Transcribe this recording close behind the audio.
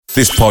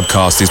This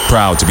podcast is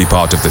proud to be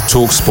part of the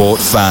TalkSport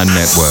Fan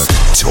Network.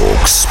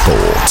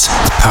 TalkSport.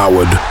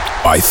 Powered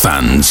by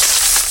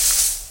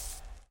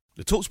fans.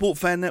 The TalkSport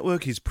Fan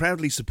Network is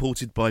proudly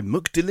supported by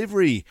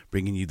McDelivery,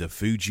 bringing you the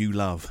food you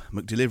love.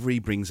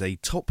 McDelivery brings a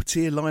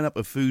top-tier lineup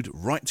of food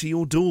right to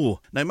your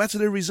door. No matter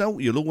the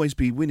result, you'll always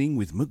be winning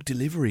with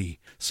McDelivery.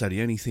 So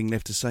the only thing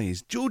left to say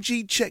is,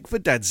 Georgie, check for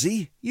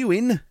Dadsy. You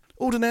in?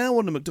 Order now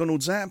on the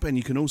McDonald's app, and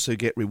you can also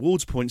get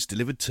rewards points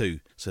delivered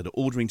too. So that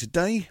ordering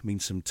today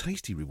means some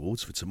tasty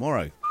rewards for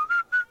tomorrow.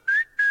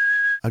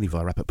 Only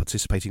via app at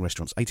participating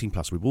restaurants. 18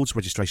 plus. Rewards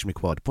registration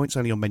required. Points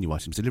only on menu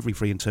items. Delivery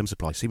free and terms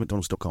apply. See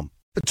mcdonalds.com.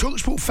 The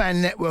TalkSport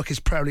Fan Network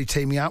is proudly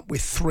teaming up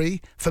with 3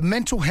 for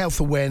Mental Health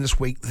Awareness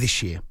Week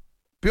this year.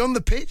 Beyond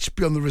the pitch,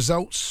 beyond the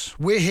results,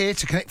 we're here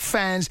to connect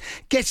fans,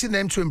 getting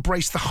them to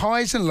embrace the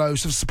highs and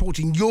lows of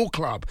supporting your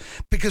club,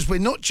 because we're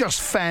not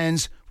just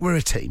fans, we're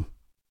a team.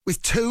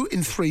 With 2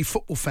 in 3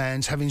 football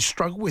fans having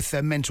struggled with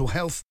their mental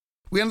health,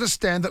 we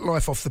understand that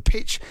life off the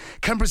pitch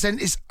can present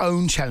its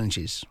own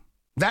challenges.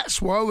 That's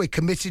why we're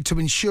committed to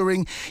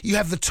ensuring you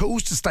have the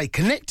tools to stay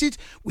connected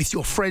with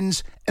your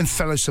friends and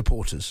fellow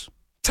supporters.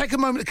 Take a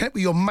moment to connect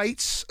with your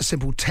mates. A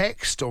simple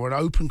text or an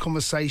open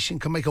conversation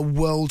can make a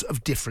world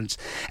of difference.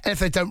 And if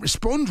they don't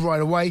respond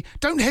right away,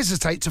 don't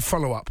hesitate to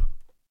follow up.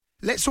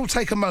 Let's all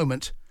take a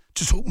moment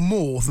to talk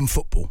more than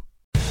football.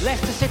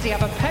 Leicester City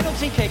have a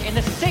penalty kick in the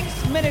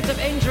 6th minute of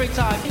injury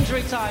time.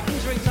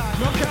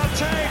 Knockout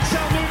takes,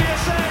 Almunia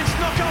saves,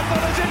 knockout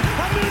follows in,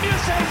 Almunia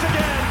saves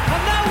again.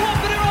 And now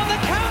Watford are on the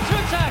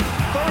counter-attack.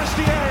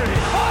 Forestieri.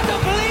 Oh, I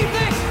don't believe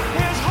this.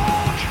 Here's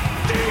Hawk.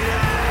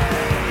 Deeney.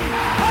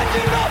 I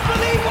do not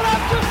believe what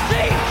I've just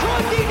seen.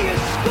 Troy Deeney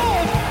has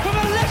scored from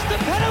a Leicester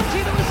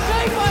penalty that was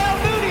saved by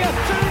Almunia.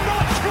 Do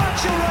not scratch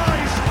your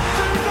eyes.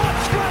 Do not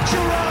scratch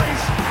your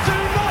eyes. Do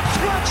not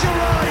scratch your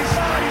eyes.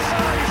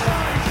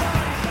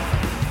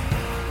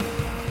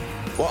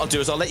 What I'll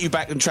do is I'll let you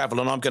back and travel,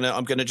 and I'm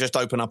gonna just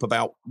open up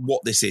about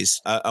what this is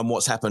and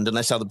what's happened,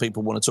 unless other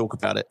people want to talk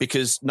about it.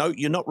 Because no,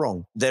 you're not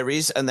wrong. There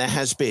is and there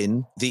has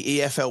been the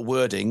EFL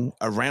wording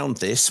around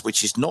this,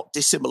 which is not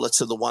dissimilar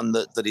to the one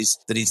that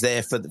is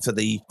there for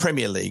the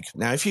Premier League.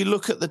 Now, if you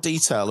look at the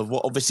detail of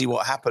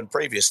what happened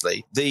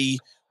previously,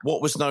 what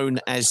was known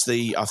as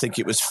I think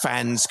it was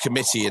fans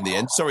committee in the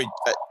end. Sorry,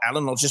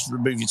 Alan, I'll just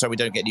remove you so we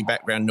don't get any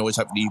background noise.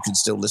 Hopefully you can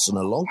still listen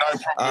along. No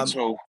problem at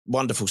all.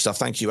 Wonderful stuff.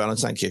 Thank you, Alan.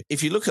 Thank you.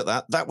 If you look at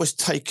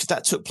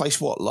that took place,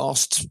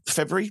 last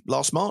February,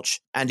 last March,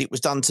 and it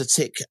was done to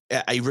tick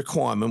a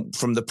requirement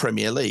from the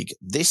Premier League.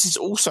 This is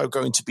also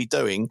going to be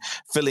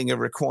filling a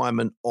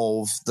requirement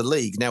of the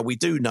league. Now, we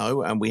do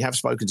know, and we have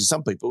spoken to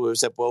some people who have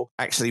said, well,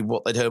 actually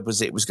what they'd heard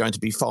was it was going to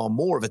be far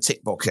more of a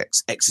tick box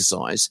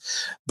exercise.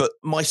 But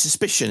my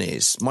suspicion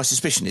is,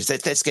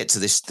 let's get to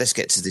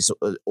this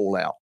all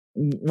out.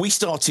 We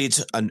started,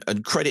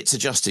 and credit to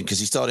Justin, because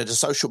he started a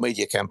social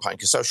media campaign,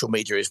 because social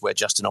media is where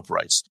Justin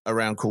operates,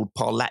 around called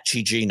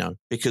Parlaci Gino,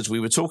 because we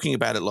were talking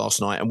about it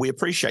last night, and we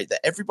appreciate that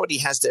everybody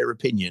has their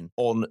opinion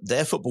on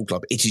their football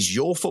club. It is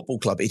your football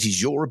club. It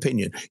is your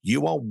opinion.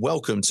 You are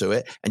welcome to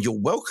it, and you're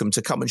welcome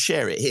to come and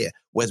share it here,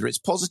 whether it's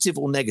positive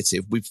or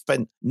negative. We've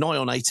spent nigh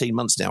on 18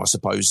 months now, I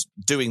suppose,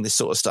 doing this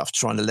sort of stuff,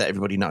 trying to let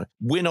everybody know.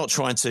 We're not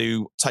trying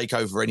to take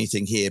over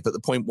anything here, but the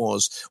point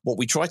was, what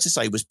we tried to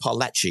say was,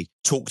 Parlaci,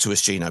 talk to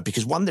us, Gino,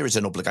 because one, there is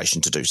an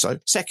obligation to do so.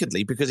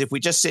 Secondly, because if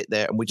we just sit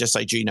there and we just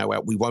say Gino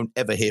out, we won't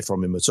ever hear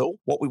from him at all.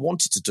 What we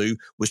wanted to do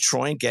was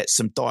try and get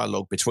some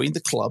dialogue between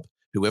the club,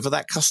 whoever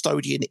that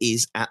custodian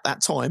is at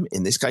that time,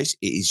 in this case,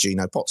 it is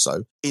Gino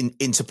Pozzo,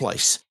 into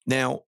place.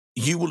 Now,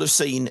 you will have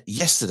seen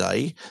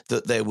yesterday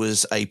that there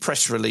was a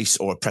press release.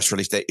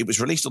 It was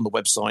released on the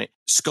website,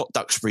 Scott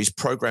Duxbury's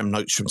programme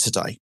notes from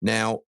today.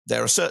 Now,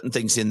 there are certain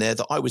things in there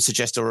that I would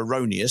suggest are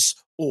erroneous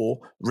or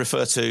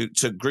refer to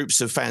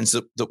groups of fans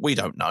that we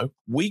don't know.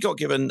 We got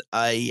given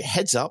a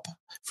heads up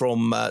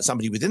from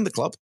somebody within the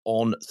club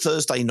on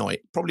Thursday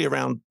night, probably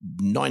around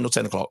 9 or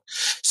 10 o'clock,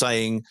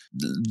 saying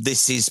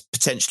this is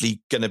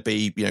potentially going to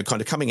be,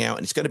 kind of coming out,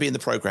 and it's going to be in the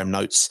programme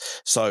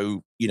notes.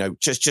 So,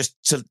 just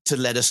to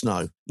let us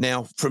know.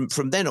 Now,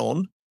 from then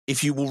on,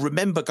 if you will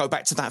remember, go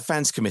back to that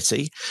fans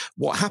committee,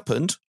 what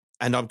happened,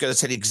 and I'm going to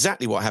tell you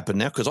exactly what happened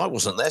now, because I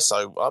wasn't there,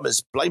 so I'm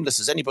as blameless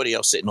as anybody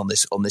else sitting on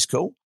this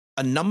call.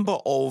 A number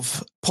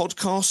of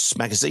podcasts,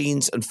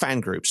 magazines and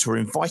fan groups were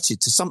invited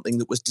to something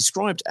that was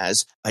described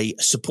as a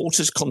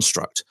supporters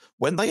construct.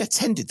 When they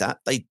attended that,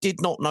 they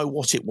did not know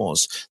what it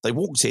was. They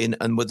walked in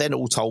and were then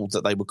all told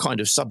that they were kind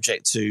of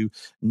subject to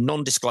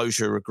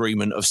non-disclosure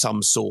agreement of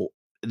some sort.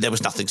 There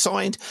was nothing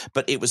signed,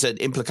 but it was an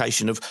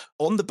implication of,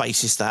 on the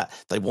basis that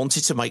they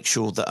wanted to make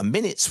sure that a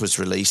minutes was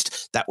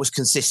released that was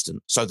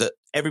consistent, so that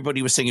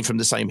everybody was singing from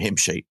the same hymn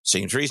sheet.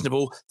 Seems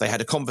reasonable. They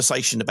had a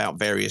conversation about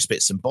various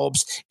bits and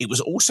bobs. It was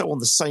also on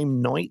the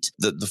same night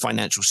that the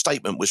financial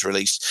statement was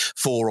released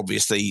for,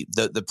 obviously,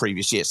 the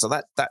previous year. So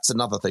that's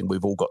another thing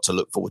we've all got to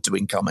look forward to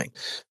incoming.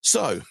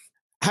 So,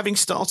 having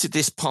started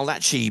this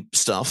Parlaci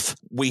stuff,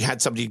 we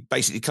had somebody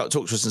basically talk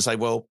to us and say,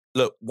 well,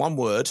 look, one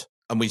word,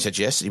 And we said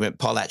yes. And he went,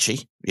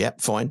 Parlaci. Yeah,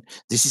 fine.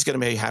 This is going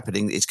to be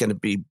happening. It's going to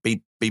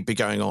be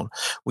going on.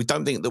 We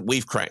don't think that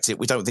we've cracked it.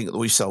 We don't think that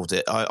we've solved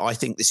it. I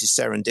think this is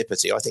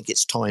serendipity. I think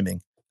it's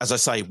timing. As I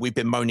say, we've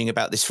been moaning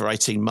about this for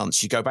 18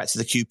 months. You go back to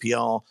the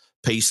QPR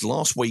piece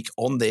last week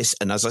on this,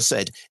 and as I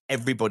said,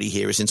 everybody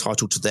here is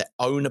entitled to their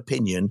own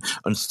opinion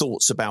and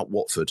thoughts about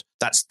Watford.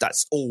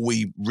 That's all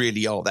we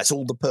really are. That's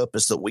all the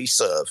purpose that we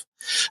serve.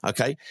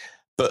 Okay?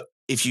 But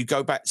if you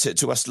go back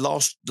to us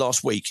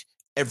last week,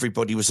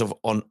 everybody was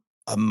on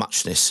a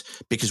muchness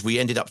because we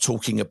ended up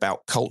talking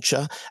about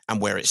culture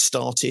and where it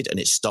started, and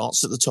it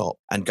starts at the top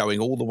and going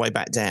all the way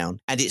back down.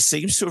 And it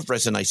seems to have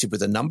resonated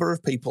with a number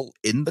of people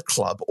in the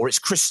club, or it's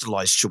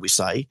crystallized, shall we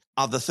say,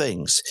 other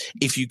things.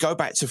 If you go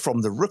back to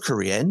from the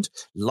Rookery end,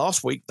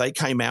 last week they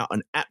came out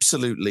and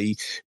absolutely,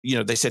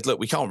 they said, look,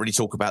 we can't really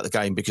talk about the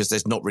game because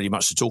there's not really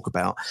much to talk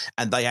about.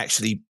 And they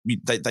actually,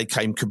 they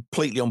came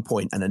completely on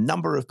point. And a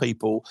number of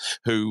people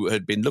who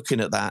had been looking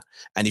at that,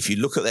 and if you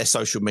look at their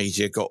social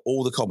media, got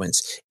all the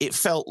comments, it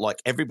felt like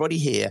everybody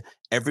here,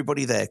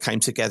 everybody there came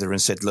together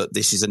and said, look,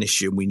 this is an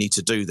issue and we need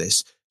to do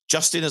this.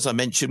 Justin, as I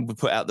mentioned, we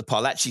put out the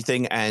Parlaci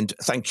thing, and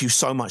thank you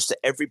so much to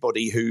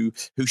everybody who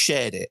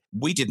shared it.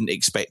 We didn't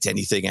expect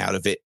anything out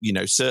of it,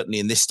 certainly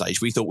in this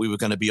stage. We thought we were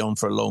going to be on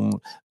for a long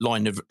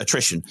line of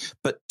attrition.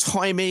 But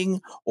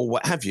timing or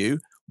what have you,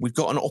 we've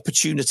got an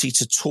opportunity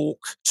to talk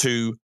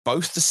to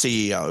both the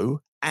CEO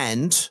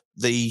and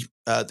the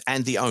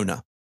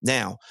owner.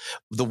 Now,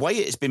 the way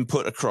it's been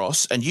put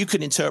across, and you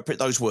can interpret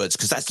those words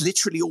because that's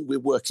literally all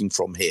we're working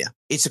from here.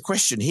 It's a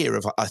question here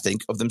of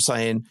them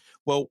saying,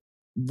 well,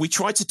 we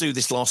tried to do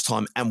this last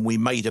time and we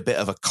made a bit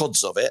of a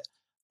cods of it.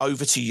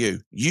 Over to you.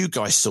 You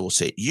guys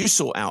sort it. You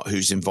sort out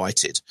who's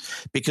invited,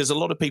 because a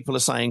lot of people are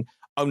saying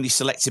only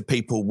selected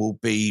people will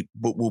be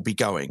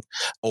going,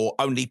 or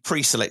only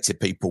pre-selected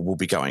people will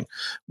be going.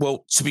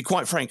 Well, to be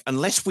quite frank,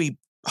 unless we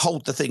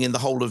hold the thing in the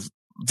whole of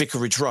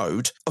Vicarage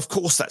Road, of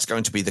course that's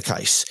going to be the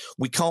case.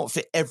 We can't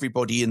fit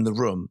everybody in the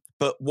room.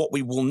 But what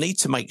we will need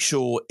to make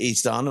sure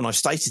is done, and I've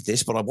stated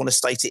this, but I want to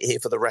state it here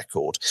for the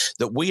record,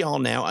 that we are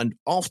now, and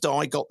after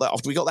we got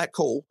that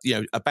call,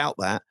 about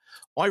that,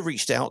 I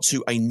reached out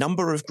to a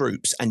number of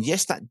groups. And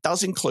yes, that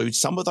does include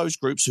some of those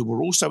groups who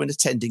were also in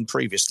attending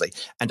previously.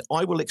 And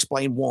I will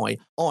explain why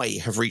I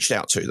have reached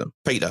out to them.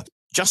 Peter.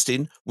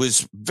 Justin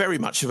was very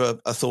much of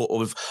a thought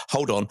of,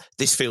 hold on,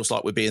 this feels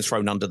like we're being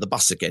thrown under the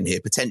bus again here,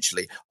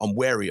 potentially. I'm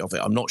wary of it.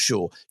 I'm not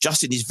sure.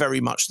 Justin is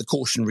very much the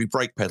cautionary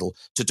brake pedal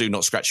to do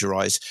not scratch your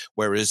eyes,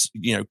 whereas,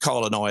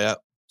 Carl and I are,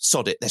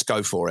 sod it, let's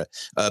go for it.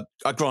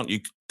 I grant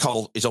you,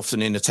 Carl is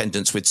often in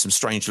attendance with some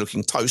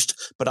strange-looking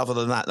toast, but other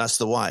than that, that's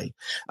the way.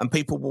 And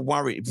people are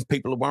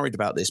worried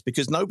about this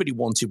because nobody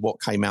wanted what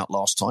came out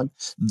last time,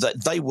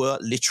 that they were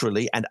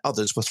literally, and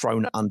others were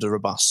thrown under a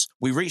bus.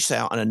 We reached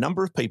out and a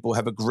number of people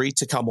have agreed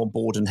to come on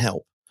board and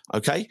help.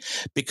 Okay,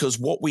 because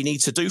what we need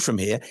to do from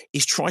here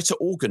is try to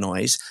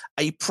organise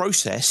a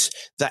process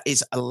that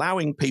is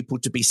allowing people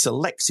to be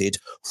selected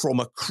from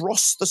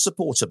across the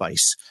supporter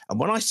base. And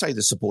when I say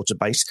the supporter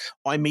base,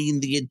 I mean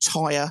the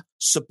entire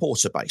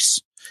supporter base.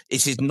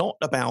 It is not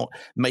about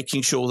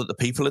making sure that the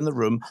people in the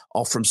room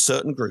are from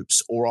certain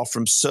groups or are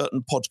from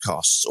certain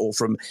podcasts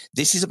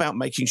this is about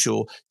making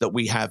sure that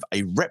we have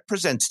a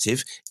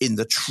representative in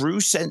the true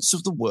sense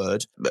of the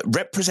word,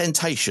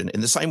 representation in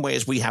the same way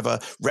as we have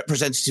a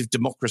representative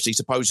democracy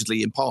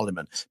supposedly in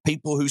Parliament,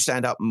 people who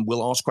stand up and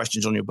will ask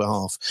questions on your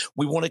behalf.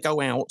 We want to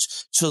go out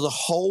to the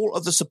whole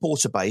of the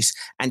supporter base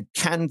and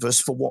canvass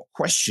for what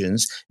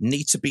questions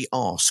need to be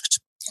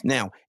asked.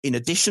 Now, in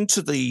addition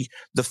to the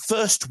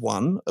first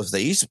one of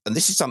these, and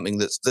this is something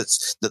that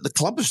the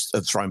club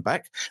have thrown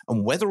back,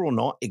 and whether or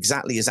not,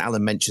 exactly as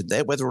Alan mentioned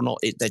there, whether or not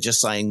they're just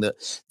saying that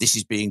this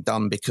is being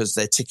done because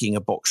they're ticking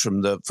a box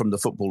from the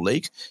Football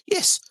League,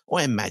 yes,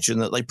 I imagine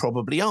that they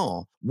probably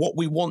are. What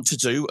we want to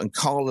do, and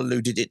Carl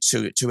alluded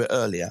to it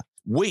earlier,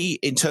 we,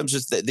 in terms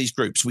of these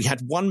groups, we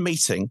had one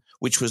meeting,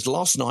 which was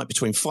last night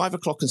between 5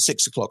 o'clock and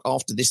 6 o'clock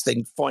after this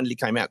thing finally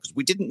came out, because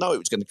we didn't know it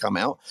was going to come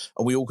out,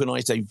 and we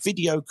organised a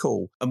video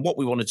call. And what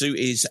we want to do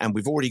is, and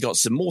we've already got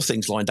some more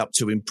things lined up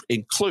to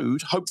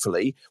include,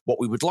 hopefully, what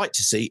we would like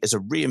to see as a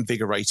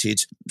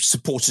reinvigorated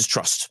supporters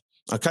trust.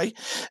 Okay,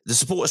 the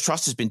Supporters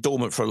Trust has been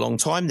dormant for a long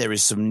time. There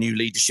is some new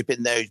leadership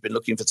in there who's been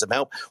looking for some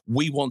help.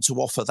 We want to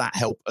offer that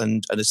help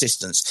and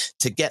assistance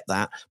to get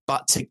that,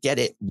 but to get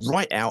it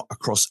right out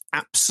across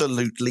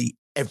absolutely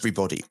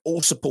everybody,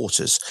 all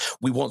supporters.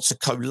 We want to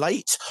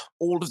collate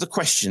all of the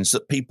questions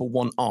that people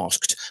want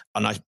asked.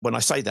 And when I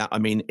say that, I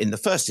mean, in the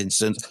first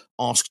instance,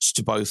 asked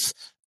to both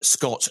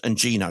Scott and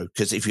Gino,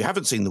 because if you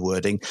haven't seen the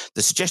wording,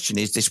 the suggestion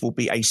is this will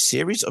be a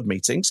series of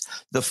meetings,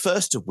 the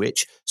first of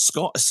which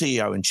Scott as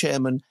CEO and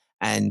chairman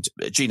and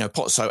Gino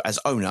Pozzo as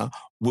owner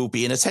will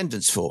be in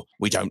attendance for.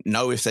 We don't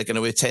know if they're going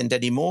to attend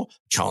anymore.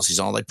 Chances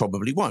are they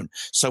probably won't.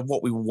 So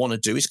what we want to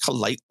do is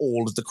collate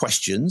all of the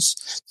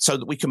questions so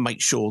that we can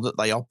make sure that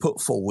they are put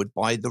forward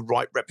by the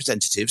right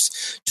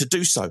representatives to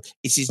do so.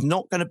 It is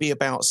not going to be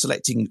about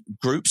selecting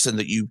groups and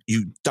that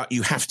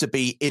you have to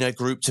be in a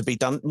group to be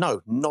done.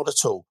 No, not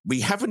at all. We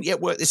haven't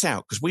yet worked this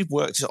out because we've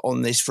worked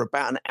on this for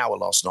about an hour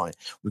last night.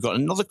 We've got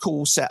another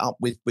call set up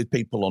with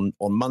people on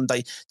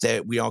Monday.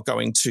 There we are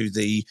going to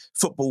the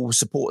Football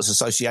Supporters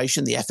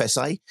Association, the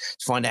FSA,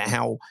 to find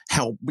out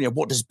how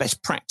what does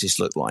best practice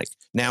look like.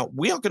 Now,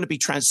 we are going to be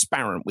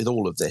transparent with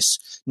all of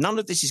this. None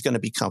of this is going to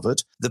be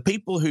covered. The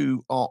people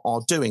who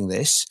are doing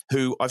this,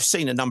 who I've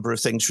seen a number of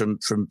things from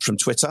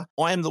Twitter,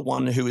 I am the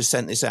one who has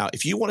sent this out.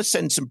 If you want to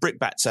send some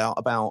brickbats out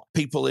about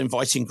people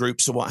inviting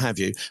groups or what have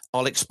you,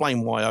 I'll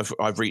explain why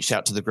I've reached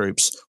out to the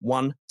groups.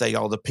 One, they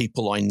are the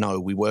people I know.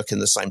 We work in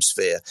the same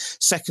sphere.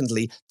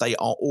 Secondly, they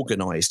are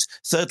organised.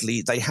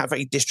 Thirdly, they have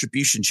a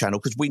distribution channel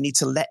because we need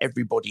to let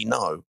everybody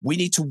know. We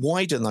need to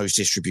widen those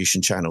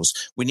distribution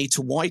channels. We need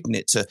to widen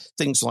it to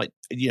things like,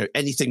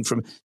 anything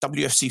from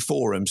WFC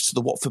forums to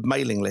the Watford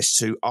mailing list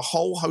to a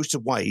whole host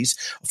of ways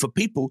for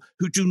people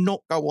who do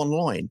not go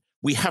online.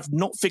 We have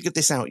not figured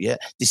this out yet.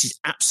 This is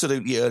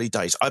absolutely early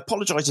days. I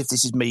apologise if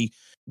this is me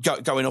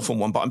going off on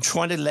one, but I'm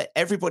trying to let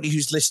everybody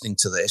who's listening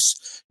to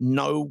this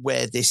know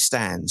where this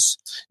stands.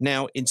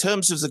 Now, in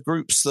terms of the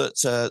groups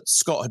that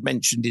Scott had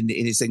mentioned in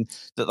his thing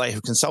that they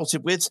have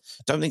consulted with,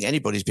 I don't think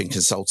anybody's been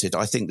consulted.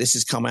 I think this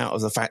has come out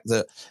of the fact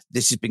that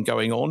this has been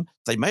going on.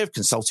 They may have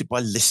consulted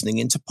by listening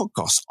into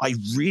podcasts. I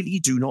really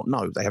do not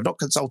know. They have not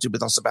consulted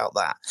with us about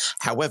that.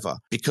 However,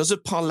 because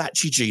of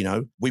Parlaci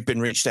Gino, we've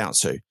been reached out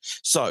to.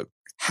 So,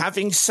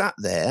 having sat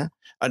there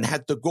and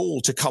had the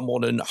gall to come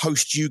on and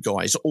host you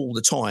guys all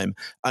the time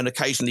and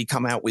occasionally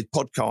come out with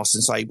podcasts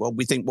and say, well,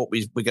 we think what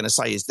we're going to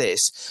say is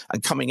this,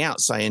 and coming out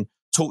saying,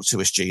 talk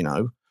to us,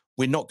 Gino.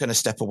 We're not going to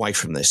step away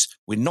from this.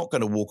 We're not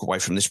going to walk away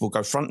from this. We'll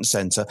go front and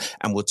centre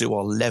and we'll do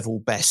our level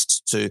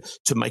best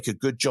to make a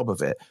good job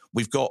of it.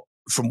 We've got,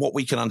 from what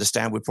we can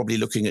understand, we're probably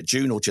looking at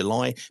June or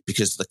July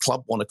because the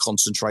club want to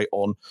concentrate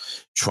on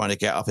trying to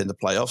get up in the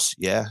playoffs.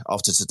 Yeah,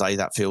 after today,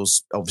 that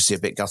feels obviously a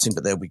bit gutting,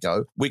 but there we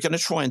go. We're going to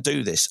try and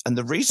do this. And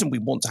the reason we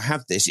want to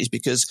have this is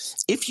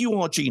because if you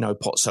are Gino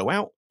Pozzo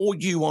out, or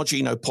you are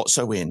Gino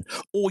Pozzo in,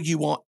 or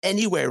you are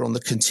anywhere on the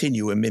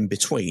continuum in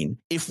between,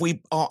 if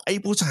we are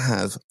able to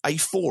have a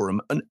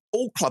forum, and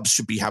all clubs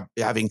should be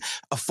having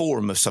a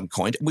forum of some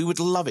kind, we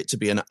would love it to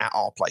be at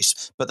our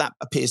place, but that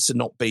appears to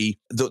not be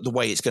the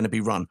way it's going to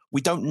be run.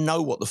 We don't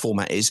know what the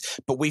format is,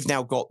 but we've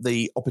now got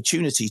the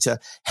opportunity to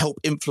help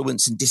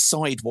influence and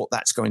decide what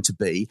that's going to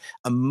be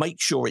and make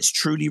sure it's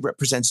truly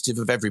representative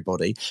of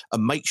everybody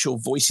and make sure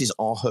voices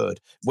are heard,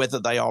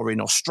 whether they are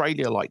in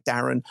Australia like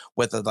Darren,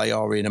 whether they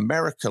are in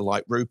America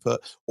like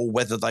Rupert, or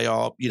whether they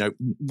are,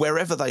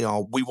 wherever they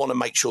are, we want to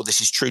make sure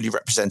this is truly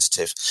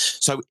representative.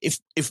 So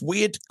if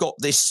we had got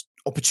this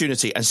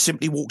opportunity and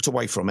simply walked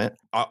away from it,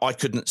 I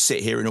couldn't sit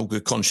here in all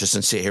good conscience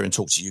and sit here and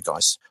talk to you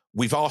guys.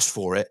 We've asked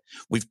for it.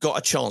 We've got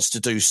a chance to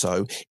do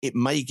so. It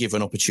may give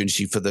an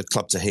opportunity for the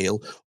club to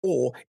heal,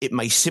 or it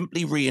may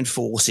simply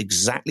reinforce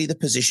exactly the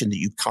position that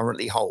you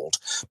currently hold.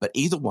 But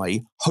either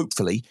way,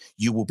 hopefully,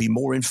 you will be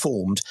more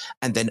informed.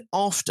 And then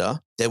after,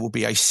 there will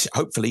be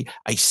hopefully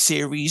a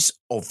series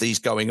of these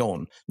going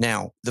on.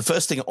 Now, the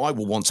first thing I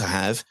will want to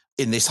have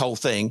in this whole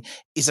thing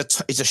is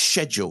a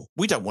schedule.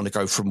 We don't want to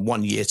go from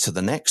one year to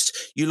the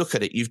next. You look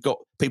at it, you've got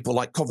people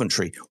like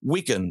Coventry,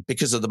 Wigan,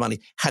 because of the money,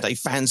 had a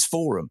fans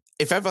forum.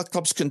 If ever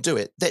clubs can do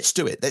it, let's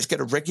do it. Let's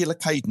get a regular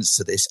cadence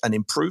to this and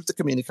improve the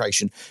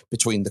communication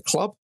between the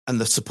club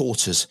and the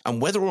supporters.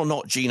 And whether or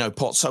not Gino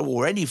Pozzo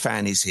or any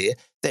fan is here,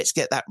 let's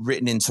get that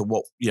written into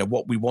what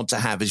we want to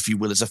have, if you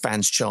will, as a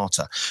fans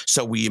charter.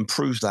 So we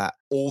improve that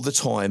all the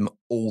time,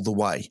 all the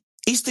way.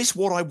 Is this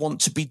what I want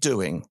to be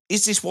doing?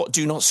 Is this what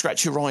Do Not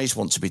Scratch Your Eyes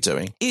want to be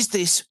doing? Is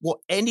this what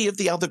any of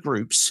the other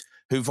groups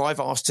who I've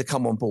asked to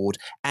come on board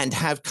and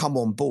have come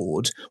on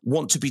board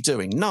want to be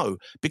doing? No,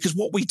 because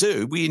what we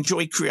do, we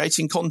enjoy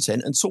creating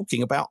content and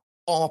talking about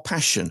our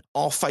passion,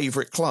 our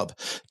favourite club.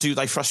 Do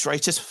they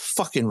frustrate us?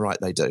 Fucking right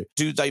they do.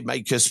 Do they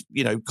make us,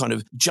 kind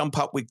of jump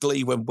up with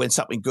glee when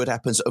something good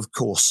happens? Of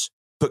course.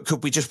 But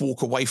could we just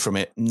walk away from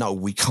it? No,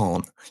 we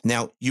can't.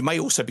 Now, you may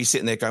also be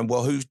sitting there going,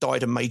 well, who's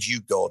died and made you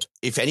God?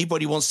 If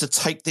anybody wants to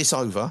take this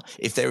over,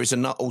 if there is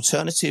an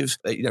alternative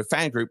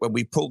fan group when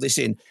we pull this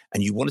in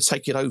and you want to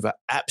take it over,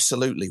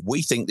 absolutely.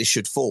 We think this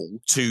should fall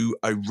to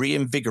a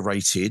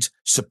reinvigorated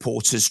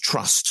supporters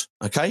trust,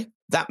 okay?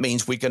 That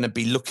means we're going to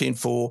be looking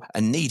for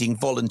and needing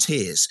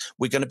volunteers.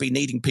 We're going to be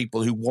needing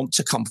people who want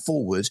to come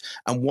forward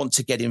and want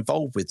to get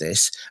involved with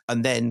this.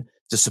 And then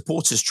the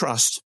supporters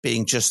trust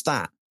being just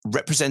that,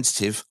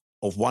 representative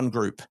of one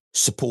group,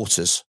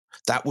 supporters.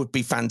 That would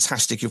be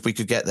fantastic if we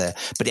could get there,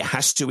 but it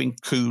has to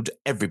include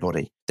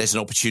everybody. There's an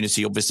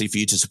opportunity, obviously, for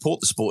you to support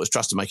the Supporters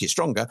Trust to make it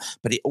stronger,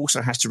 but it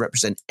also has to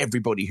represent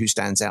everybody who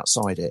stands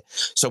outside it.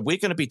 So we're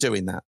going to be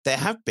doing that. There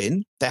have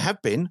been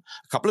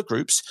a couple of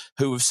groups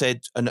who have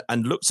said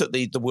and looked at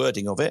the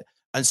wording of it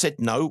and said,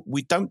 no,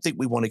 we don't think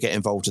we want to get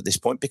involved at this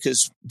point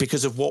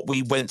because of what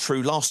we went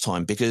through last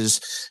time.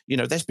 Because,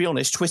 let's be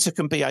honest, Twitter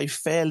can be a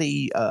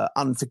fairly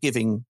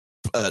unforgiving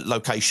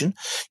location.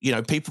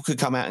 People could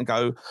come out and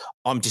go,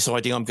 I'm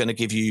deciding I'm going to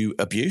give you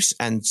abuse.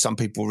 And some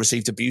people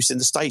received abuse in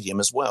the stadium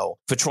as well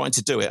for trying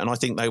to do it. And I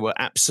think they were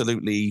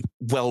absolutely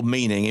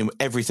well-meaning in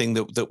everything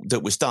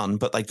that was done,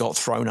 but they got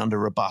thrown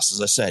under a bus.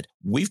 As I said,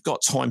 we've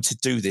got time to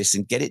do this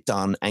and get it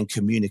done and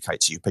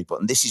communicate to you people.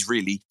 And this is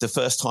really the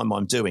first time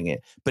I'm doing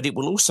it, but it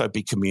will also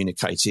be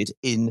communicated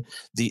in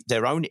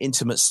their own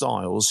intimate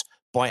styles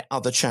by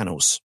other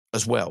channels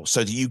as well,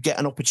 so that you get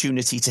an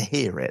opportunity to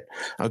hear it,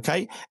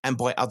 okay? And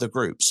by other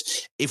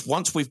groups. If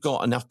once we've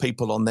got enough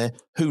people on there,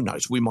 who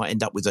knows? We might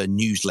end up with a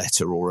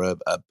newsletter or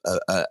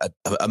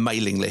a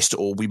mailing list,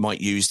 or we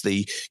might use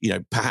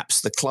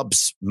perhaps the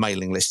club's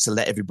mailing list to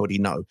let everybody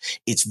know.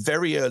 It's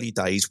very early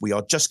days. We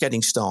are just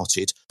getting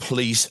started.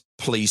 Please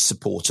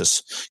support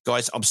us.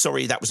 Guys, I'm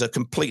sorry that was a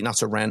complete and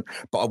utter rant,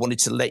 but I wanted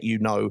to let you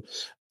know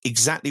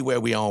exactly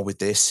where we are with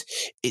this.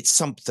 It's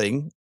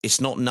something.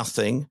 It's not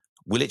nothing.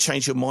 Will it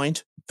change your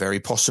mind?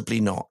 Very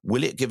possibly not.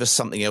 Will it give us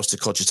something else to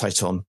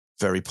cogitate on?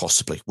 Very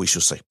possibly. We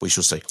shall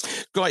see.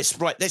 Guys,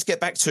 right, let's get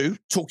back to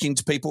talking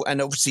to people.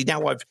 And obviously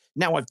now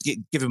I've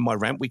given my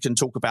rant. We can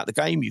talk about the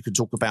game. You can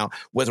talk about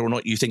whether or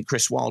not you think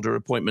Chris Wilder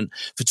appointment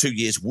for 2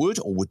 years would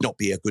or would not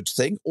be a good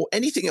thing, or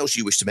anything else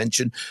you wish to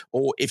mention.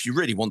 Or if you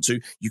really want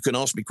to, you can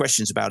ask me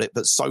questions about it.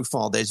 But so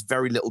far, there's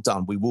very little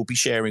done. We will be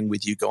sharing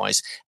with you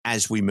guys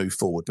as we move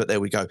forward. But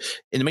there we go.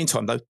 In the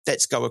meantime, though,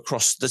 let's go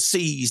across the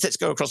seas. Let's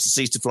go across the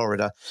seas to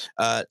Florida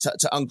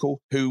to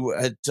Uncle, who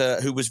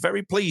was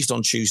very pleased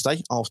on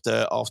Tuesday after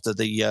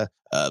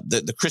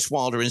the Chris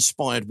Wilder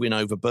inspired win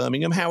over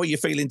Birmingham. How are you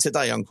feeling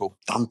today, Uncle?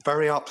 I'm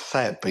very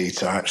upset,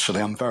 Peter,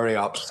 actually. I'm very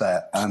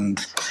upset.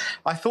 And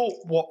I thought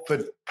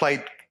Watford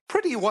played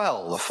pretty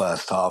well the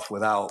first half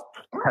without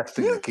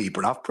testing the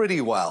keeper enough,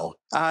 pretty well.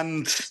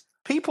 And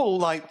people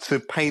like to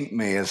paint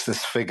me as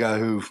this figure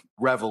who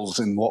revels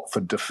in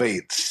Watford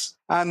defeats.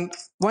 And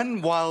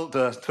when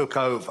Wilder took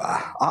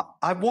over,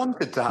 I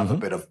wanted to have a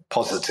bit of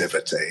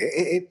positivity.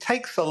 It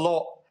takes a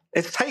lot.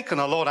 It's taken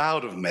a lot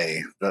out of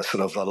me,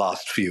 the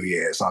last few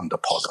years under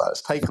Potter.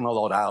 It's taken a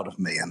lot out of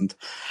me. And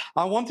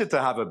I wanted to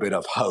have a bit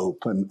of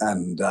hope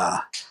and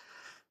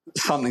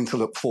something to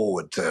look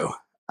forward to.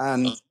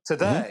 And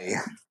today,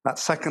 that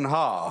second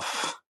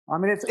half, I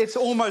mean, it's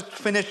almost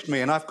finished me.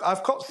 And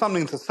I've got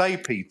something to say,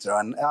 Peter,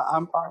 and I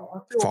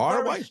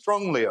feel very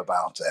strongly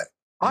about it.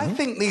 I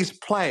think these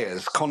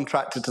players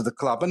contracted to the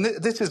club, and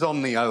this is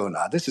on the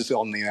owner. This is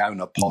on the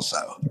owner,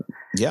 Pozzo.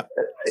 Yeah.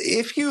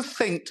 If you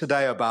think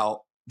today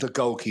about the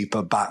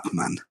goalkeeper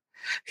Bachmann,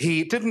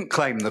 he didn't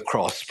claim the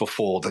cross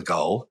before the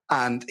goal,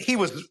 and he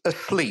was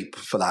asleep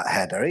for that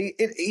header.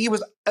 He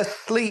was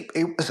asleep.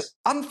 It was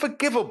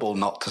unforgivable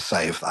not to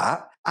save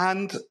that.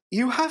 And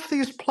you have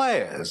these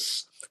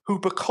players who,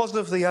 because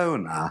of the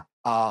owner,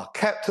 are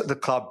kept at the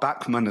club.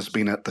 Bachmann has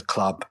been at the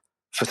club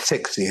for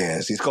 6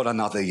 years. He's got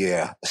another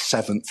year, a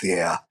 7th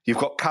year. You've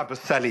got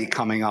Cabaselli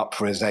coming up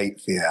for his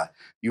 8th year.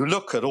 You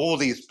look at all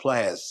these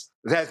players,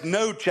 there's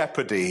no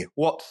jeopardy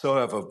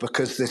whatsoever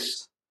because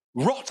this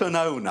rotten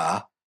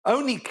owner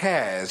only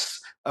cares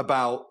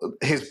about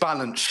his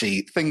balance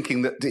sheet,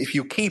 thinking that if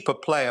you keep a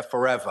player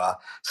forever,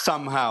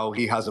 somehow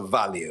he has a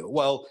value.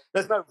 Well,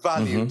 there's no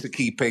value to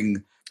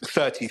keeping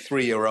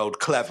 33-year-old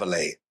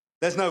Cleverly.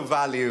 There's no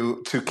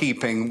value to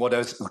keeping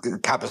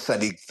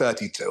Cabaselli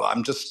 32.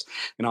 I'm just,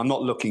 I'm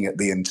not looking at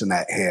the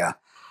internet here.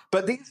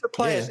 But these are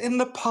players in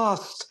the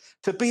past,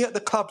 to be at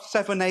the club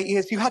 7-8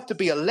 years, you had to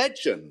be a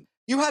legend.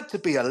 You had to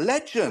be a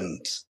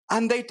legend.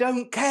 And they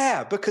don't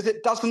care because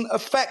it doesn't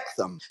affect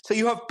them. So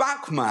you have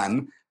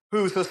Bachmann,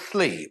 who's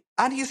asleep,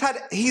 and he's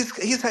going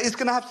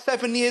to have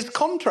 7 years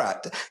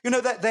contract.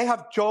 They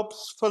have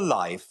jobs for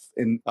life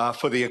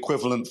for the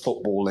equivalent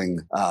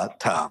footballing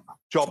term.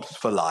 Jobs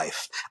for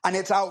life. And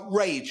it's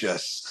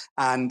outrageous.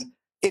 And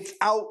it's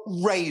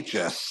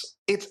outrageous.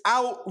 It's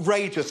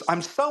outrageous.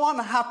 I'm so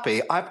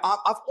unhappy. I've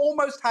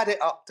almost had it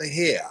up to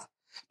here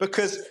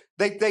because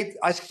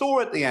I saw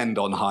at the end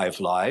on Hive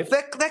Live,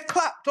 they're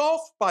clapped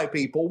off by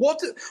people.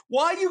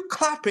 Why are you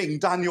clapping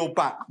Daniel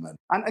Bachmann?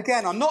 And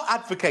again, I'm not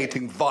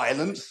advocating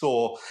violence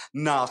or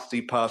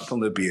nasty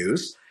personal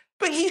abuse,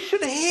 but he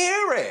should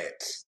hear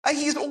it.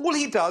 All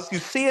he does, you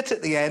see it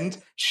at the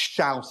end,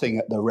 shouting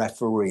at the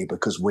referee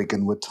because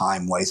Wigan were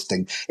time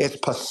wasting. It's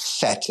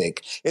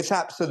pathetic. It's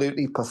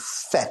absolutely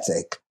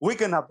pathetic.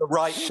 Wigan have the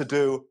right to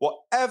do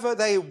whatever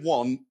they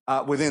want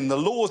within the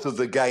laws of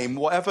the game,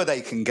 whatever they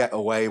can get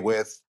away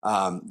with.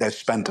 They've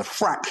spent a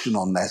fraction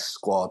on their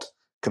squad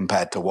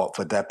compared to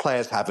Watford. Their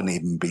players haven't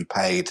even been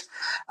paid.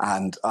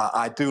 And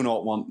I do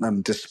not want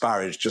them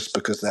disparaged just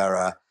because they're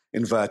a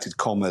inverted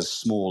commas,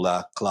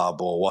 smaller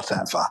club or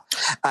whatever.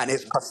 And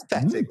it's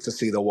pathetic to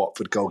see the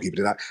Watford goalkeeper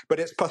do that. But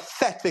it's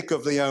pathetic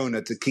of the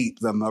owner to keep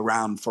them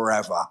around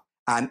forever.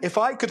 And if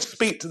I could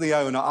speak to the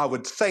owner, I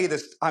would say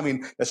this. I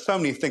mean, there's so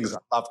many things I'd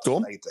love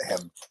to say to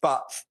him,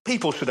 but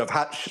people should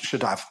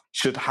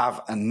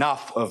have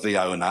enough of the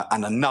owner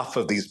and enough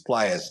of these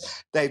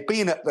players. They've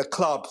been at the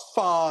club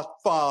far,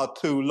 far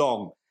too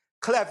long.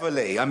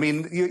 Cleverly, I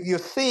mean, you're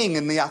seeing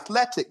in The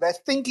Athletic, they're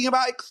thinking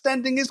about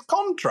extending his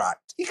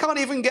contract. He can't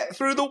even get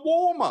through the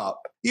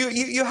warm-up.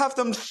 You have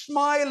them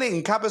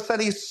smiling,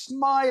 Kabasele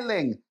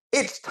smiling.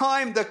 It's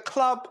time. The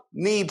club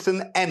needs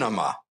an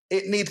enema.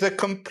 It needs a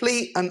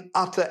complete and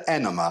utter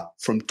enema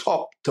from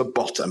top to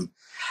bottom.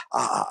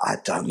 I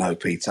don't know,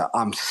 Peter.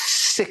 I'm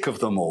sick of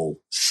them all.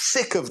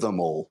 Sick of them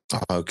all.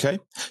 Okay.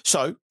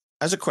 So,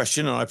 as a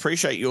question, and I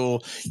appreciate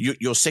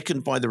you're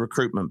sickened by the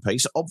recruitment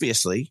piece.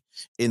 Obviously,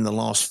 in the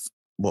last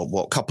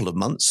couple of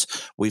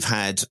months, we've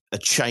had a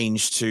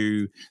change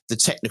to the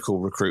technical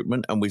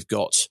recruitment, and we've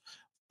got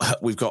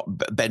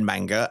Ben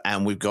Manga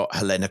and we've got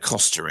Helena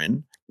Costa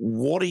in.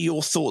 What are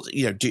your thoughts?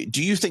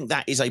 Do you think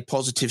that is a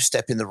positive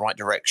step in the right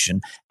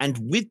direction? And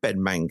with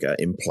Ben Manga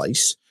in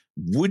place,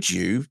 would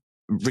you,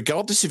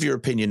 regardless of your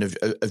opinion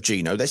of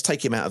Gino, let's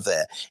take him out of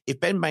there. If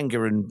Ben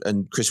Manga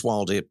and Chris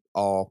Wilder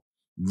are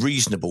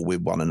reasonable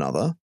with one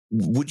another,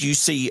 would you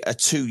see a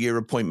 2-year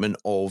appointment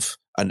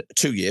and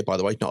 2-year, by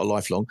the way, not a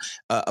lifelong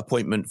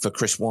appointment for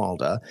Chris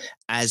Wilder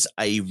as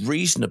a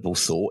reasonable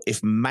thought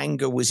if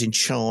Manga was in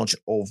charge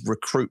of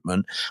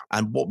recruitment?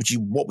 And what would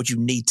you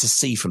need to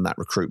see from that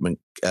recruitment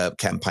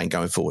campaign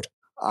going forward?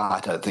 I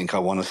don't think I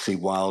want to see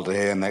Wilder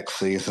here next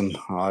season.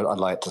 I'd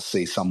like to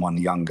see someone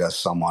younger,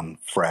 someone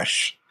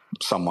fresh,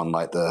 someone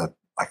like I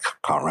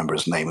can't remember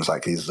his name,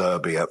 exactly,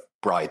 Zerbi at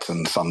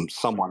Brighton,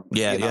 someone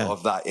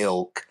of that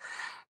ilk.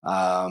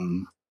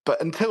 But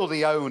until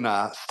the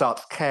owner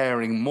starts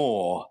caring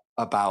more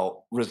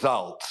about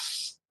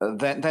results,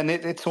 then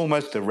it's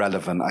almost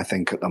irrelevant, I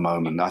think, at the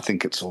moment. I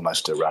think it's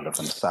almost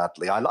irrelevant,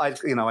 sadly.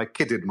 I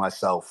kidded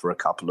myself for a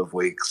couple of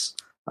weeks,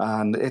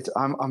 and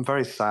I'm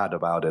very sad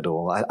about it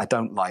all. I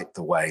don't like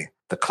the way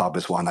the club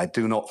is run. I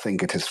do not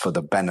think it is for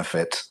the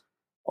benefit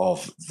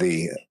of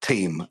the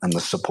team and the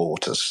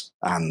supporters.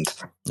 And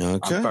I'm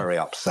very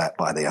upset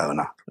by the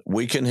owner.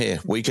 We can hear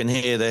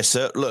there,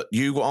 sir. Look,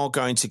 you are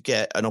going to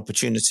get an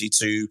opportunity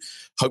to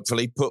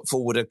hopefully put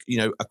forward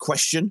a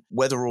question,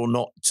 whether or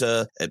not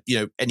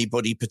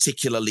anybody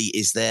particularly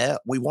is there.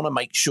 We want to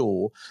make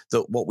sure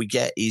that what we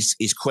get is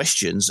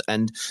questions,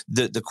 and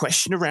the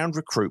question around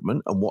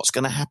recruitment and what's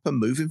going to happen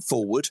moving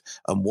forward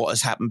and what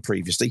has happened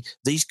previously.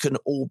 These can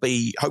all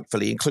be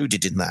hopefully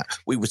included in that.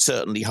 We would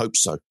certainly hope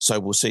so. So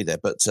we'll see there.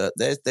 But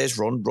there's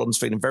Ron. Ron's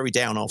feeling very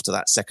down after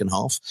that second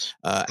half.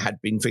 Had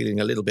been feeling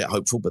a little bit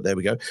hopeful, but there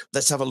we go.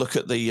 Let's have a look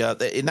at the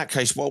in that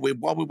case, while we're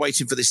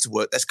waiting for this to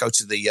work, let's go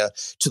to the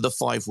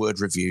 5-word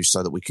review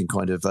so that we can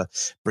kind of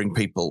bring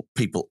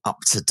people up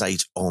to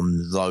date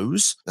on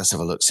those. Let's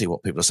have a look, see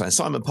what people are saying.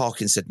 Simon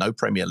Parkin said no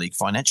Premier League,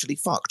 financially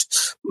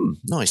fucked.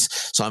 Nice.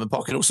 Simon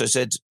Parkin also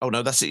said, oh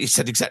no, that's it. He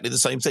said exactly the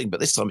same thing, but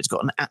this time it's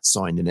got an @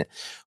 sign in it,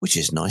 which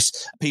is nice.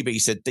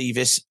 PB said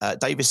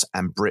Davis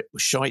and Britt were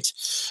shite.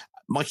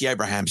 Mikey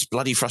Abraham's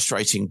bloody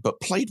frustrating, but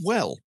played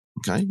well.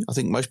 Okay, I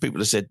think most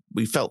people have said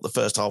we felt the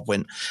first half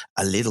went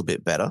a little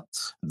bit better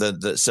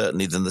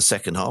certainly than the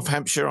second half.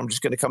 Hampshire, I'm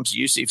just going to come to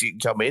you, see if you can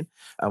come in.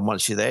 And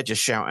once you're there,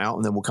 just shout out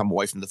and then we'll come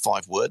away from the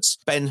 5 words.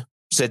 Ben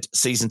said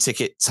season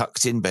ticket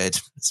tucked in bed.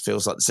 It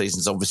feels like the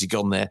season's obviously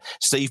gone there.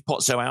 Steve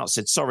Potso out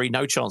said, sorry,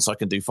 no chance I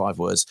can do 5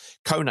 words.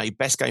 Kone,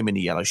 best game in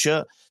the yellow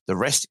shirt. The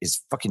rest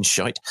is fucking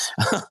shite.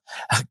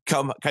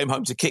 Came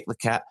home to kick the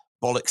cat.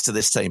 Bollocks to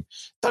this team.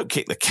 Don't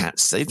kick the cat,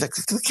 Steve.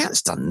 The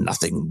cat's done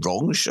nothing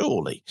wrong,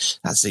 surely.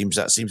 That seems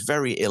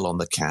very ill on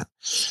the cat.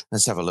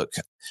 Let's have a look.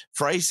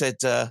 Frey said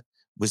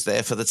was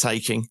there for the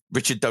taking.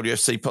 Richard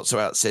WFC Potso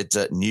out said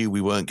knew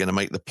we weren't going to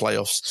make the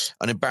playoffs.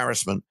 An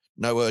embarrassment.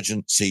 No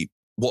urgency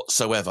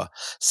whatsoever,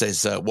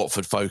 says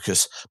Watford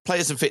Focus.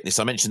 Players and fitness,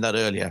 I mentioned that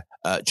earlier.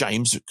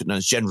 James, known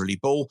as Generally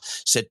Ball,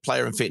 said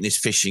player and fitness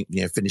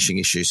finishing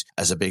issues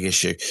as a big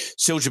issue.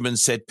 Silgerman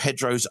said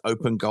Pedro's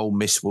open goal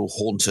miss will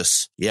haunt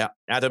us. Yeah,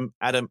 Adam,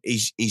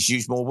 he's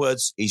used more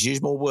words.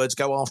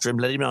 Go after him,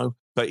 let him know.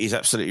 But he's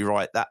absolutely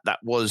right. That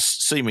was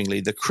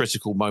seemingly the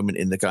critical moment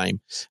in the game,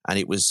 and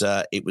it was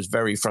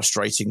very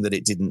frustrating that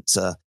it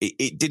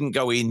didn't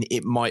go in.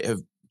 It might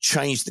have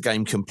changed the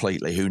game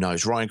completely. Who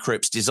knows? Ryan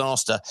Cripps,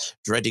 disaster,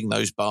 dreading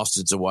those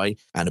bastards away.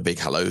 And a big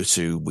hello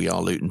to We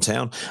Are Luton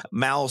Town.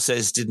 Mal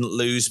says, didn't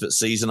lose, but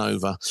season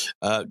over.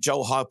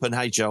 Joel Harpen,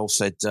 hey Joel,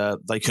 said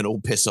they can all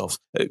piss off.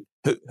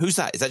 Who's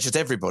that? Is that just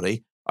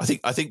everybody? I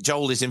think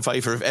Joel is in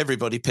favour of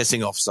everybody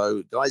pissing off.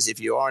 So, guys, if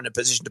you are in a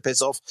position to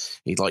piss off,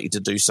 he'd like you to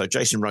do so.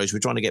 Jason Rose, we're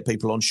trying to get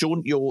people on.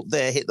 Sean, you're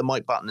there. Hit the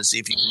mic button and see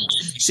if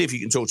you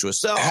can talk to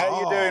us. Oh,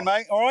 how you doing,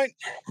 mate? All right?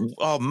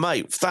 Oh,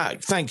 mate,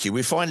 thank you.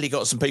 We finally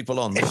got some people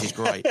on, which is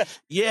great.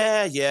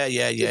 Yeah.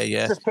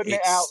 Just putting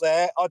it out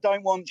there. I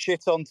don't want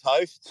shit on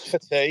toast for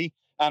tea.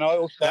 And I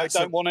also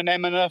don't want an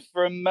Eminer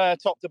from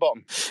top to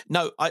bottom.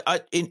 No,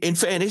 in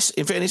fairness,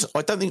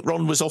 I don't think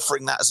Ron was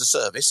offering that as a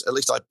service. At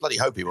least I bloody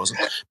hope he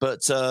wasn't.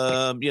 But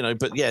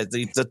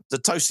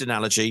the toast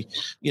analogy,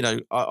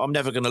 I'm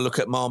never going to look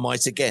at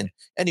Marmite again.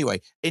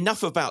 Anyway,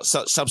 enough about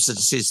such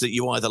substances that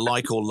you either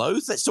like or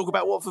loathe. Let's talk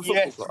about Watford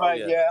Football Yes, Club.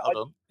 mate,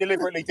 I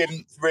deliberately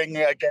didn't ring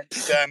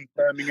against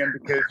Birmingham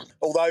because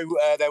although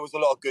there was a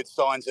lot of good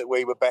signs that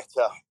we were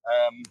better,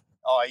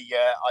 I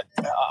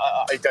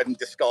didn't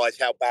disguise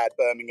how bad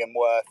Birmingham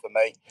were for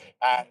me.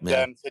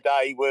 And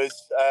today was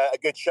a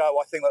good show.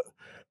 I think that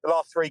the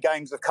last 3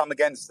 games have come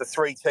against the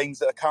 3 teams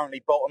that are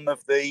currently bottom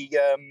of the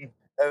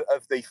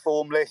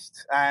form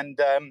list,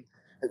 and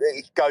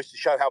it goes to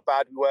show how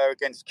bad we were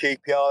against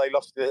QPR. They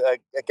lost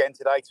again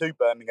today to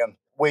Birmingham.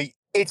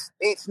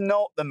 It's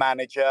not the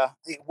manager.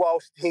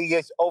 Whilst he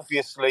is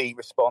obviously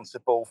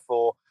responsible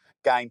for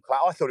game plan,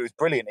 I thought it was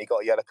brilliant. He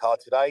got a yellow card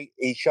today.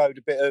 He showed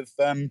a bit of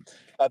a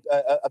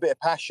bit of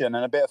passion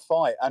and a bit of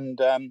fight, and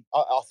I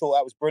thought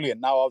that was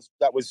brilliant.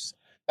 That was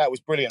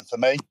brilliant for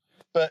me.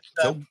 But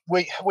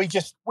we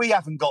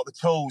haven't got the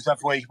tools,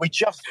 have we? We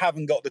just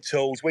haven't got the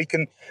tools. We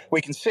can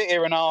sit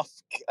here and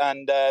ask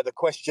the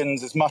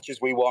questions as much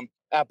as we want.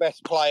 Our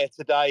best player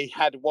today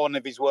had one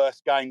of his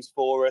worst games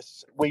for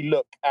us. We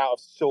look out of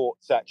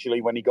sorts,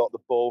 actually, when he got the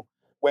ball.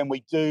 When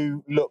we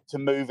do look to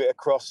move it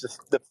across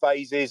the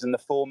phases and the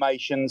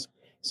formations,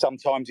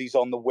 sometimes he's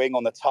on the wing,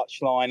 on the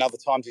touchline. Other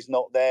times he's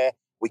not there.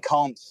 We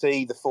can't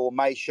see the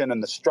formation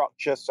and the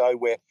structure, so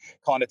we're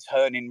kind of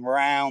turning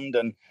round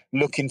and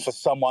looking for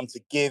someone to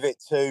give it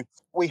to.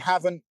 We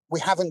haven't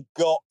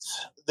got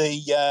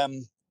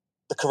the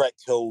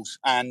correct tools,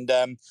 and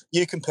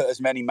you can put as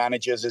many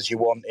managers as you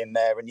want in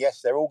there, and yes,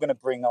 they're all going to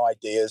bring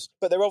ideas,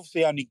 but they're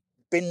obviously only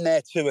been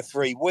there 2 or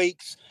 3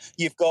 weeks.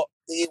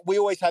 We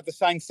always have the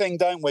same thing,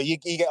 don't we? You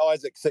get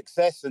Isaac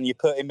Success and you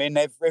put him in.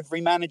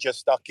 Every manager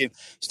stuck him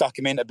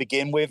in to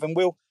begin with, and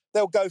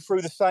they'll go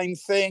through the same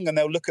thing and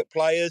they'll look at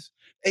players.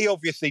 He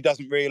obviously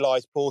doesn't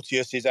realise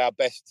Porteous is our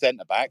best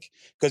centre-back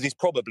because he's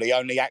probably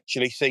only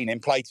actually seen him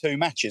play 2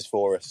 matches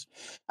for us.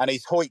 And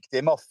he's hoiked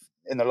him off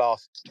in the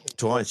last...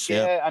 Twice,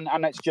 yeah.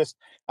 And it's just...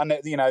 And,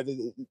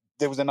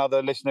 there was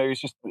another listener who's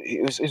just...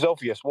 It's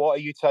obvious. What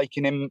are you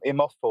taking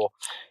him off for?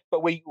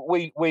 But we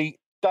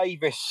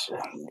Davis,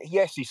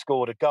 yes, he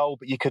scored a goal,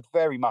 but you could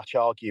very much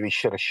argue he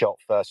should have shot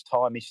first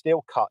time. He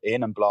still cut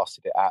in and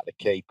blasted it at the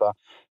keeper.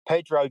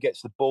 Pedro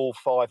gets the ball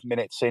 5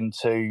 minutes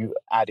into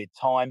added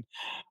time.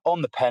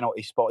 On the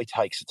penalty spot, he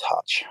takes a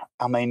touch.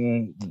 I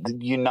mean,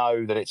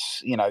 that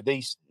it's,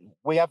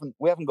 we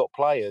haven't got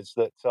players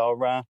that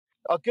are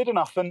good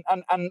enough, and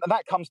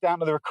that comes down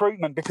to the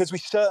recruitment, because we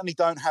certainly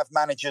don't have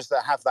managers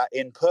that have that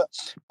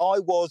input. I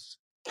was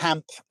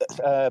camp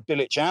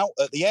Bilic out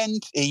at the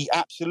end. He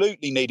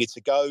absolutely needed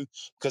to go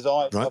because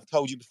I've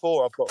told you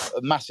before, I've got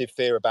a massive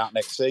fear about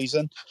next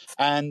season,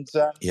 and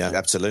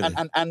absolutely,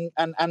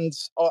 and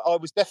I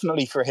was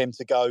definitely for him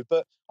to go,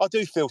 but I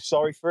do feel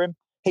sorry for him.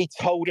 He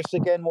told us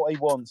again what he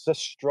wants: a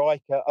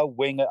striker, a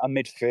winger, a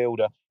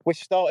midfielder. We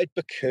started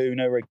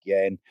Bacuna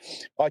again.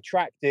 I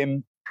tracked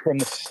him from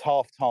the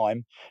half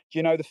time. Do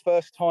you know the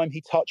first time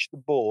he touched the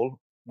ball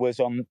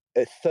was on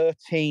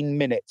 13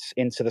 minutes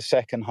into the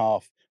second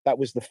half? That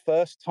was the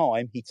first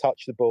time he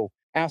touched the ball.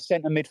 Our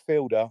centre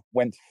midfielder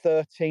went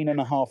 13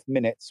 and a half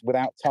minutes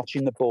without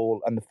touching the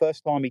ball, and the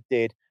first time he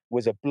did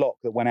was a block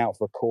that went out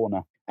for a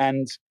corner.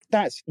 And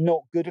that's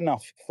not good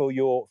enough for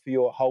your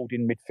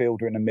holding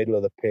midfielder in the middle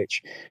of the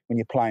pitch when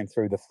you're playing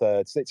through the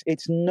thirds.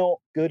 It's not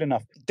good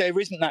enough. There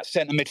isn't that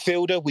centre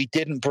midfielder. We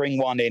didn't bring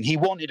one in. He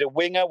wanted a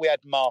winger. We had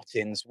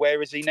Martins.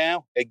 Where is he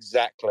now?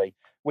 Exactly.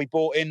 We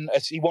bought in,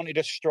 he wanted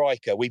a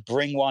striker. We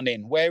bring one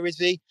in. Where is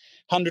he?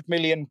 100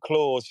 million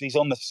clause. He's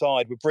on the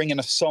side. We're bringing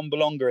a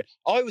Sombalonga in.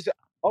 I was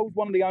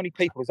one of the only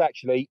people who's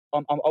actually,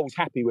 I was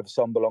happy with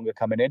Sombalonga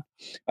coming in.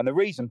 And the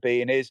reason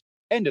being is,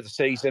 end of the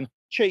season,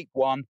 cheap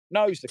one,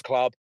 knows the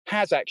club,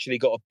 has actually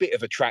got a bit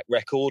of a track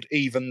record,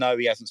 even though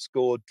he hasn't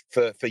scored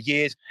for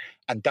years.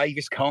 And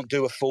Davis can't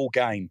do a full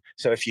game.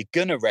 So if you're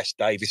going to rest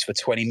Davis for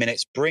 20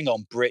 minutes, bring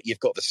on Britt. You've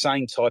got the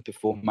same type of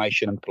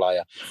formation and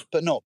player,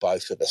 but not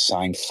both at the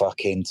same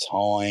fucking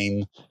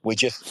time. We're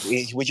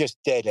just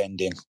dead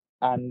ending.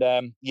 And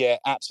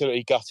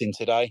absolutely gutting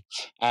today.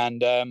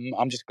 And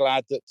I'm just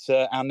glad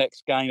that our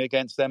next game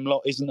against them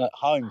lot isn't at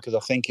home, because I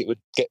think it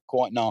would get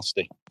quite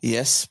nasty.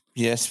 Yes,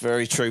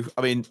 very true.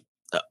 I mean,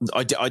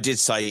 I did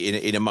say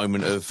in a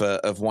moment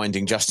of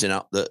winding Justin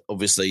up that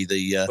obviously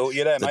you're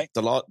there, mate.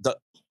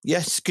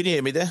 Yes, can you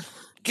hear me there?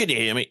 Can you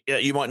hear me?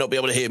 You might not be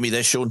able to hear me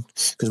there, Sean,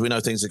 because we know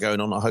things are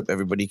going on. I hope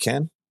everybody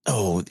can.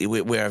 Oh,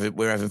 we're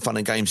having fun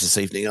and games this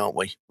evening, aren't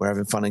we? We're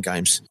having fun and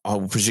games. I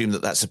will presume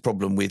that's a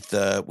problem with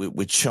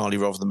Charlie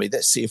rather than me.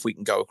 Let's see if we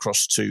can go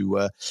across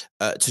to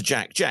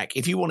Jack. Jack,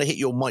 if you want to hit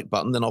your mic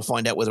button, then I'll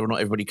find out whether or not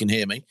everybody can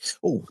hear me.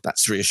 Oh,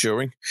 that's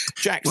reassuring.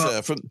 Jack,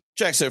 sir, from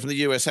the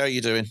US, how are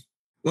you doing?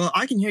 Well,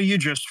 I can hear you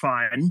just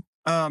fine.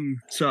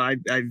 So I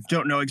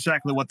don't know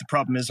exactly what the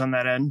problem is on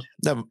that end.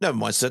 Never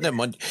mind, sir. Never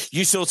mind.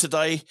 You saw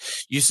today.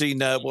 You've seen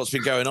what's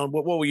been going on.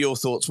 What were your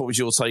thoughts? What was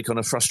your take on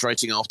a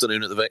frustrating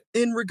afternoon at the Vic?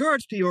 In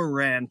regards to your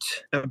rant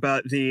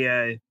about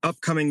the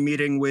upcoming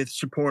meeting with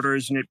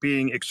supporters and it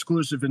being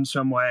exclusive in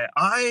some way,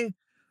 I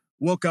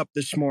woke up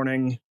this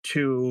morning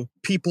to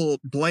people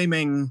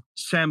blaming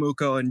Sam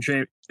Uko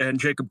and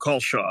Jacob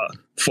Colshaw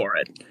for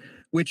it,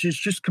 which is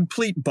just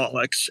complete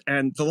bollocks.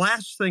 And the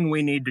last thing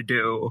we need to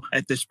do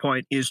at this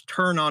point is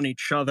turn on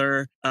each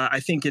other.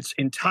 I think it's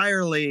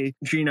entirely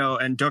Gino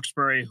and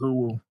Duxbury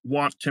who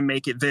want to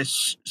make it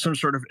this some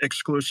sort of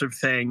exclusive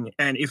thing.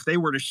 And if they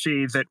were to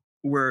see that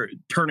we're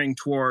turning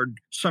toward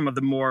some of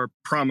the more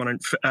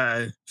prominent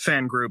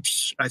fan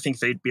groups, I think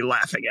they'd be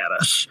laughing at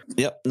us.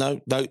 Yep,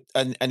 no.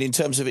 And in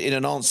terms of, in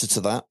an answer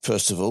to that,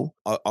 first of all,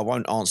 I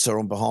won't answer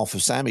on behalf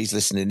of Sam. He's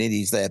listening in,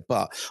 he's there.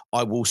 But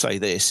I will say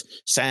this,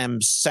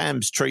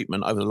 Sam's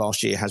treatment over the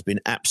last year has been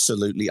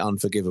absolutely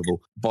unforgivable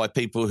by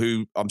people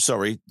who, I'm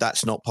sorry,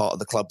 that's not part of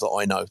the club that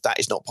I know. That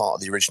is not part of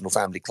the original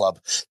family club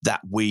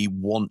that we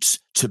want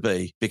to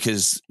be,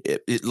 because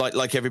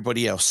like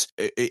everybody else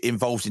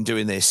involved in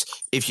doing this,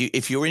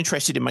 if you're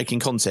interested in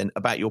making content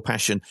about your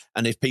passion,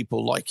 and if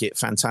people like it,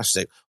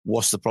 fantastic.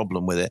 What's the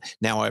problem with it?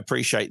 Now, I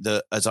appreciate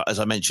that, as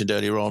I mentioned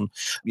earlier on,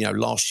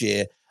 last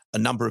year, a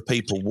number of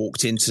people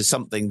walked into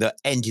something that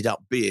ended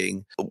up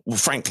being,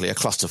 frankly, a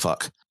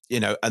clusterfuck.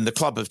 And the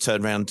club have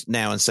turned around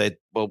now and said,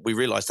 well, we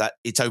realise that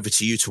it's over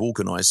to you to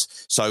organise.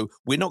 So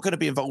we're not going to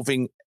be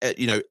involving,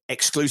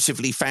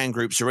 exclusively fan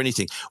groups or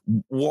anything.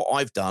 What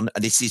I've done,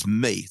 and this is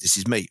me,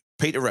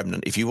 Peter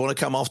Remnant. If you want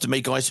to come after me,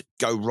 guys,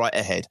 go right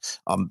ahead.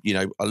 I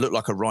look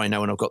like a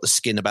rhino and I've got the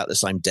skin about the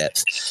same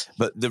depth.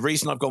 But the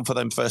reason I've gone for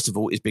them, first of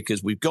all, is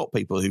because we've got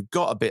people who've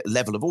got a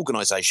level of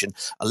organisation,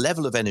 a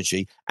level of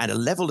energy, and a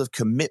level of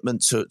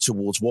commitment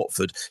towards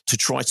Watford to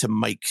try to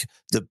make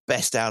the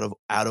best out of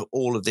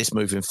all of this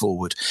moving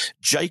forward.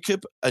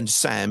 Jacob and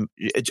Sam,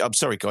 I'm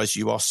sorry, guys,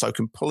 you are so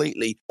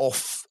completely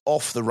off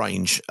the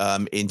range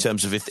in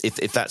terms of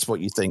if that's what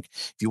you think.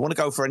 If you want to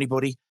go for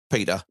anybody,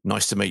 Peter,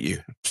 nice to meet you.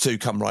 Do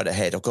come right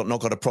ahead. I've not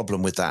got a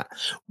problem with that.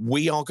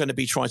 We are going to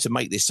be trying to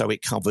make this so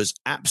it covers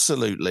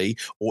absolutely,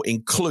 or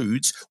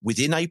includes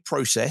within a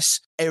process,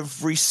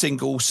 every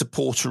single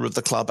supporter of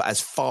the club as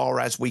far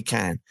as we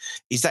can.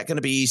 Is that going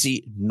to be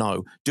easy?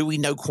 No. Do we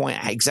know quite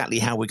exactly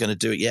how we're going to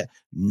do it yet?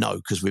 No,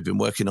 because we've been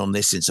working on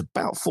this since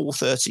about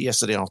 4:30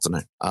 yesterday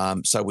afternoon.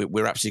 So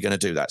we're absolutely going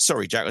to do that.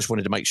 Sorry, Jack, I just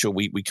wanted to make sure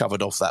we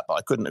covered off that, but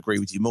I couldn't agree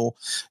with you more.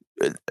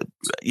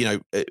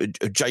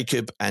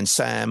 Jacob and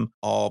Sam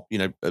are,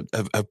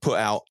 have put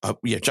out,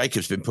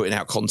 Jacob's been putting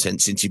out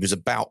content since he was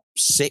about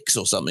 6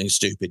 or something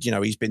stupid.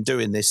 He's been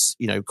doing this,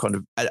 kind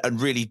of, and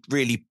really,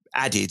 really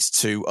added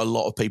to a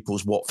lot of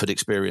people's Watford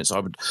experience.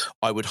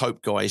 I would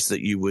hope, guys,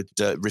 that you would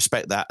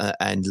respect that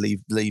and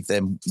leave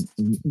them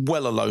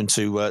well alone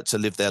to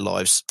live their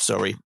lives.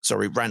 Sorry,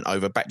 rant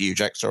over. Back to you,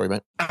 Jack. Sorry,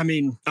 mate. I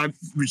mean, I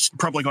was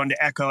probably going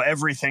to echo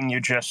everything you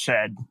just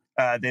said.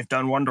 They've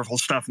done wonderful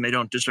stuff, and they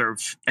don't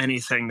deserve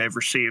anything they've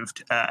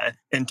received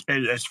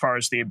as far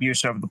as the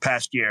abuse over the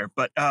past year.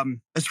 But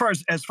as far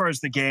as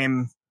the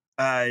game,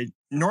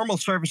 normal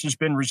service has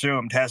been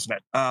resumed, hasn't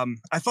it?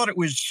 I thought it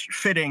was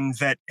fitting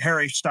that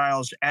Harry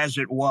Styles, as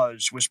it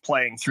was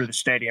playing through the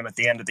stadium at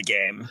the end of the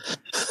game.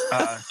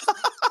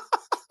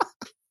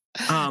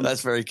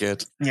 That's very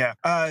good. Yeah.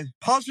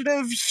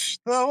 Positives,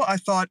 though, I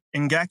thought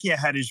Ngakia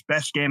had his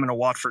best game in a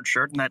Watford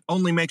shirt, and that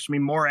only makes me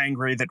more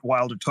angry that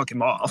Wilder took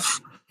him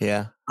off.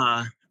 Yeah.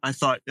 I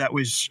thought that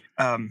was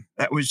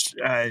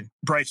a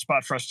bright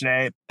spot for us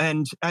today.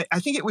 And I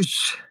think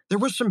there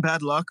was some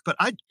bad luck, but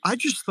I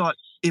just thought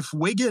if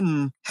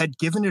Wigan had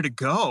given it a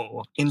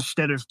go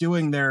instead of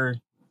doing their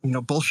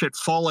bullshit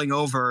falling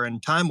over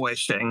and time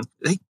wasting,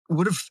 they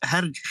would have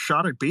had a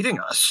shot at beating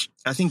us.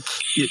 I think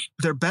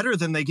they're better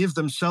than they give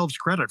themselves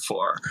credit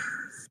for.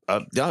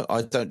 No,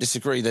 I don't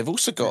disagree. They've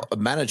also got a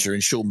manager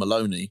in Sean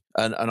Maloney,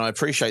 and I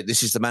appreciate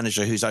this is the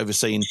manager who's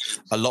overseen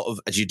a lot of,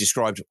 as you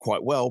described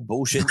quite well,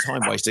 bullshit,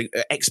 time wasting,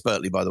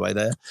 expertly, by the way,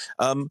 there.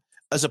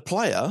 As a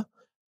player,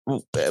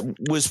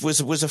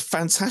 was a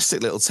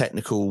fantastic little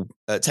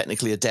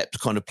technically adept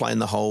kind of playing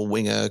the whole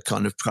winger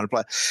kind of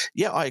player.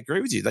 Yeah, I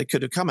agree with you. They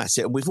could have come at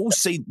it, and we've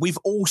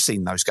all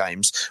seen those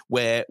games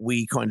where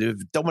we kind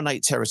of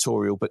dominate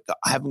territorial, but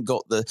haven't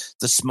got the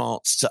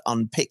smarts to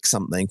unpick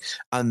something,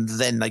 and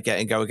then they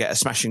go get a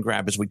smash and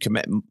grab as we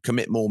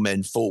commit more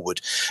men forward.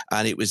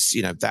 And it was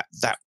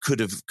that could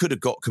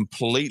have got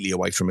completely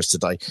away from us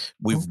today.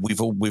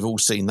 We've all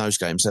seen those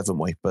games, haven't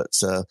we? But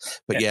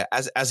yeah,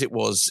 as it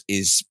was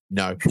is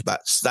no.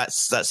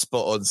 That's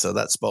spot on. So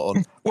that's spot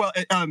on. Well,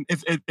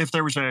 if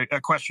there was a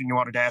question you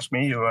wanted to ask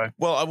me,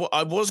 well,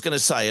 I was going to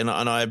say, and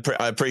I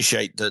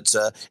appreciate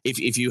that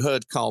if you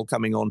heard Carl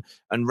coming on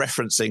and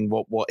referencing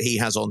what he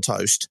has on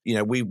toast,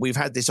 we've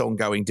had this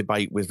ongoing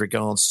debate with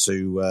regards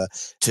to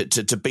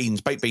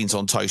baked beans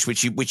on toast,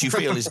 which you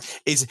feel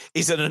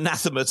is an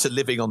anathema to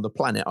living on the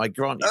planet. I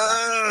grant you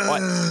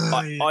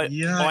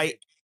that.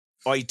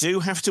 I do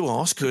have to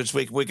ask, because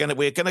we're going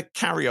to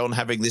carry on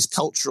having this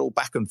cultural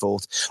back and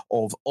forth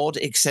of odd,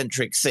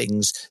 eccentric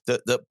things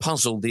that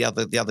puzzle the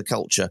other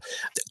culture.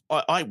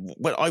 I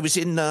was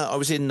in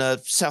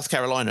South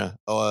Carolina.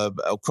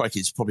 Crikey,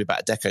 it's probably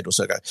about a decade or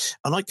so ago,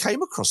 and I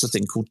came across a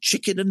thing called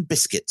chicken and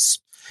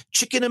biscuits.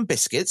 Chicken and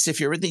biscuits. If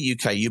you're in the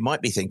UK, you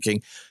might be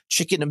thinking,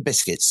 chicken and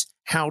biscuits.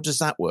 How does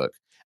that work?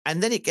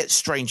 And then it gets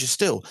stranger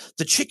still.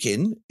 The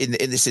chicken, in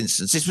this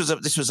instance, this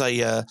was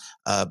a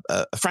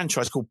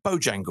franchise called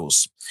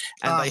Bojangles,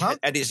 and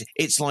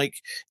it's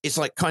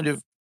like kind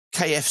of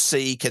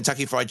KFC,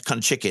 Kentucky Fried kind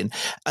of chicken,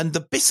 and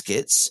the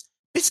biscuits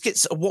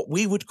are what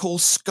we would call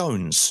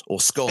scones or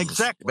scones.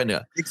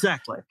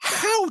 Exactly.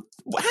 How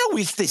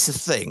is this a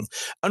thing?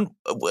 And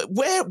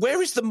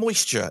where is the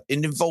moisture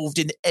involved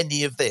in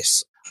any of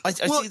this? I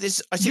see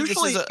this.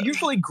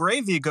 Usually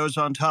gravy goes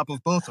on top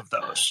of both of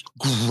those.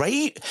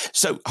 Great.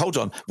 So hold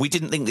on. We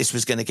didn't think this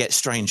was going to get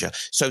stranger.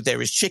 So there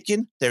is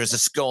chicken, there is a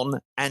scone,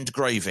 and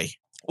gravy.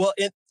 Well,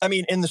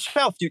 in the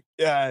South,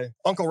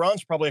 Uncle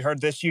Ron's probably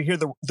heard this. You hear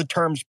the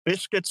terms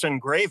biscuits and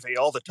gravy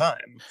all the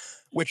time,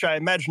 which I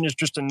imagine is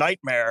just a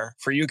nightmare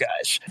for you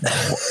guys.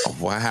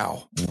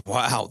 Wow,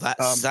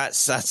 that's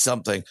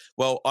something.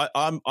 Well,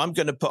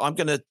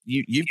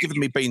 you've given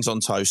me beans on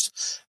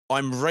toast.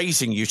 I'm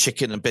raising you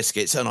chicken and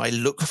biscuits, and I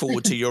look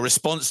forward to your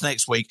response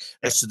next week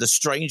as to the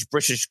strange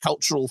British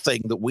cultural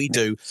thing that we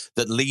do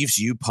that leaves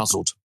you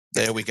puzzled.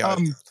 There we go.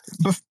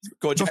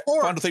 Go on,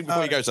 final thing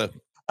before you go, sir.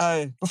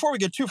 Before we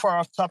get too far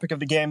off the topic of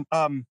the game,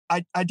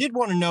 I did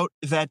want to note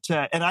that,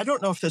 and I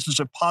don't know if this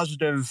is a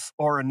positive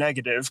or a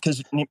negative,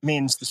 because it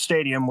means the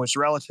stadium was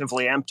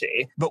relatively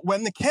empty, but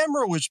when the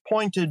camera was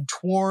pointed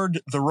toward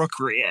the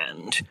Rookery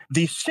end,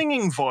 the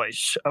singing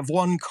voice of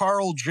one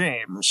Carl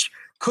James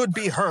could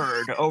be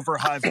heard over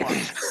Hive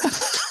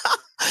Life.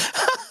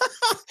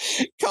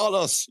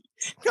 Carlos,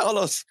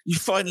 you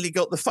finally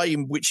got the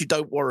fame which you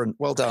don't warrant.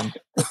 Well done.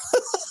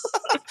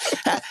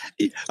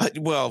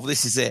 Well,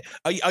 this is it.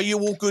 Are you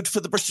all good for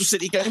the Bristol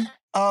City game?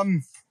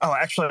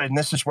 Actually, and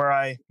this is where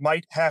I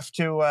might have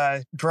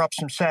to drop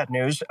some sad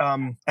news.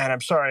 And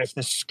I'm sorry if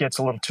this gets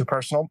a little too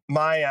personal.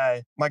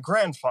 My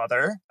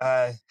grandfather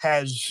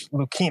has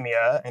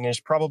leukemia and is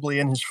probably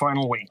in his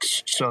final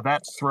weeks, so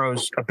that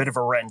throws a bit of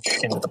a wrench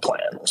into the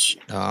plans.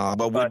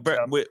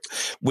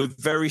 We're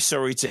very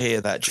sorry to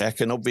hear that,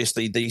 Jack. And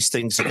obviously, these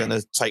things are going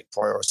to take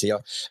priority,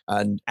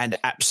 and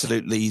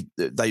absolutely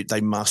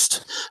they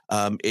must.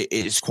 It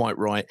is quite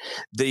right.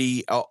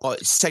 The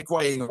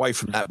segueing away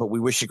from that, but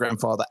we wish your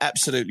grandfather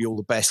absolutely all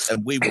the best,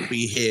 and we will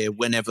be here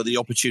whenever the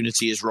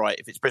opportunity is right.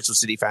 If it's Bristol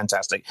City,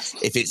 fantastic.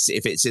 If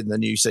it's in the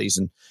new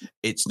season,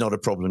 it's not a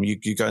problem.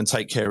 You go and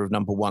take care of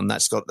number one.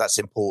 That's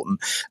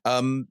important.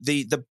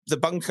 The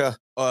bunker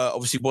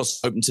obviously was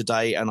open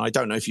today, and I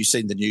don't know if you've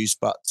seen the news,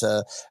 but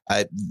a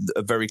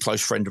very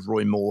close friend of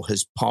Roy Moore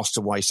has passed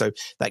away. So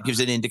that gives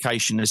an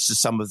indication as to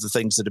some of the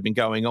things that have been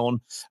going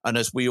on. And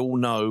as we all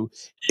know,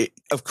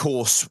 of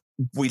course,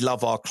 we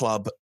love our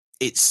club.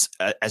 It's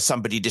as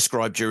somebody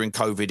described during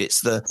COVID, it's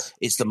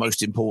the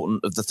most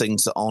important of the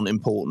things that aren't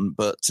important.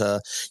 But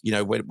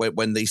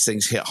when these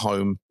things hit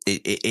home,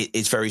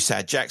 it's very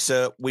sad. Jack,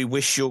 sir, we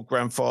wish your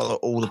grandfather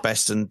all the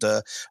best, and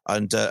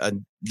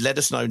let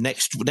us know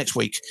next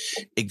week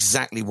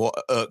exactly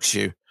what irks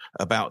you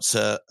about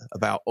I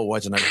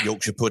don't know,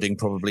 Yorkshire pudding,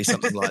 probably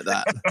something like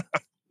that.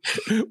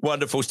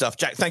 Wonderful stuff,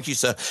 Jack. Thank you,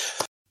 sir.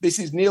 This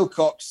is Neil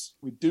Cox.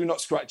 We do not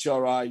scratch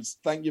our eyes.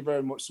 Thank you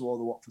very much to all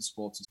the Watford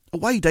supporters.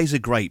 Away days are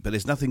great, but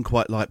there's nothing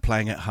quite like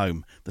playing at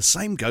home. The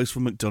same goes for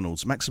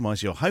McDonald's.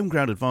 Maximise your home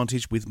ground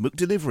advantage with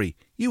McDelivery.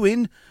 You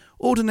in?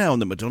 Order now on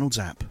the McDonald's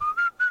app.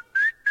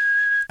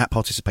 At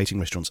participating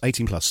restaurants,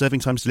 18 plus.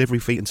 Serving times, delivery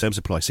fee and terms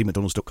apply. See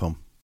mcdonalds.com.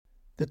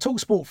 The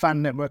TalkSport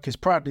Fan Network is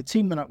proudly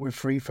teaming up with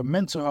Free for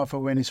Mental Health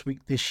Awareness Week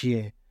this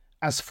year.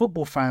 As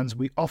football fans,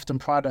 we often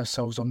pride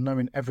ourselves on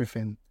knowing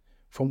everything,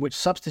 from which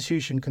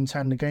substitution can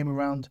turn the game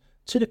around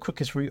to the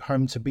quickest route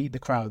home to beat the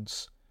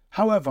crowds.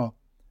 However,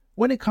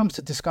 when it comes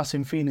to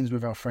discussing feelings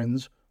with our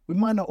friends, we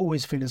might not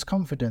always feel as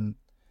confident.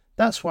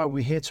 That's why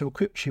we're here to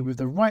equip you with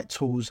the right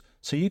tools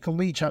so you can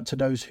reach out to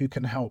those who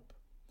can help.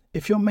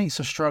 If your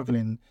mates are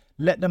struggling,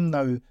 let them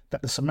know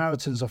that the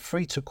Samaritans are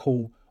free to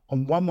call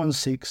on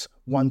 116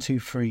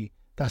 123.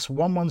 That's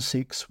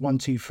 116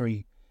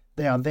 123.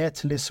 They are there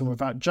to listen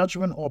without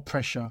judgment or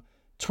pressure,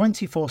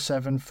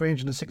 24/7,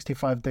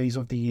 365 days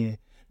of the year.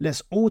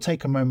 Let's all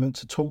take a moment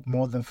to talk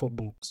more than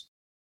football.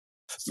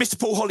 Mr.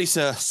 Paul Holly,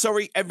 sir.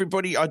 Sorry,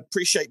 everybody. I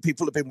appreciate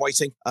people have been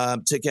waiting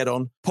to get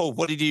on. Paul,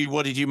 what did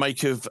you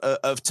make of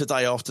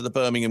today after the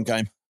Birmingham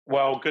game?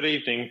 Well, good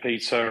evening,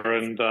 Peter.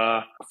 And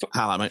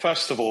hello, mate.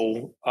 First of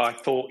all, I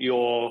thought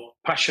your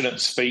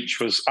passionate speech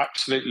was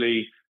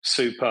absolutely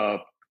superb,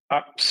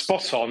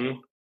 spot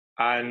on,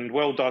 and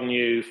well done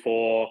you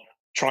for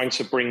trying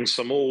to bring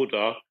some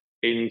order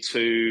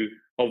into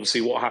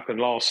obviously what happened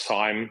last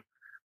time.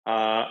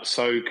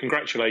 So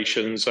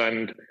congratulations,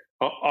 and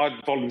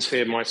I'd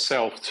volunteer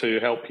myself to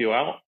help you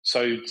out.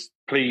 So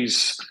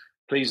please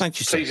Thank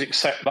you, please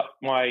accept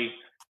my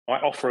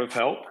offer of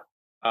help.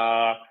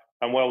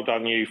 and well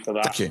done you for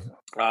that. Thank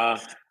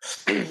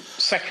you.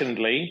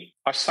 Secondly,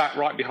 I sat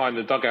right behind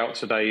the dugout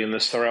today in the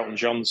Sir Elton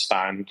John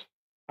stand,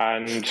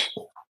 and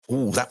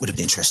that would have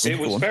been interesting. It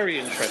was very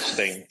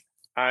interesting,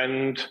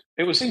 and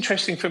it was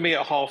interesting for me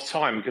at half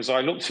time because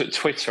I looked at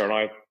Twitter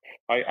and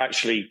I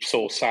actually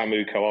saw Sam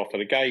Uko after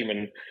the game,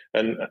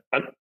 and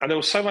there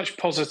was so much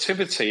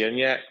positivity, and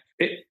yet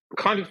it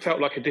kind of felt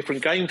like a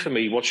different game for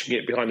me watching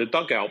it behind the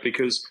dugout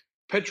because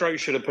Pedro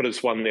should have put us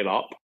 1-0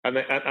 up, and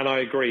I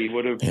agree,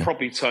 would have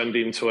probably turned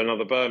into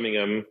another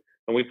Birmingham,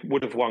 and we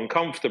would have won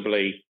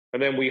comfortably.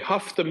 And then we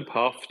huffed and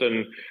puffed,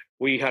 and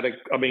we had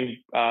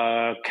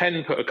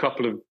Ken put a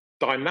couple of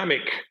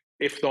dynamic,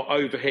 if not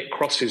overhit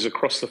crosses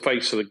across the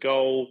face of the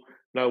goal.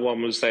 No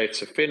one was there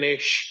to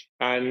finish.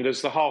 And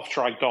as the half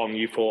dragged on,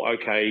 you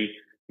thought, okay,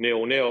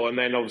 0-0. And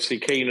then obviously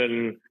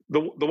Keenan,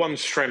 the one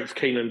strength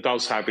Keenan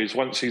does have is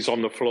once he's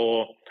on the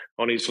floor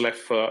on his left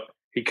foot,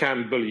 he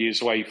can bully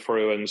his way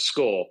through and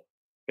score.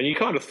 And you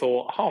kind of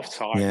thought,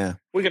 half-time,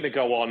 we're going to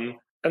go on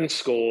and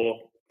score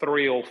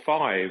 3 or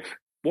 5.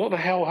 What the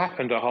hell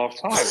happened at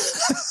half-time?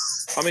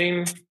 I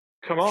mean,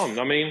 come on.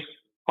 I mean,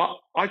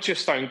 I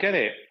just don't get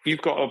it.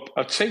 You've got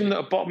a team that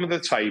are bottom of the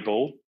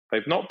table.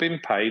 They've not been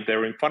paid.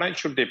 They're in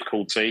financial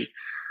difficulty.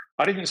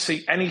 I didn't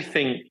see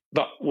anything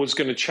that was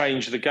going to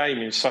change the game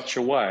in such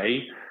a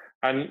way.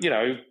 And,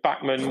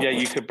 Bachmann,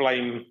 you could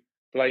blame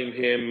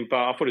him, but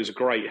I thought it was a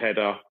great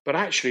header. But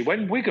actually,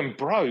 when Wigan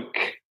broke,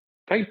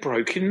 they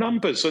broke in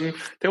numbers. And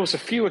there was a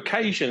few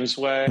occasions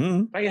where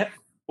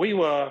we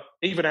were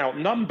even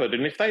outnumbered.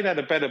 And if they'd had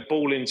a better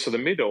ball into the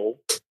middle,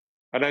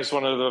 and as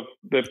one of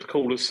the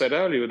callers said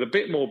earlier, with a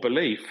bit more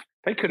belief,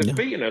 they could have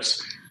beaten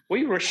us.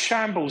 We were a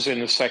shambles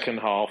in the second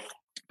half.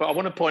 But I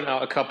want to point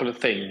out a couple of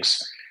things.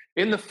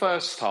 In the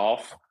first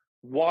half,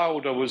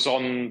 Wilder was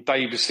on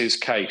Davis's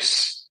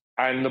case.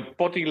 And the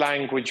body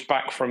language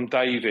back from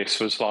Davis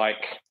was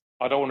like,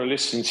 I don't want to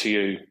listen to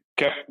you.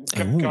 Go.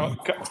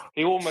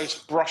 He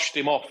almost brushed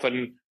him off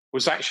and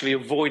was actually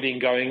avoiding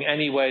going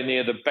anywhere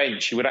near the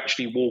bench. He would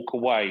actually walk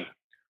away.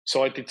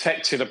 So I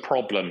detected a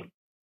problem.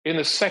 In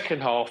the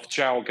second half,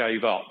 João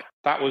gave up.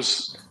 That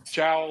was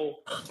João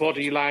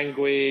body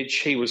language.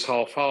 He was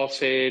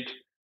half-hearted.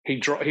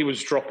 He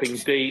was dropping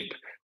deep.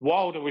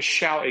 Wilder was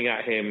shouting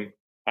at him,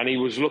 and he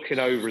was looking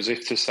over as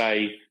if to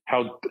say,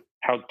 how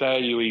dare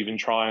you even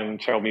try and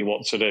tell me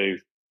what to do?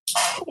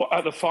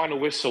 At the final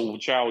whistle,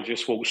 João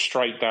just walked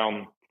straight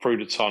down through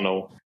the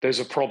tunnel. There's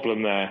a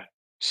problem there.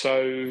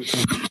 So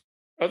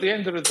at the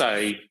end of the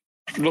day,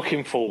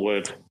 looking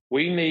forward,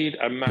 we need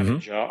a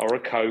manager or a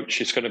coach.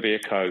 It's going to be a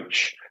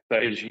coach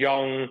that is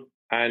young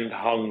and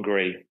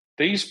hungry.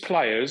 These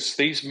players,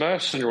 these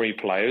mercenary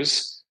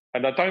players,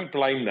 and I don't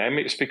blame them,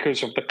 it's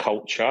because of the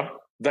culture.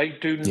 They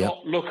do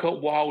not look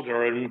at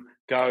Wilder and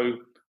go,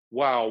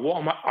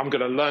 wow, I'm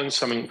going to learn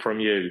something from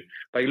you.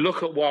 They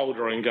look at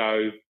Wilder and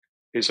go,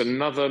 here's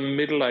another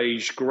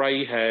middle-aged,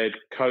 grey-haired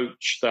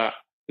coach that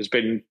has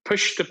been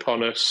pushed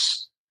upon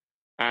us,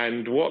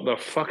 and what the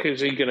fuck is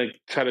he going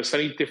to tell us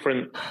any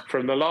different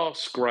from the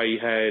last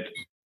grey-haired,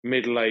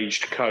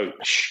 middle-aged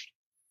coach?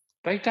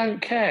 They don't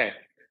care.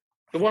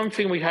 The one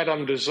thing we had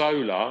under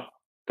Zola,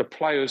 the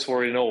players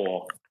were in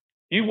awe.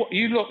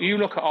 You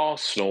look at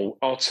Arsenal,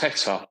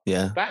 Arteta.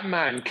 Yeah. That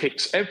man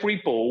kicks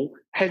every ball,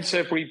 heads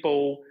every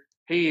ball.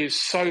 He is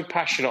so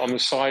passionate on the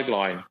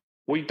sideline.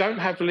 We don't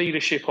have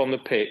leadership on the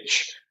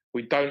pitch.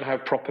 We don't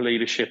have proper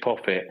leadership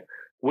off it.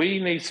 We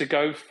need to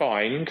go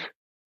find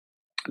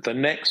the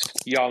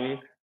next young,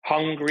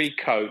 hungry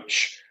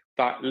coach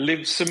that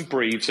lives and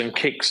breathes and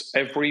kicks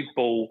every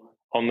ball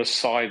on the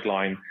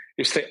sideline.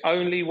 It's the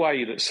only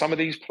way that some of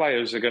these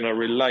players are going to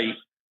relate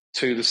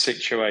to the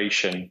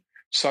situation.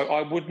 So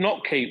I would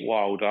not keep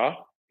Wilder.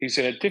 He's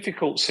in a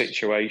difficult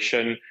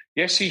situation.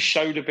 Yes, he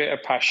showed a bit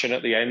of passion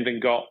at the end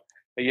and got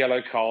a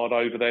yellow card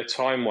over their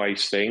time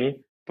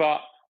wasting.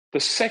 But the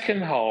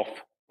second half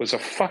was a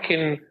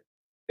fucking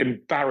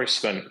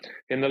embarrassment.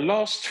 In the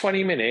last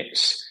 20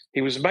 minutes,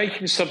 he was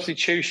making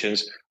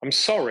substitutions. I'm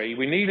sorry,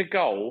 we need a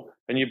goal,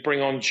 and you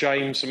bring on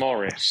James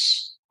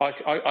Morris.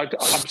 I'm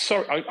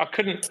sorry, I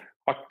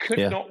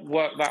could not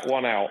work that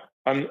one out.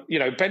 And,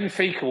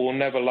 Benfica will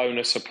never loan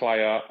us a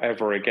player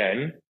ever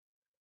again.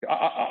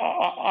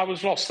 I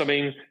was lost. I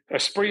mean,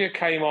 Asprilla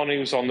came on, he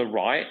was on the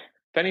right.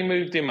 Then he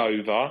moved him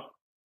over.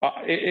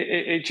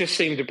 It just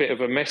seemed a bit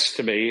of a mess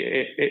to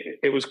me.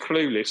 It was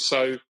clueless.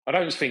 So I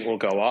don't think we'll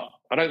go up.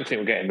 I don't think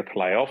we'll get in the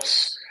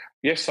playoffs.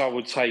 Yes, I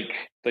would take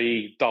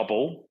the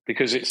double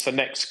because it's the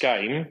next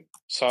game.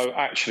 So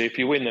actually, if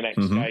you win the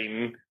next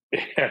game,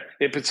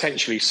 it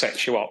potentially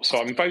sets you up. So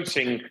I'm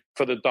voting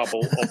for the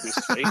double,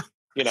 obviously.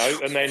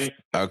 And then...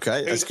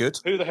 Okay, that's good.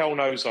 Who the hell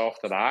knows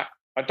after that?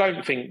 I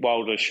don't think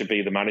Wilder should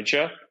be the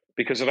manager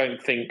because I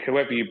don't think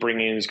whoever you bring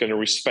in is going to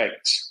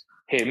respect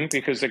him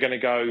because they're going to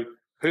go,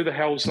 who the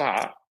hell's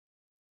that?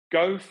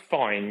 Go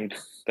find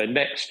the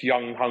next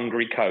young,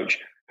 hungry coach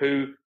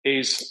who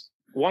is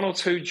 1 or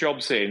 2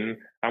 jobs in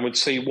and would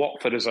see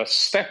Watford as a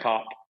step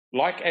up,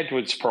 like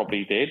Edwards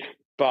probably did,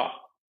 but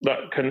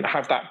that can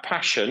have that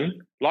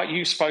passion, like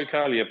you spoke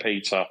earlier,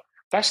 Peter.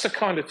 That's the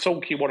kind of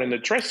talk you want in the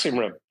dressing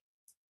room.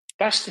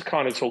 That's the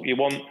kind of talk you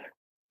want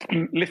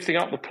lifting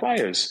up the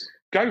players.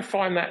 Go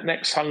find that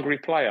next hungry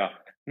player,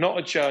 not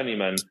a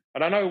journeyman.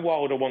 And I know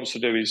Wilder wants to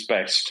do his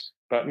best,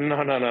 but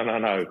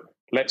no.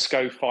 Let's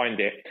go find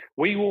it.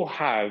 We will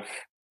have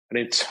an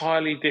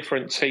entirely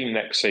different team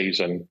next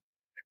season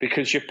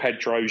because your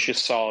Pedros, your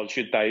Sars,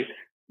 your Dave,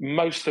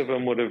 most of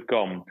them would have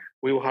gone.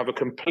 We will have a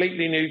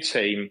completely new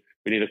team.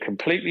 We need a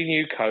completely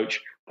new coach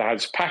that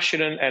has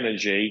passion and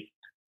energy.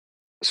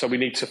 So we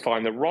need to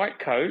find the right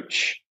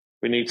coach.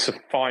 We need to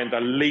find a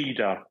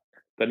leader,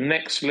 the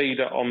next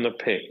leader on the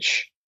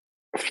pitch.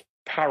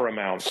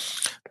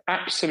 Paramount,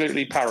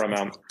 absolutely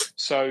paramount.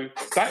 So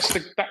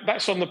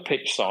that's on the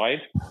pitch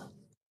side.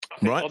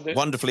 Right,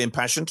 wonderfully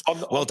impassioned.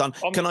 Well done.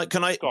 Can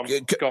I?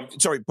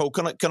 Sorry, Paul.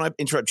 Can I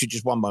interrupt you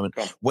just one moment?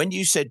 When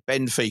you said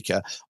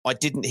Benfica, I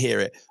didn't hear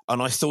it,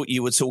 and I thought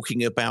you were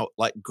talking about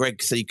like Greg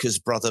Thieker's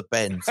brother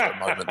Ben for a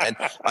moment. Then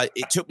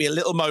it took me a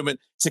little moment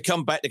to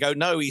come back to go.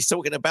 No, he's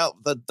talking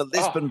about the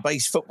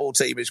Lisbon-based football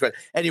team. It's great.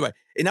 Anyway,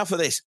 enough of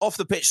this. Off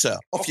the pitch, sir.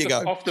 Off you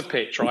go. Off the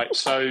pitch, right?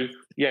 So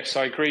yes,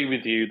 I agree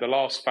with you. The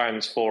last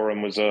fans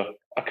forum was a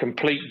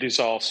complete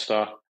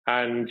disaster,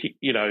 and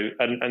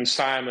and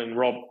Sam and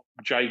Rob.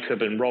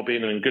 Jacob and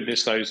Robin and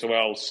goodness knows who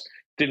else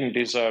didn't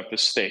deserve the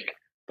stick.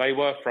 They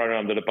were thrown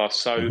under the bus.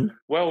 So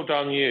well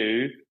done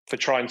you for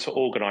trying to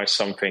organise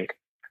something.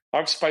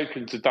 I've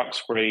spoken to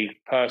Duxbury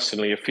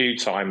personally a few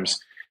times.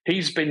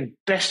 He's been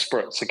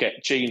desperate to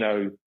get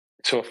Gino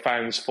to a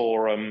fans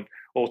forum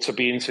or to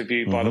be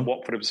interviewed by the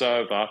Watford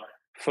Observer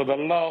for the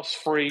last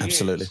 3 years.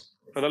 Absolutely.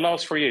 For the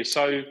last 3 years.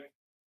 So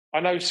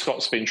I know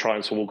Scott's been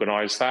trying to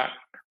organise that.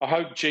 I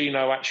hope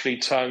Gino actually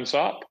turns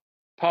up.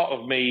 Part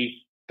of me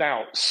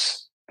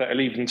doubts that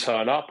he'll even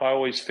turn up. I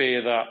always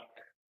fear that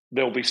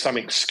there'll be some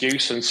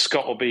excuse and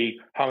Scott will be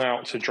hung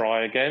out to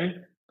dry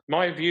again.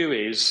 My view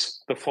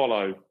is the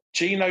follow.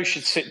 Gino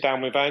should sit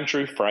down with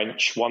Andrew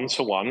French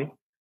one-to-one.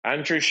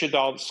 Andrew should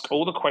ask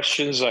all the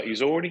questions that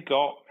he's already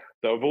got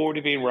that have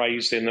already been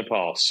raised in the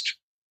past.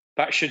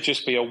 That should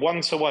just be a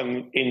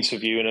one-to-one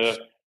interview in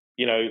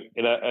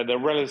a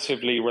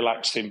relatively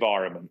relaxed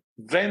environment.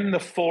 Then the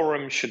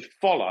forum should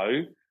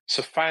follow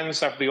so fans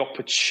have the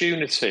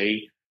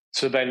opportunity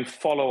to then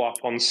follow up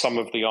on some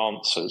of the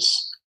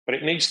answers. But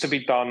it needs to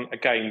be done,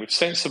 again, with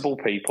sensible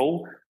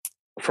people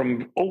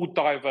from all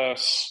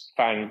diverse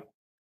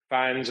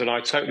fans, and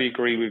I totally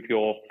agree with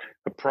your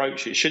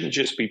approach. It shouldn't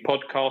just be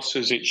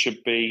podcasters, it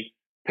should be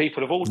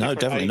people of all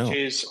different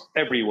ages,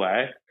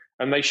 everywhere,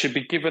 and they should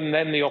be given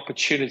then the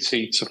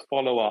opportunity to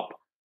follow up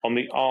on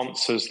the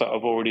answers that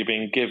have already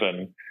been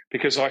given.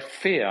 Because I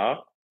fear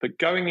that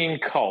going in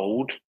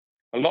cold,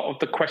 a lot of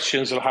the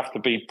questions will have to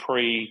be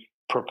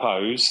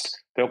pre-proposed.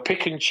 They'll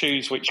pick and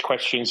choose which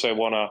questions they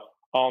want to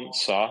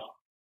answer,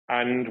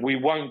 and we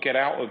won't get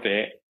out of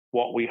it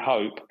what we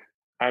hope.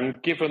 And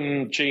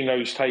given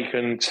Gino's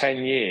taken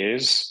 10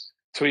 years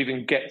to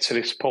even get to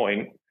this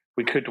point,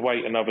 we could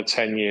wait another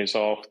 10 years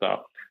after.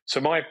 So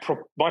my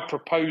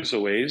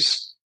proposal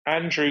is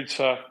Andrew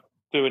to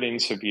do an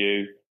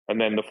interview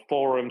and then the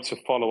forum to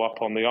follow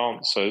up on the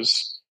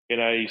answers in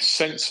a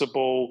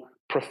sensible,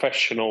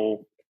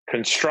 professional,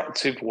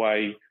 constructive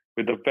way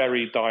with a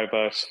very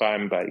diverse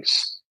fan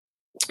base.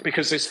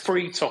 Because there's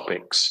 3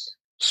 topics.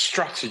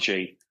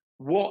 Strategy.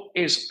 What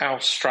is our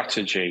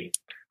strategy?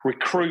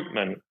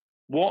 Recruitment.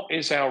 What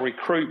is our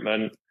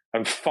recruitment?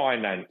 And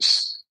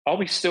finance. Are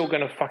we still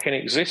going to fucking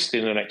exist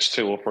in the next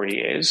 2 or 3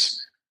 years?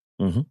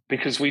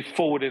 Because we've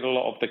forwarded a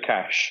lot of the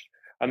cash.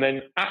 And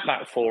then at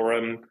that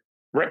forum,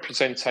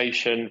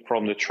 representation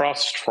from the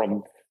trust,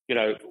 from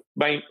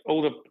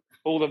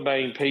all the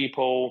main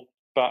people,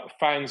 but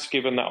fans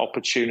given that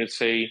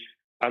opportunity.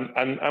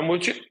 And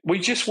we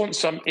just want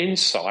some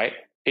insight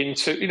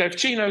into, if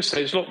Gino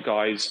says, look,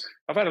 guys,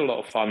 I've had a lot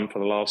of fun for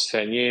the last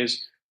 10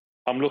 years.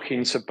 I'm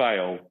looking to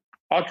bail.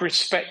 I'd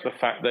respect the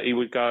fact that he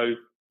would go,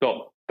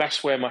 God,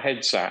 that's where my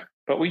head's at.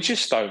 But we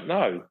just don't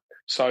know.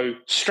 So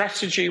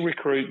strategy,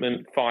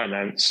 recruitment,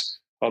 finance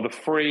are the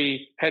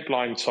 3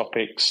 headline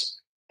topics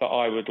that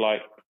I would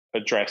like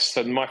addressed.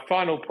 And my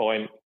final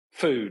point,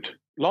 food.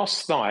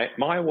 Last night,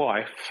 my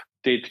wife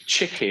did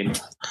chicken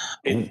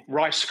in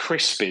Rice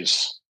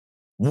Krispies.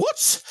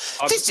 What?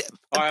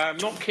 I am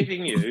not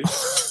kidding you.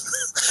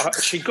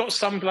 She got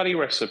some bloody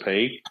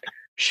recipe.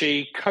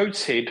 She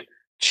coated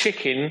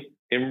chicken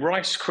in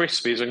Rice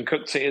Krispies and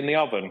cooked it in the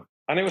oven.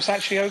 And it was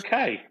actually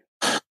okay.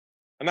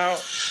 And now,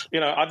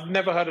 I'd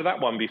never heard of that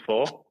one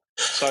before.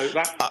 So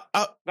go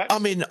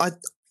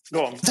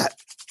on.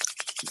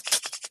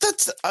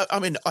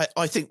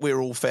 I think we're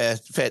all fair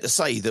to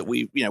say that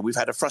we've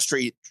had a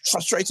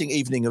frustrating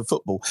evening of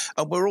football,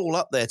 and we're all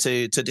up there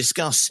to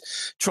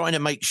discuss trying to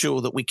make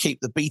sure that we keep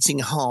the beating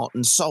heart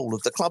and soul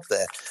of the club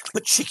there.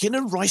 But chicken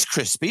and Rice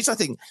Krispies,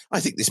 I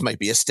think this may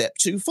be a step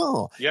too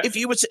far. Yeah. If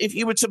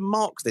you were to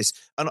mark this,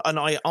 and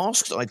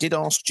I did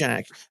ask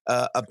Jack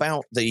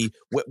about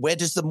where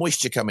does the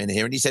moisture come in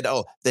here, and he said,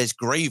 oh, there's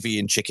gravy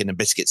in chicken and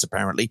biscuits.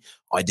 Apparently,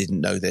 I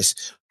didn't know this.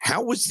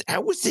 How was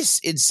this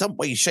in some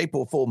way, shape,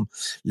 or form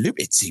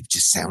It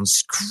just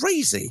sounds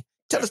crazy.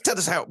 Tell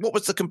us what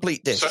was the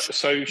complete dish?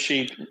 So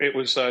it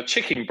was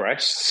chicken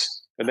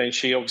breasts, and then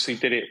she obviously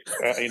did it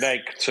in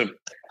egg to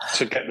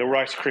get the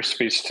Rice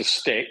Krispies to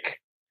stick.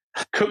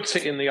 Cooked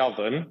it in the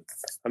oven,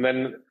 and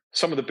then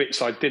some of the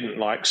bits I didn't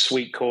like,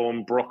 sweet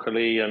corn,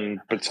 broccoli, and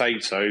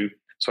potato.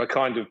 So I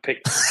kind of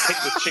picked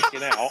the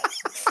chicken out,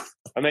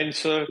 and then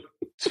to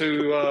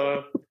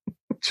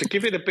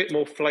give it a bit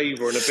more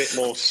flavour and a bit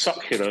more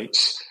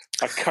succulence,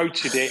 I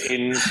coated it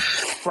in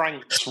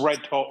Frank's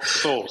Red Hot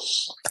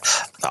sauce.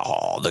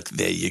 Oh, look,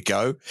 there you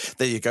go.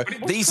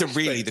 These are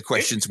really the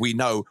questions we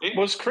know. It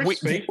was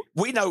crispy.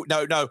 We know,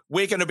 no,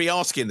 we're going to be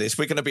asking this.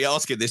 We're going to be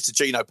asking this to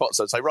Gino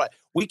Pozzo. Say, right,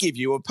 we give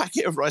you a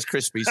packet of Rice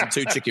Krispies and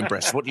 2 chicken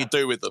breasts. What do you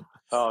do with them?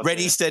 Oh,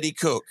 ready, steady,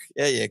 cook.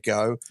 There you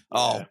go.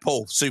 Oh, yeah.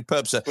 Paul,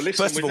 superb, sir. Well,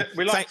 listen, First of all,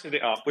 we lightened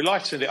it up. We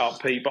lightened it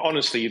up, Pete, but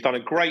honestly, you've done a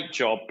great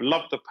job.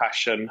 Love the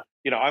passion.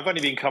 I've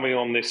only been coming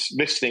on this,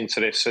 listening to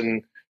this,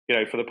 and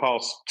for the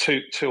past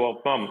two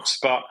odd months,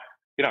 but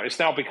it's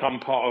now become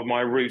part of my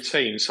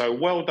routine. So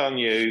well done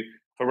you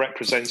for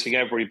representing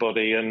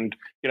everybody and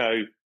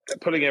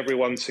pulling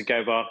everyone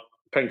together.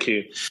 Thank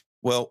you.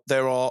 Well,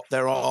 there are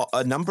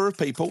a number of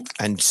people,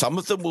 and some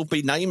of them will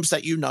be names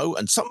that you know,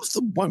 and some of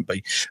them won't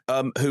be,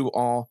 who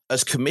are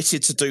as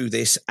committed to do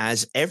this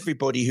as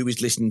everybody who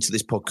is listening to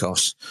this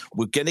podcast.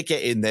 We're going to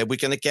get in there. We're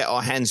going to get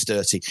our hands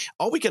dirty.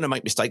 Are we going to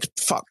make mistakes?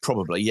 Fuck,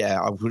 probably.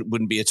 Yeah, I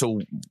wouldn't be at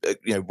all,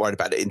 worried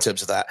about it in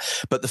terms of that.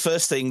 But the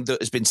first thing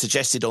that has been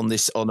suggested on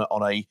this, and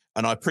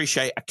I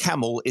appreciate a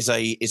camel is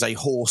a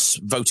horse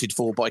voted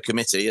for by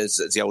committee, as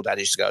the old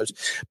adage goes.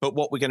 But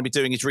what we're going to be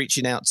doing is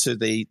reaching out to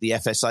the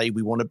FSA.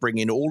 We want to bring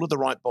in all of the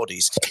right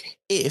bodies.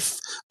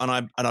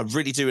 I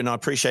really do, and I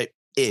appreciate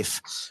if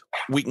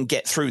we can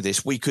get through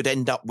this, we could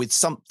end up with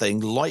something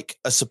like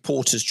a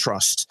supporters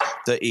trust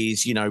that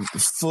is,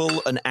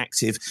 full and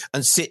active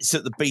and sits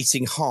at the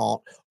beating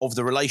heart of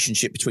the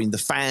relationship between the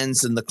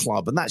fans and the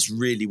club. And that's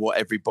really what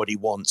everybody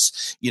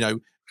wants.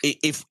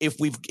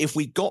 If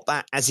we got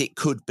that as it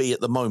could be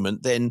at the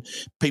moment, then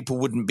people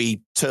wouldn't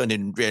be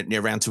turning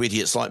around to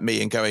idiots like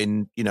me and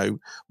going,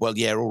 well,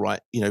 yeah, all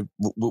right,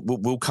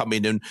 we'll come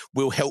in and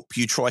we'll help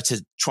you try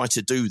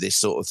to do this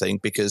sort of thing,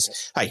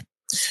 because, hey,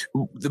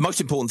 the most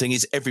important thing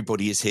is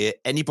everybody is here.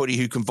 Anybody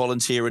who can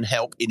volunteer and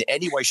help in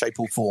any way, shape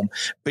or form,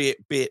 be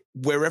it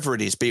wherever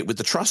it is, be it with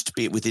the trust,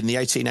 be it within the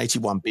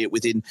 1881, be it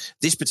within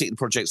this particular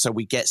project, so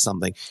we get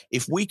something.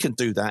 If we can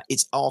do that,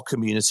 it's our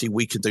community.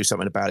 We can do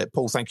something about it.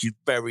 Paul, thank you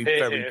very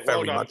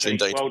much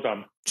indeed. Well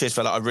done. Cheers,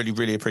 fella. I really,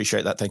 really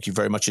appreciate that. Thank you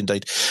very much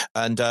indeed.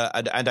 And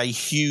a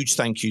huge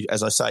thank you,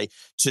 as I say,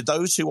 to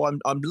those who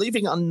I'm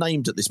leaving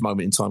unnamed at this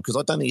moment in time, because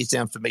I don't think it's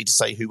down for me to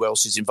say who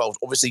else is involved.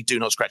 Obviously, do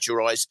not scratch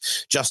your eyes.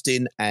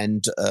 Justin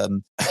and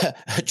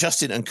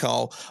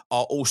Carl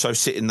are also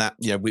sitting that,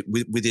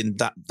 within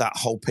that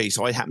whole piece.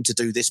 I happen to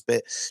do this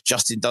bit.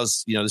 Justin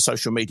does, the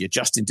social media.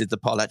 Justin did the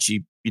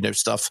Parlaci,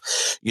 stuff,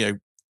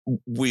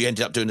 we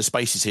ended up doing the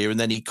spaces here, and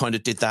then he kind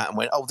of did that and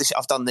went, oh,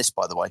 I've done this,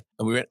 by the way.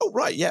 And we went, oh,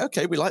 right, yeah,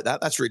 okay, we like that.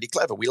 That's really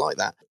clever. We like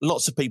that.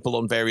 Lots of people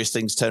on various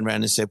things turned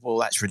around and said, well,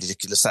 that's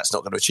ridiculous. That's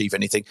not going to achieve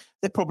anything.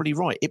 They're probably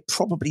right. It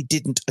probably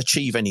didn't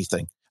achieve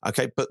anything.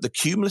 Okay, but the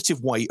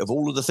cumulative weight of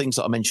all of the things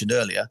that I mentioned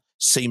earlier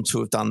seem to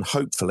have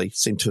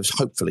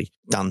hopefully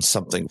done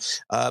something.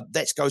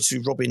 Let's go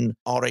to Robin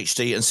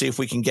RHD and see if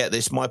we can get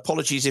this. My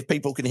apologies if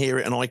people can hear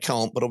it and I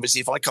can't, but obviously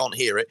if I can't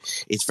hear it,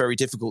 it's very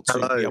difficult to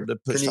be able to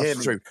put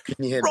stuff through. Can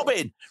you hear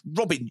me?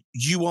 Robin,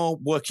 you are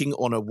working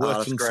on a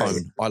working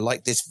phone. I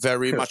like this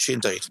very much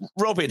indeed.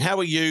 Robin, how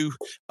are you?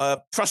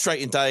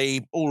 Frustrating day,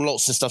 all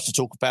lots of stuff to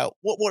talk about.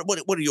 What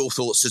are your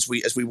thoughts as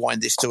we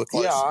wind this to a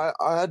close?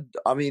 Yeah,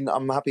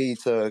 I'm happy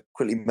to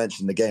quickly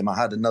mention the game. I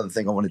had another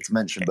thing I wanted to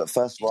mention, but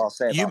first of all, I'll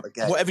say about the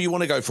game. Whatever you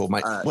want to go for,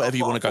 mate. Whatever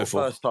you want to go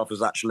for. First half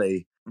was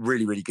actually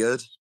really, really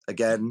good.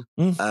 Again,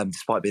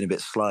 despite being a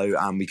bit slow,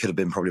 and we could have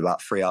been probably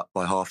about 3 up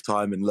by half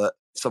time. And look,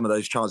 some of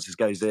those chances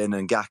goes in,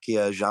 and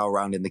Gakia, Zhao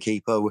rounding the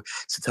keeper.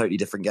 It's a totally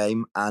different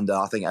game, and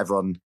I think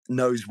everyone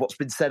knows what's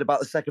been said about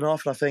the second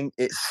half. And I think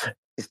it's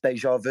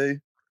deja vu.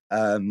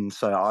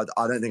 So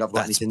I don't think I've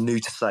got anything new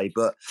to say,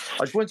 but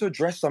I just wanted to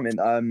address something.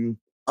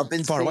 I've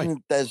been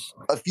seeing there's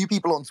a few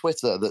people on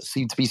Twitter that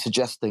seem to be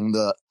suggesting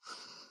that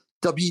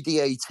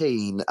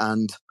WD18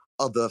 and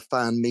other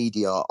fan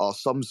media are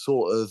some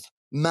sort of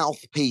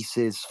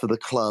mouthpieces for the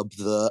club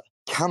that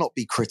cannot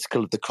be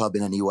critical of the club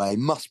in any way,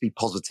 must be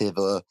positive,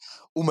 or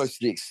almost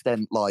to the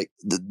extent like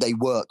they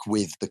work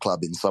with the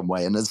club in some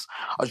way. And as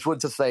I just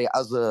wanted to say,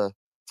 as a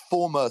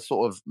former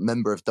sort of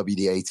member of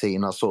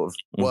WD18, I sort of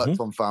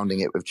worked on founding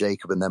it with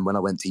Jacob, and then when I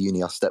went to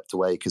uni, I stepped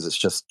away because it's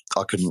just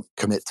I couldn't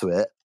commit to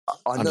it.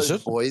 I know the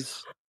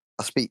boys.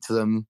 I speak to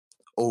them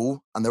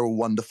all, and they're all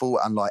wonderful.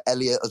 And like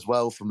Elliot as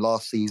well from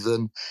last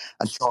season,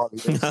 and Charlie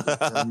this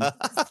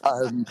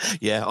season.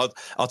 Yeah,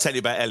 I'll tell you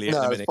about Elliot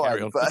in a minute.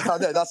 Carry on. But I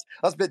know that's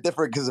a bit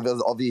different because of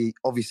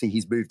obviously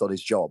he's moved on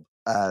his job,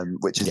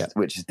 which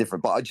is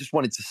different. But I just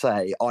wanted to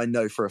say I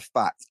know for a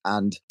fact,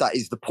 and that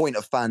is the point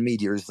of fan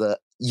media, is that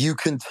you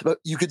can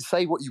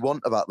say what you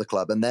want about the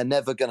club, and they're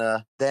never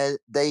gonna.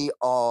 They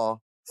are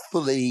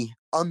fully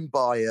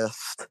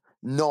unbiased,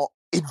 not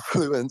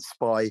influenced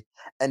by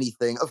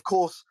anything. Of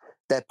course,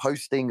 they're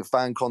posting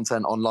fan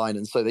content online,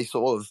 and so they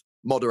sort of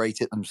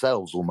moderate it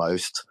themselves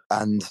almost.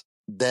 And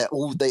they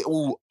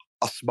all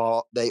are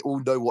smart. They all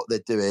know what they're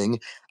doing,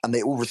 and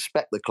they all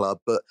respect the club.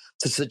 But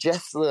to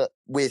suggest that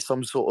we're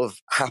some sort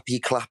of happy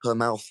clapper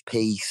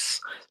mouthpiece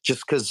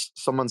just because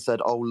someone said,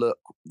 "Oh look,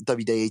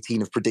 WD18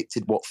 have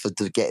predicted Watford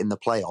to get in the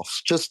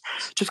playoffs," just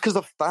because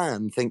a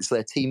fan thinks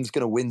their team's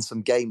going to win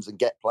some games and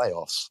get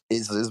playoffs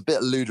is a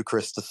bit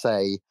ludicrous to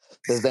say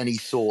there's any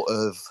sort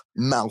of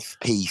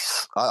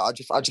mouthpiece. I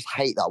just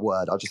hate that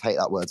word. I just hate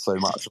that word so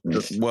much.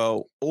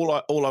 Well,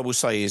 all I will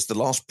say is the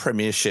last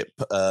Premiership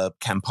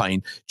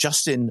campaign,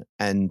 Justin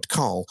and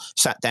Carl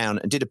sat down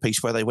and did a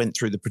piece where they went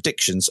through the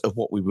predictions of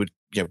what we would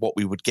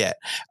get,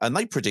 and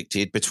they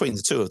predicted between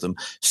the two of them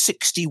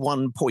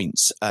 61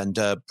 points and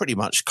pretty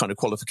much kind of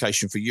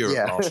qualification for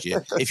Europe last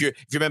year. If you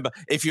remember,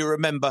 if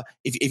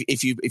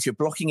you're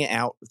blocking it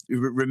out,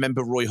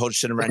 remember Roy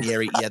Hodgson and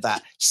Ranieri. Yeah,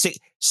 that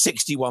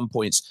 61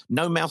 points.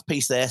 No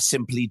mouthpiece there.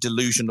 Simply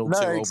delusional. No,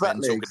 two old men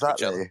exactly. talking to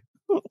each other.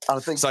 And I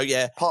think so.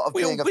 Yeah, part of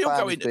being a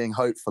fan is being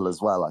hopeful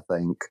as well. I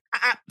think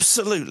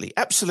absolutely.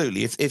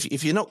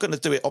 If you're not going to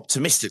do it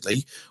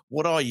optimistically,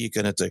 what are you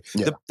going to do?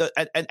 Yeah.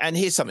 And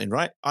here's something,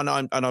 right? And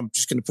I'm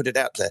just going to put it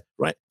out there,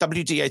 right?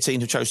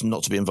 WD18 have chosen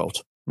not to be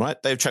involved. Right,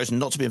 they've chosen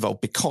not to be involved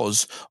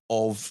because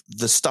of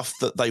the stuff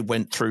that they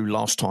went through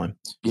last time.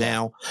 Yeah.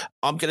 Now,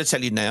 I'm going to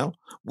tell you now,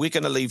 we're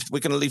going to leave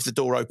the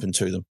door open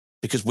to them.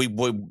 Because we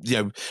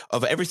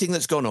of everything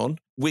that's gone on,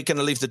 we're going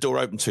to leave the door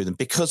open to them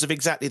because of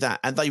exactly that.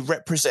 And they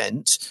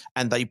represent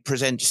and they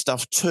present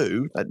stuff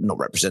to, not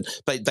represent,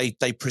 but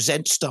they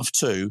present stuff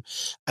to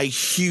a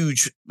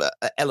huge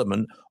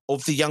element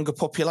of the younger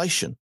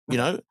population. You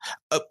know,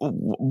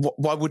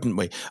 why wouldn't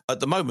we?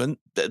 At the moment,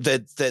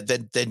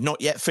 they're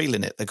not yet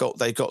feeling it.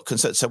 They got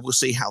concern. So we'll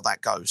see how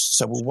that goes.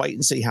 So we'll wait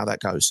and see how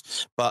that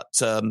goes. But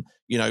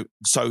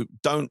so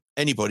don't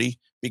anybody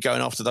be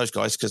going after those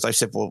guys because they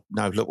said, well,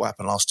 no, look what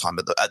happened last time.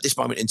 But at this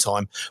moment in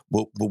time,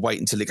 we'll wait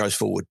until it goes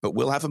forward. But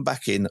we'll have them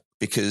back in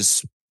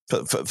because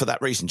for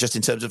that reason, just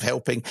in terms of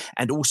helping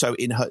and also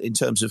in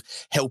terms of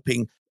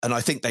helping. And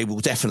I think they will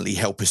definitely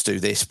help us do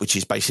this, which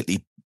is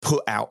basically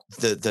put out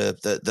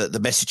the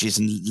messages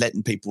and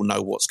letting people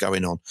know what's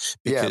going on.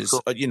 Because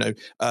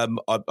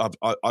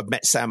I've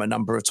met Sam a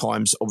number of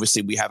times.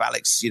 Obviously, we have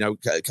Alex,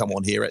 come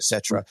on here,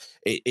 etc.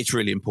 It's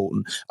really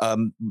important.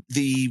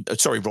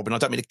 Sorry, Robin, I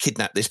don't mean to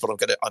kidnap this, but I'm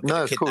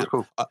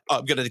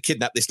going to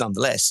kidnap this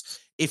nonetheless.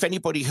 If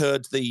anybody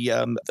heard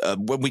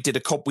when we did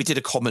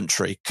a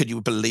commentary, could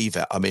you believe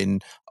it? I mean,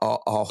 our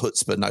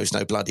chutzpah knows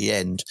no bloody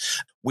end.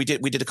 We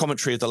did a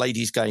commentary of the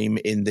ladies' game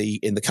in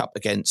the cup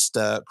against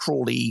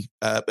Crawley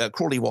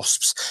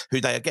Wasps, who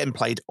they again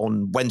played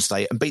on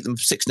Wednesday and beat them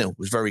 6-0. It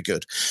was very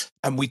good.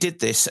 And we did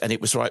this, and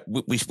it was right.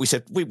 We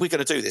said we're going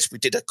to do this. We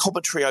did a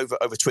commentary over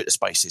Twitter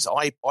Spaces.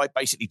 I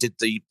basically did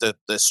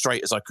the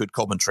straight as I could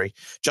commentary.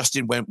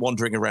 Justin went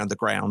wandering around the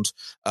ground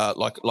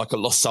like a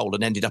lost soul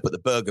and ended up at the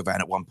burger van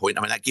at one point.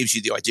 I mean, that gives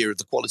you the idea of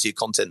the quality of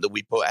content that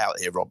we put out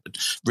here, Rob. It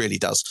really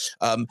does.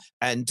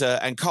 And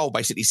Carl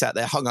basically sat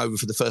there, hung over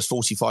for the first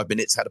 45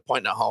 minutes, had a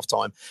pint at half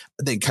time,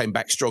 and then came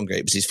back stronger.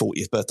 It was his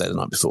 40th birthday the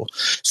night before.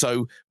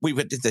 So we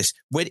did this.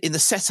 In the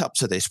setup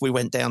to this, we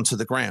went down to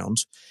the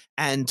ground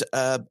and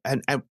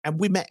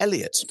we met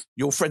Elliot,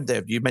 your friend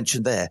there, you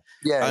mentioned there.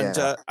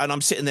 Yeah. And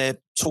I'm sitting there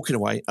talking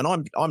away, and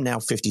I'm now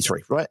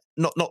 53, right?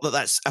 Not that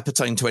that's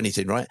appertaining to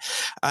anything, right?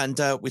 And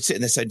we're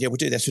sitting there saying, yeah, we'll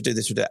do this.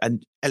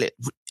 And Elliot,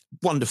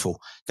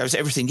 wonderful, goes,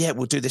 everything, yeah,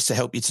 we'll do this to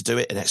help you to do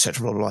it, and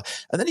etc. Blah, blah, blah.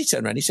 And then he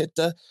turned around, he said,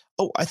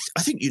 I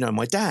think you know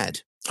my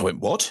dad. I went,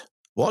 what?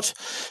 And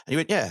he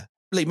went, yeah,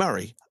 Lee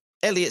Murray.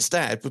 Elliot's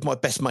dad was my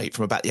best mate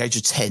from about the age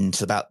of 10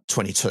 to about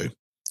 22.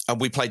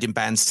 And we played in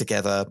bands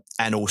together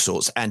and all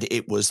sorts. And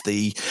it was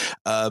the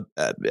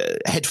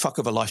head fuck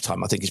of a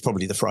lifetime, I think is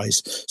probably the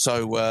phrase.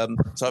 So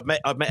I've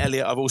met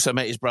Elliot. I've also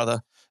met his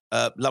brother.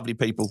 Lovely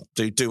people,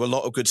 do a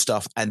lot of good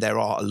stuff. And there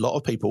are a lot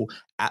of people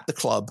at the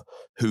club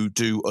who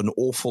do an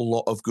awful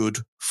lot of good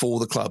for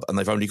the club, and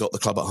they've only got the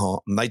club at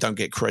heart, and they don't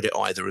get credit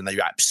either, and they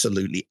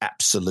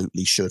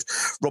absolutely should.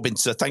 Robin,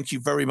 sir, thank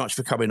you very much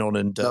for coming on.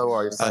 And no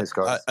worries, thanks,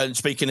 guys. And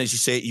speaking as you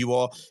see it, you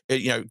are,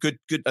 good,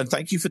 and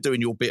thank you for doing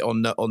your bit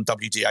on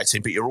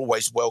WD18. But you're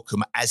always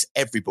welcome, as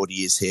everybody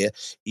is here.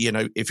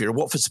 If you're a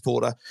Watford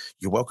supporter,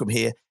 you're welcome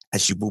here,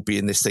 as you will be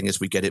in this thing as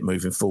we get it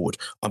moving forward.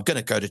 I'm going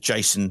to go to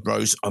Jason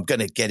Rose. I'm going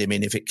to get him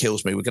in if it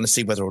kills me. We're going to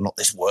see whether or not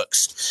this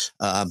works,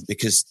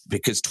 because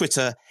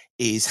Twitter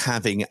is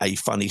having a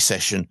funny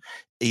session.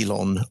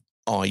 Elon,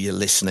 are you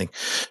listening?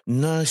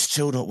 No,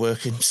 still not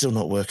working.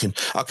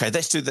 Okay,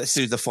 let's do the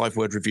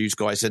 5-word reviews,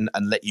 guys, and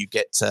let you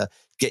get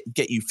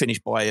you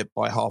finished by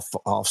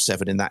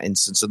 7:30 in that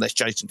instance, unless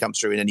Jason comes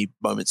through in any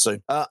moment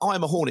soon.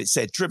 I'm a Hornet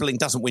said, dribbling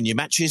doesn't win you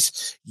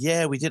matches.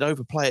 Yeah, we did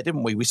overplay it,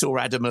 didn't we? We saw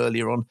Adam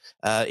earlier on.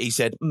 He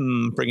said,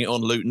 bring it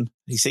on, Luton.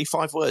 You see,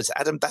 5 words.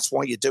 Adam, that's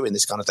why you're doing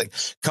this kind of thing.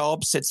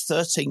 Carb said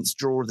 13th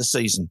draw of the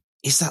season.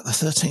 Is that the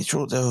 13th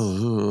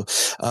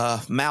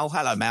draw? Mal,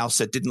 hello, Mal,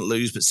 said didn't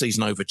lose, but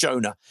season over.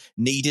 Jonah,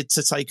 needed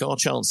to take our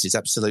chances.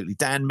 Absolutely.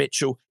 Dan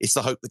Mitchell, it's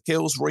the hope that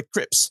kills. Roy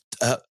Cripps.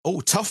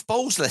 Tough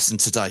bowls lesson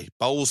today.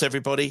 Bowls,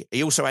 everybody.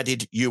 He also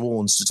added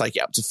Ewarns to take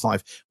it up to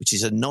 5, which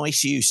is a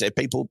nice use.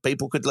 People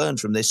could learn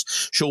from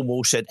this. Sean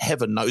Wall said,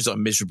 heaven knows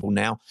I'm miserable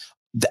now.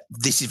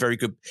 This is very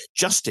good.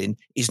 Justin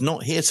is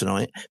not here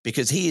tonight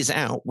because he is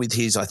out with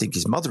his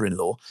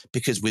mother-in-law,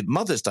 because with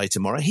Mother's Day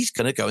tomorrow, he's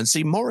going to go and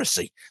see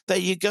Morrissey. There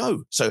you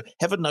go. So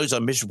heaven knows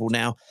I'm miserable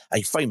now,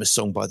 a famous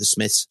song by the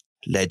Smiths,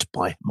 led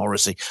by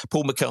Morrissey.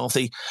 Paul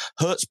McCarthy,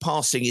 Hurt's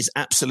passing is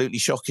absolutely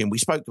shocking. We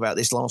spoke about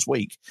this last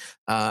week,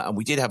 and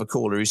we did have a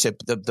caller who said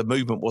the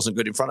movement wasn't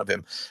good in front of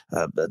him.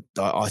 But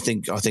I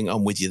think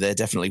I'm with you there,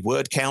 definitely.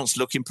 Word counts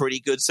looking pretty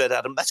good, said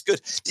Adam. That's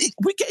good.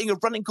 We're getting a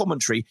running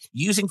commentary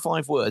using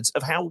 5 words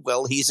of how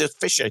well he's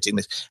officiating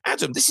this.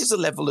 Adam, this is a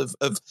level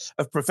of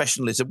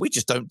professionalism we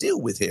just don't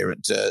deal with here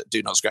at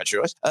Do Not Scratch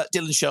Your Eyes.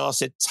 Dylan Shah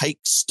said, take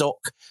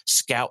stock,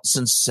 scouts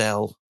and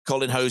sell.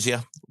 Colin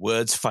Hosier,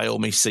 words fail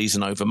me,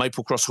 season over.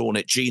 Maple Cross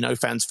Hornet, Gino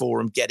Fans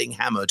Forum, getting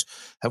hammered.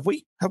 Have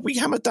we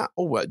hammered that?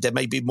 Oh, there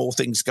may be more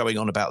things going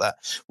on about that.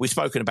 We've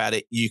spoken about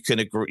it. You can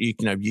agree.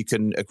 You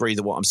can agree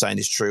that what I'm saying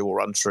is true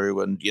or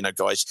untrue. And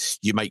guys,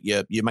 you make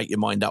your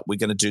mind up. We're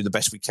going to do the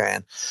best we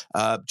can.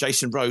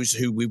 Jason Rose,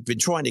 who we've been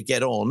trying to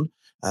get on.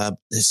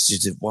 This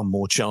is one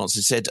more chance.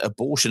 It said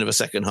abortion of a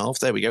second half.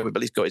 There we go.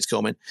 Everybody's got his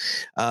comment.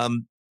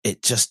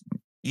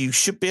 You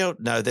should be able...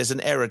 No, there's an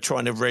error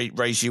trying to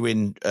raise you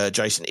in,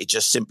 Jason. It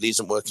just simply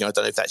isn't working. I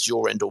don't know if that's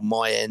your end or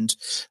my end.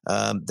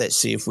 Let's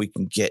see if we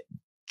can get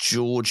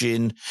George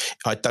in.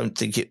 I don't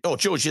think it... Oh,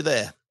 George, you're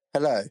there.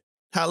 Hello.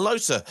 Hello,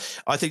 sir.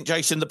 I think,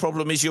 Jason, the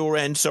problem is your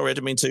end. Sorry, I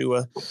didn't mean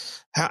to...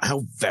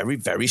 How very,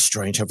 very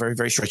strange. How very,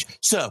 very strange.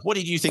 Sir, what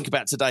did you think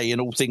about today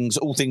and all things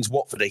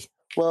Watfordy?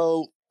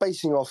 Well,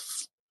 basing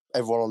off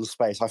everyone on the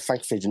space, I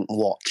thankfully didn't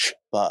watch,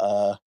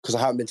 but because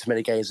I haven't been to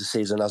many games this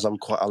season, as I'm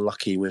quite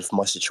unlucky with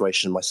my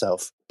situation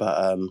myself.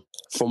 But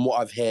from what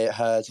I've heard,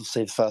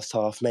 obviously the first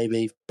half,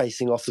 maybe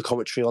basing off the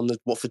commentary on the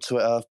Watford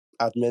Twitter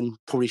admin,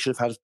 probably should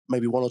have had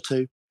maybe 1 or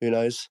 2, who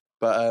knows.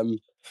 But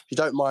if you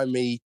don't mind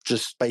me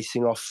just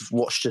basing off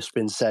what's just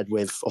been said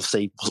with,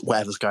 obviously,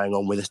 whatever's going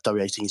on with this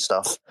W18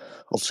 stuff,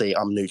 obviously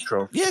I'm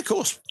neutral. Yeah, of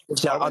course.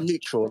 Yeah, I'm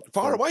neutral.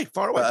 Far away.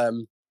 But,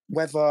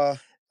 whether...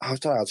 I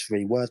don't know how to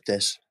really word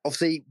this.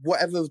 Obviously,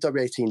 whatever the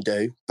W18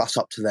 do, that's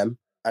up to them.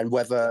 And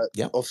whether,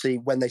 obviously,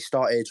 when they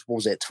started, what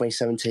was it,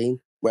 2017,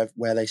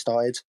 where they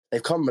started,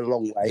 they've come a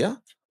long way. Yeah.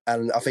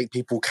 And I think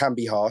people can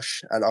be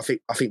harsh. And I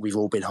think we've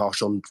all been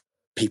harsh on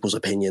people's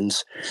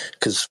opinions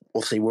because,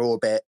 obviously, we're all a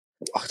bit,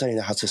 I don't even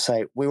know how to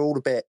say it, we're all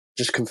a bit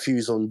just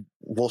confused on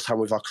what's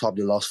happened with our club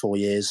in the last 4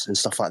 years and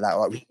stuff like that.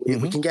 Like,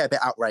 we can get a bit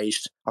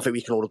outraged. I think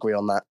we can all agree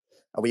on that.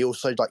 And we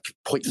also,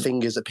 point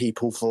fingers at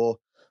people for...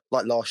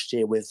 Like last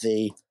year with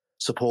the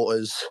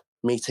supporters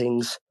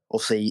meetings,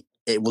 obviously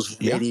it was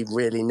really,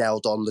 really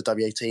nailed on the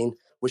W18,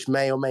 which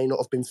may or may not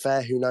have been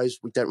fair. Who knows?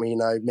 We don't really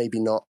know. Maybe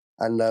not.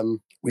 And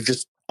we've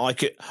just... I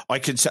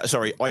can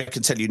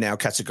tell you now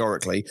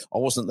categorically, I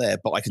wasn't there,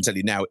 but I can tell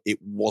you now it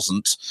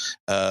wasn't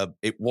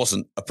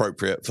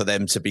appropriate for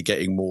them to be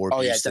getting more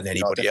abuse than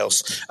anybody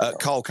else.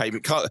 Carl came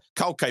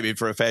in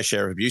for a fair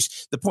share of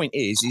abuse. The point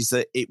is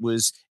that it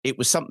was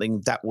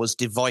something that was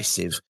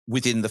divisive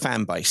within the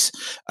fan base,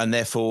 and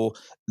therefore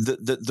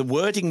the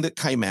wording that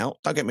came out,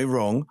 don't get me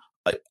wrong,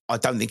 I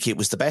don't think it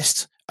was the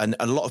best. And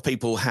a lot of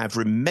people have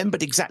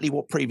remembered exactly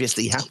what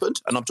previously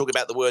happened. And I'm talking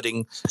about the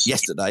wording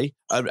yesterday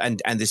and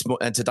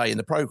today in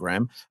the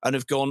programme, and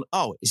have gone,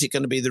 oh, is it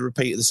going to be the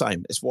repeat of the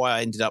same? That's why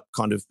I ended up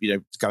kind of,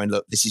 going,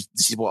 look, this is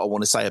what I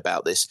want to say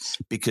about this,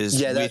 because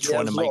we're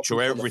trying to make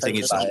sure everything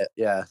is done.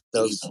 Yeah,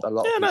 there was a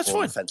lot of people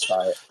on the fence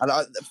about it.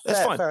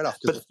 And fair enough,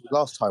 because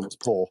last time was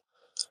poor.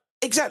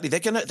 Exactly. They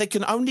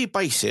can only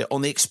base it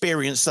on the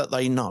experience that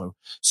they know.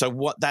 So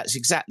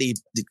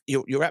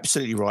you're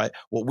absolutely right.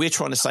 What we're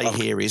trying to say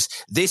here is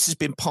this has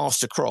been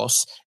passed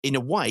across in a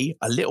way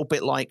a little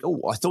bit like,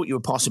 oh, I thought you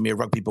were passing me a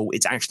rugby ball.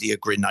 It's actually a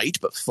grenade,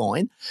 but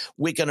fine.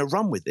 We're going to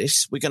run with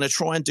this. We're going to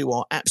try and do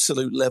our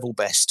absolute level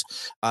best.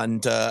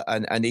 And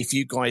if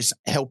you guys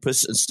help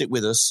us and stick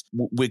with us,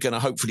 we're going to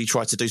hopefully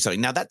try to do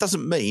something. Now, that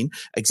doesn't mean,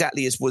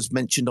 exactly as was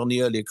mentioned on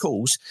the earlier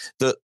calls,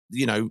 that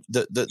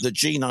that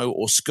Gino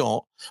or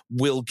Scott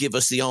will give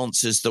us the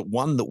answers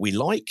that we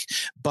like,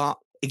 but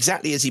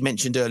exactly as he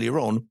mentioned earlier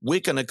on, we're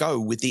going to go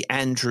with the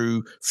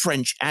Andrew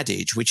French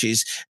adage, which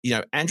is,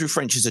 Andrew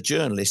French as a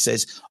journalist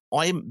says,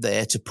 I'm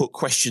there to put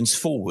questions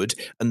forward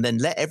and then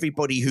let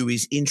everybody who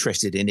is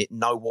interested in it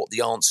know what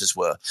the answers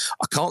were.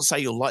 I can't say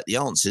you'll like the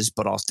answers,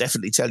 but I'll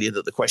definitely tell you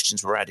that the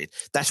questions were added.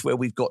 That's where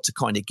we've got to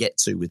kind of get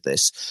to with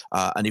this.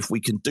 And if we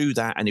can do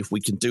that, and if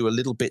we can do a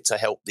little bit to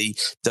help the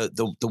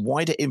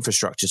wider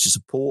infrastructure to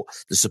support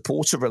the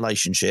supporter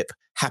relationship,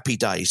 happy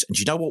days. And do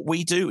you know what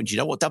we do? And do you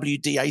know what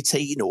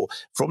WD18 or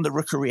From the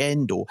Rookery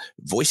End or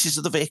Voices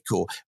of the Vic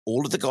or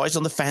all of the guys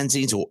on the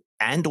fanzines or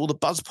and all the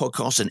Buzz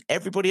podcasts and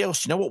everybody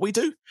else, you know what we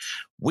do?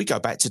 We go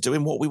back to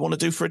doing what we want to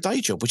do for a day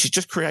job, which is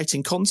just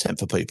creating content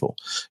for people.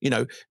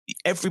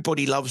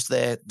 Everybody loves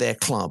their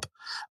club.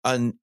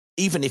 And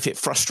even if it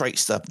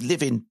frustrates the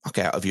living fuck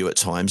out of you at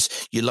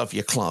times, you love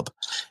your club.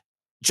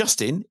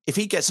 Justin, if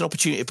he gets an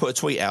opportunity to put a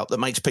tweet out that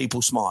makes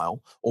people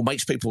smile or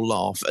makes people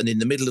laugh, and in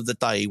the middle of the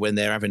day when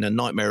they're having a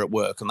nightmare at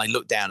work and they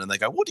look down and they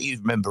go, what do you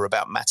remember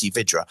about Matty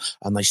Vidra?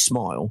 And they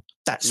smile.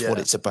 That's what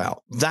it's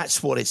about.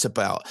 That's what it's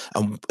about.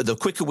 And the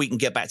quicker we can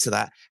get back to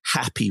that,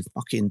 happy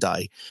fucking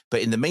day.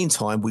 But in the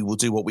meantime, we will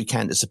do what we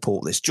can to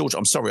support this. George,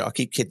 I'm sorry, I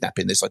keep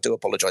kidnapping this. I do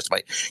apologise,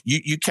 mate.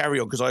 You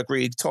carry on, because I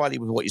agree entirely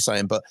with what you're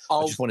saying, but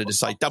I just wanted to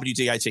say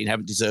WD18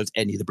 haven't deserved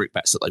any of the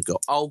brickbats that they've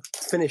got. I'll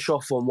finish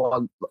off on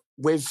one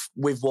with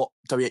what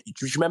do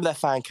you remember their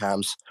fan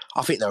cams?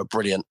 I think they were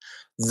brilliant.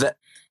 That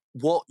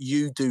what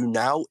you do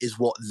now is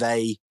what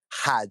they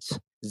had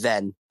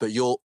then, but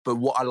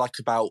what I like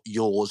about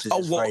yours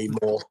is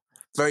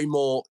very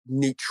more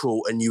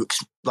neutral, and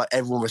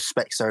everyone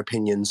respects their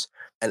opinions,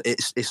 and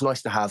it's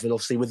nice to have. And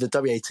obviously with the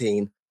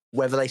W18,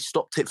 whether they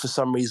stopped it for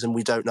some reason,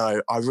 we don't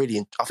know. I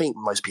think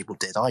most people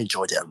did. I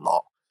enjoyed it a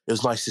lot. It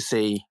was nice to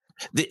see.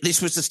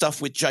 This was the stuff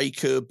with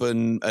Jacob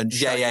and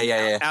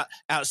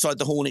outside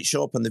the Hornet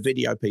shop and the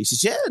video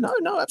pieces. Yeah,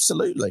 no,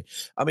 absolutely.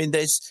 I mean,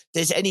 there's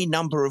any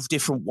number of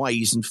different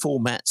ways and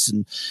formats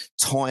and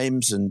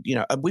times, and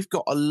and we've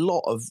got a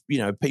lot of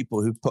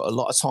people who put a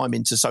lot of time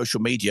into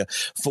social media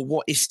for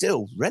what is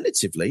still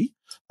relatively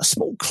a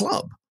small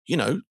club.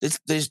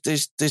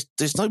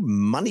 There's no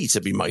money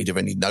to be made of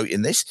any note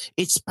in this.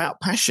 It's about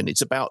passion.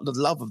 It's about the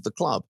love of the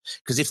club.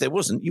 Because if there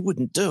wasn't, you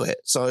wouldn't do it.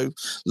 So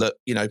look,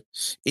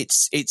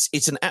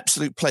 it's an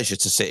absolute pleasure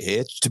to sit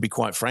here, to be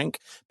quite frank,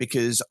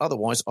 because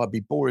otherwise I'd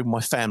be boring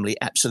my family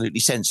absolutely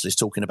senseless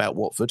talking about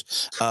Watford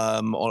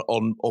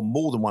on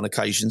more than one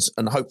occasions,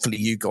 and hopefully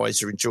you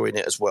guys are enjoying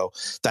it as well.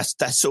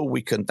 That's all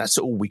we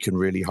can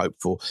really hope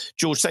for.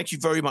 George, thank you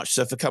very much,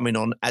 sir, for coming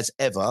on as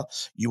ever.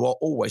 You are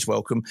always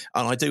welcome,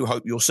 and I do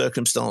hope your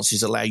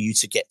circumstances allow you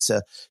to get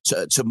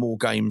to more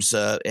games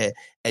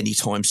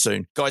anytime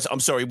soon. Guys, I'm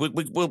sorry,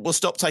 we'll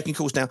stop taking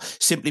calls now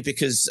simply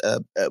because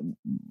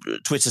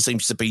Twitter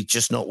seems to be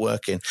just not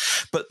working.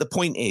 But the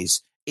point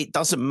is, it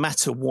doesn't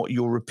matter what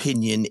your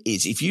opinion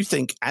is. If you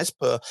think, as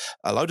per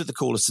a load of the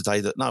callers today,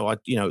 that no,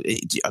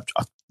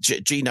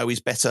 Gino is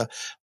better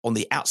on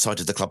the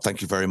outside of the club,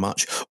 thank you very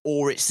much,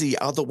 or it's the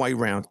other way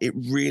round, it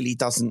really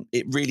doesn't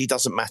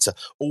matter.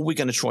 All we're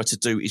going to try to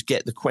do is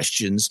get the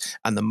questions,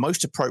 and the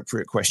most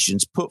appropriate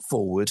questions, put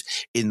forward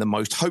in the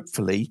most,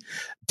 hopefully,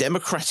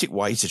 democratic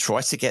way to try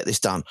to get this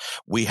done.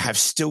 We have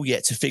still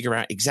yet to figure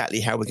out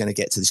exactly how we're going to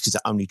get to this, because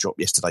it only dropped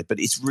yesterday,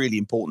 but it's really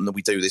important that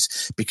we do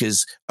this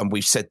because, and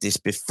we've said this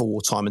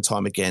before time and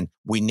time again,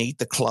 we need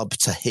the club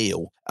to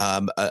heal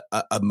and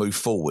move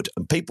forward.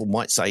 And people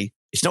might say,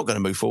 it's not going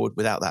to move forward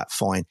without that.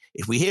 Fine.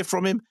 If we hear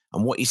from him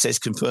and what he says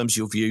confirms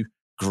your view,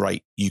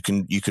 great. You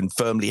can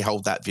firmly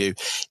hold that view.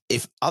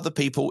 If other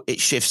people, it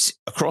shifts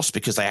across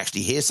because they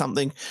actually hear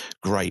something,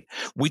 great.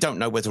 We don't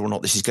know whether or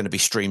not this is going to be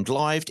streamed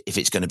live, if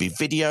it's going to be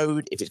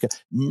videoed,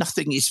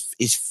 nothing is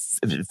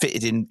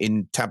fitted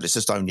in tablets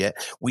of stone yet.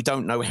 We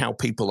don't know how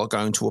people are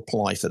going to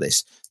apply for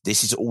this.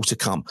 This is all to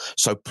come.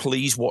 So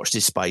please watch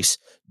this space.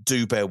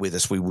 Do bear with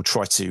us. We will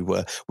try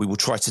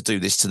to do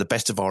this to the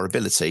best of our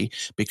ability,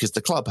 because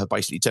the club have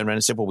basically turned around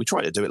and said, well, we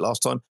tried to do it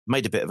last time,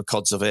 made a bit of a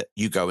cods of it.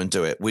 You go and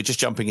do it. We're just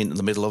jumping into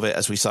the middle of it,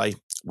 as we say.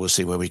 We'll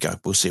see where we go.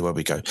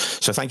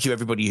 So thank you,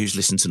 everybody who's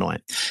listened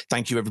tonight.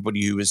 Thank you,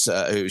 everybody who's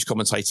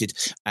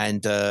commentated,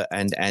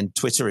 and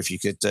Twitter. If you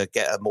could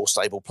get a more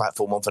stable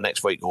platform on for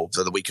next week, or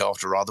for the week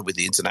after, rather, with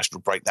the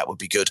international break, that would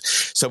be good.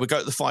 So we go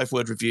to the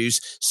 5-word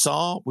reviews.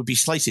 Sarr would be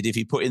slated if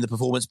he put in the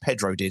performance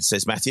Pedro did,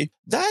 says Matthew.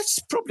 That's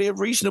probably a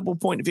reasonable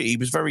point of view. He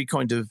was very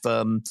kind of,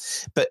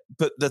 but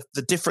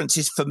the difference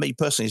is, for me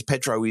personally, is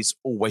Pedro is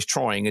always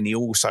trying, and he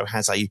also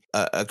has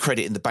a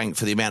credit in the bank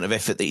for the amount of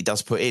effort that he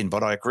does put in.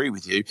 But I agree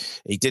with you.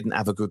 He didn't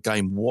have a good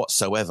game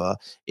whatsoever.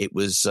 It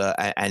was,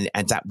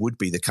 and that would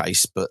be the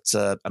case. But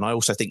and I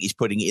also think he's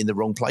putting it in the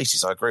wrong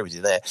places. I agree with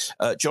you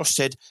there. Josh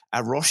said,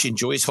 Arosh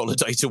enjoys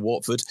holiday to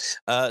Watford.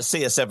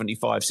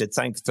 Sia75 said,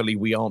 thankfully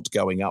we aren't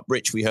going up.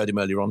 Rich, we heard him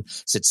earlier on,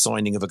 said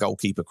signing of a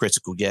goalkeeper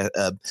critical. Yeah,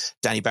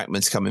 Danny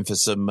Backman's coming for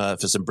some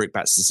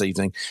brickbats this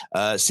evening.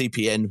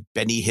 CPN,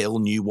 Benny Hill,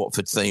 new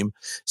Watford theme.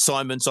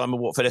 Simon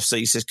Watford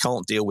FC says,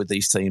 can't deal with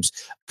these teams.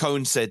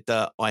 Cone said,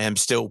 I am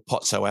still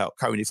Potso out.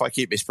 Cone, if I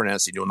keep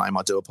mispronouncing your name,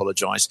 I do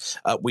apologise.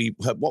 We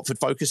Watford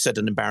Focus said,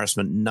 an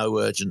embarrassment, no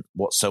urgent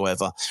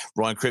whatsoever.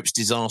 Ryan Cripps,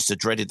 disaster,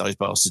 dreaded those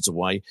bastards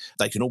away.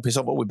 They can all piss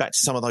off. Well, we're back to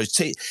some of those.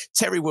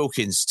 Terry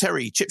Wilkins,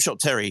 Chipshot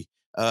Terry,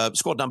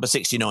 Squad number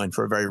 69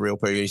 for a very real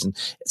reason.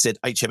 It said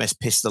HMS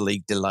pissed the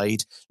league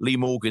delayed. Lee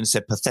Morgan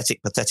said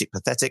pathetic, pathetic,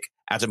 pathetic.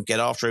 Adam, get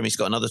after him. He's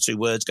got another 2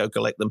 words. Go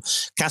collect them.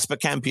 Casper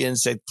Campion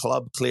said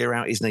club clear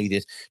out is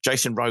needed.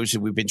 Jason Rose,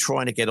 who we've been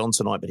trying to get on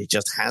tonight, but it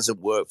just hasn't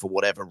worked for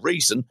whatever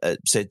reason,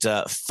 said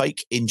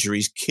fake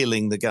injuries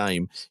killing the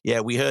game. Yeah,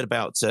 we heard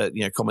about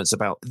comments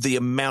about the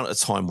amount of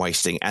time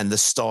wasting and the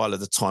style of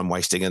the time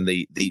wasting and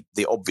the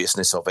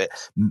obviousness of it,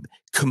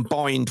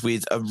 combined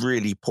with a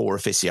really poor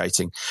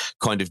officiating,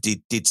 kind of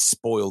did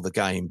spoil the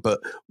game. But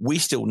we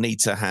still need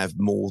to have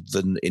more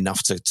than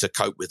enough to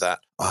cope with that.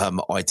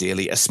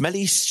 Ideally, a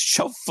smelly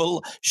shovel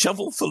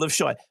full of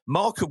shite.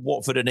 Mark of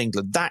Watford and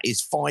England. That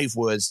is 5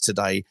 words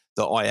today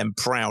that I am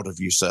proud of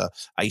you, sir.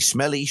 A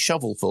smelly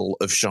shovelful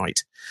of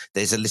shite.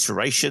 There's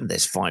alliteration.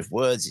 There's 5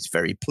 words. It's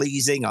very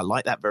pleasing. I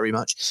like that very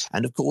much.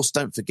 And of course,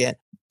 don't forget,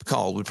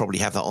 Carl would probably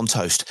have that on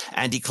toast.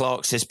 Andy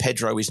Clark says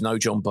Pedro is no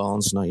John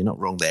Barnes. No, you're not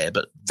wrong there,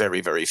 but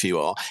very, very few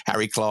are.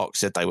 Harry Clark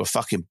said they were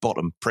fucking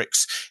bottom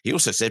pricks. He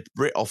also said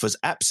Brit offers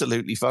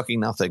absolutely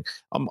fucking nothing.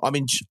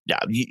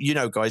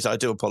 Guys, I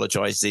do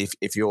apologise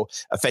if you're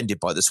offended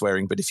by the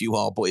swearing, but if you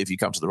are, boy, if you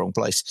come to the wrong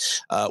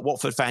place.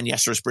 Watford fan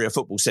Yasser Espria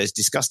Football says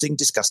disgusting,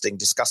 disgusting,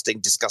 disgusting,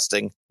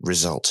 disgusting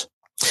result.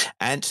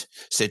 Ant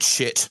said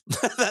shit.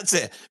 That's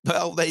it.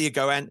 Well, there you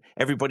go, Ant.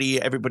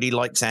 Everybody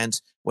likes Ant,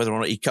 whether or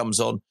not he comes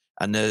on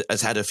and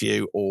has had a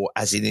few, or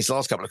as in his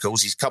last couple of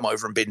calls, he's come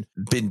over and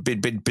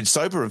been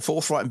sober and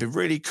forthright and been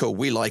really cool.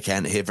 We like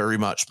Ant here very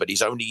much, but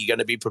he's only going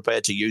to be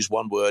prepared to use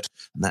 1 word,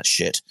 and that's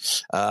shit.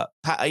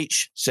 Pat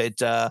H said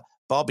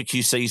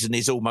barbecue season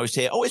is almost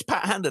here. Oh, it's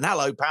Pat Handon.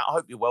 Hello, Pat. I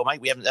hope you're well,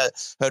 mate. We haven't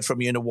heard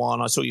from you in a while,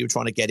 and I saw you were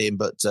trying to get in,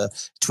 but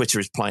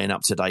Twitter is playing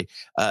up today.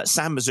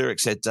 Sam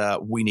Mazurik said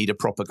we need a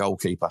proper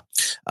goalkeeper.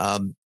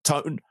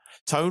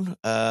 Tone,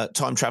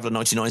 Time Traveller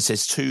 99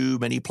 says too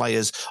many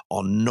players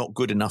are not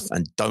good enough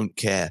and don't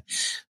care.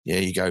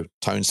 There you go.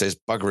 Tone says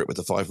bugger it with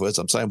the 5 words.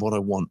 I'm saying what I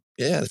want.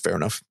 Yeah, fair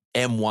enough.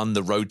 M1,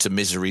 the road to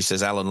misery,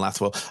 says Alan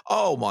Lathwell.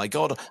 Oh, my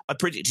God. I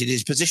predicted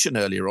his position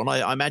earlier on.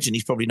 I imagine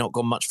he's probably not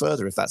gone much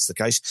further if that's the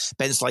case.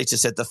 Ben Slater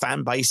said the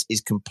fan base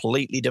is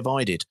completely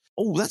divided.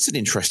 Oh, that's an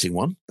interesting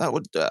one. That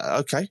would,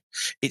 okay.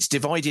 It's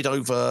divided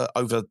over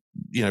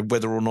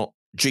whether or not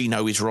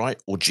Gino is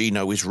right or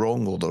Gino is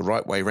wrong or the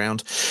right way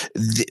round.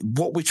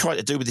 What we try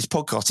to do with this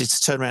podcast is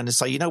to turn around and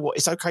say, you know what,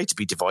 it's okay to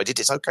be divided.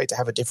 It's okay to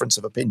have a difference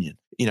of opinion.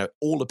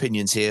 All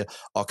opinions here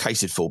are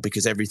catered for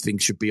because everything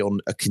should be on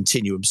a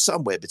continuum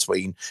somewhere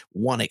between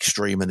one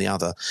extreme and the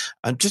other.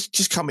 And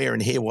just come here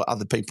and hear what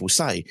other people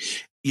say.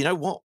 You know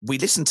what? We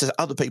listen to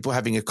other people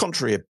having a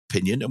contrary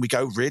opinion and we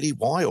go, really,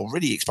 why? Or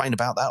really explain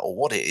about that or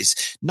what it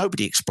is.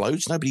 Nobody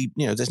explodes. Nobody,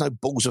 there's no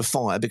balls of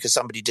fire because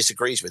somebody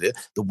disagrees with it.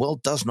 The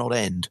world does not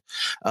end.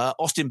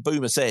 Austin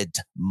Boomer said,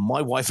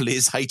 my wife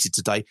Liz hated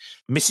today.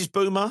 Mrs.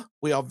 Boomer,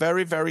 we are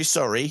very, very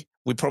sorry.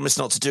 We promise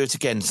not to do it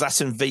again.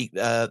 Zlatan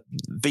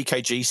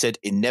VKG said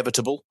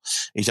inevitable.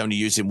 He's only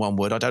using 1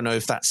 word. I don't know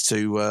if that's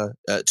to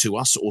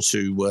us or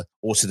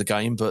to the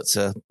game, but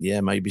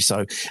yeah, maybe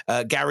so.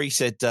 Gary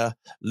said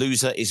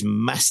loser is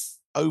mass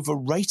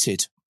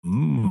overrated.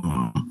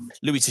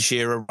 Louis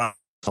Teixeira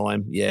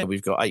time. Yeah,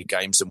 we've got 8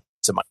 games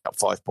to make up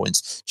 5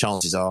 points.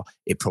 Chances are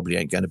it probably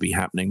ain't going to be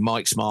happening.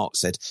 Mike Smart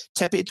said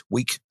tepid,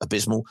 weak,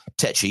 abysmal,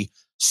 tetchy,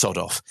 sod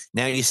off.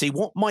 Now you see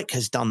what Mike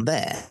has done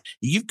there.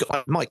 You've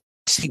got Mike.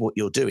 See what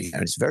you're doing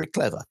there. It's very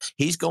clever.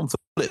 He's gone for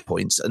bullet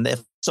points and they're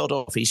sod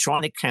off. He's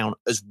trying to count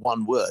as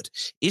 1 word.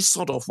 Is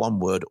sod off 1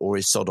 word or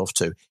is sod off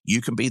 2?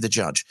 You can be the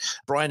judge.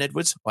 Brian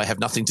Edwards, I have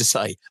nothing to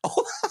say.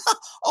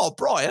 Oh,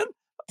 Brian.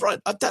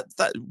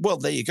 Well,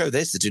 there you go.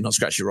 There's the Do Not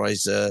Scratch Your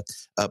Eyes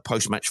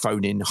post-match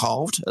phone-in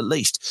halved, at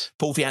least.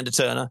 Paul Fiander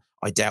Turner,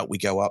 I doubt we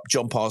go up.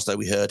 John Parslow,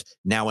 we heard,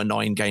 now a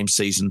 9-game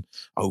season.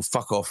 Oh,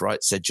 fuck off,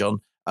 right, said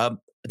John.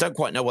 I don't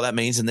quite know what that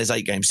means, and there's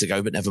 8 games to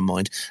go, but never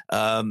mind.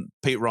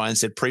 Pete Ryan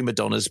said, prima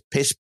donnas,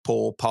 piss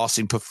poor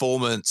passing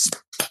performance.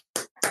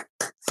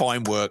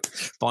 Fine work.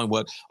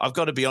 I've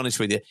got to be honest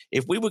with you.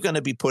 If we were going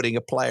to be putting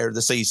a player of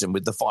the season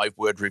with the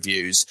 5-word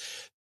reviews,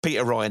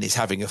 Peter Ryan is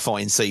having a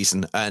fine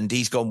season, and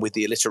he's gone with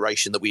the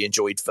alliteration that we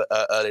enjoyed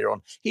earlier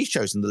on. He's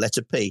chosen the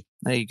letter P.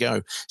 There you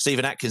go.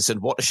 Stephen Atkinson,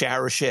 what a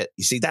shower of shit.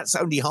 You see, that's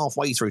only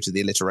halfway through to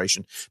the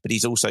alliteration, but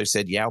he's also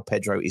said João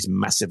Pedro is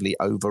massively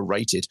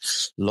overrated.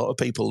 A lot of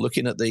people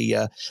looking at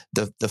the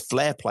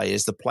flair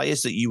players, the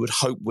players that you would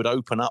hope would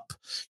open up,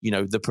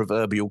 the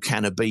proverbial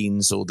can of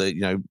beans or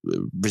the,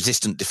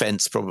 resistant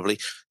defence probably.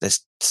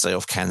 Let's stay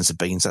off cans of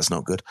beans. That's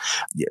not good.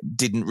 Yeah,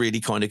 didn't really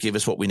kind of give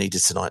us what we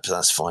needed tonight, but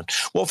that's fine.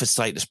 Watford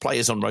status,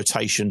 players on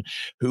rotation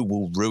who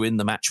will ruin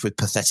the match with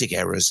pathetic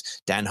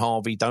errors. Dan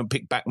Harvey, don't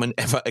pick Backman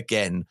ever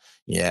again.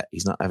 Yeah,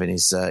 he's not having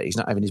his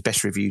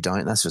best review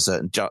diet, that's for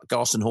certain.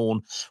 Garson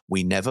Horn,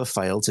 we never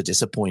fail to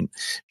disappoint.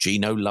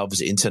 Gino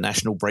loves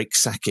international break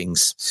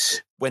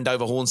sackings.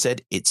 Wendover Horn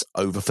said, it's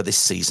over for this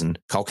season.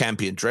 Carl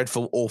Campion,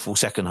 dreadful, awful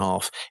second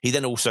half. He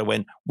then also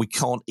went, we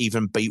can't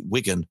even beat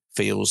Wigan.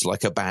 Feels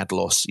like a bad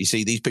loss. You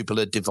see, these people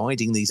are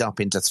dividing these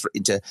up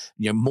into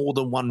more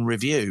than one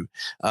review.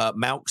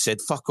 Malk said,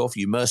 fuck off,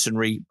 you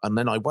mercenary. And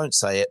then I won't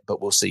say it,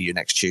 but we'll see you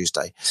next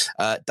Tuesday.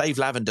 Dave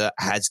Lavender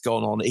has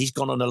gone on. He's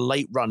gone on a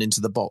late run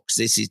into the box.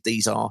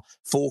 These are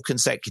 4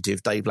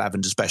 consecutive Dave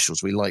Lavender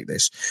specials. We like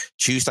this.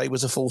 Tuesday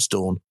was a false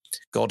dawn.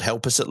 God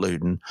help us at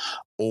Luton.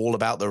 All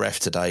about the ref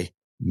today.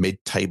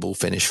 Mid-table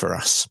finish for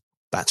us.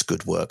 That's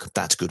good work.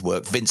 That's good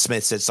work. Vince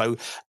Smith said, so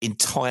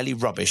entirely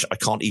rubbish, I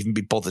can't even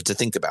be bothered to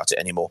think about it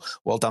anymore.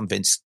 Well done,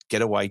 Vince.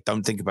 Get away.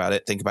 Don't think about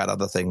it. Think about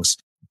other things.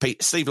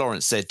 Steve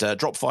Lawrence said,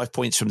 drop 5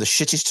 points from the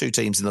shittest 2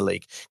 teams in the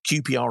league,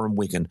 QPR and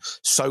Wigan.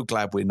 So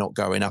glad we're not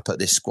going up at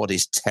this squad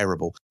is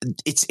terrible.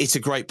 It's a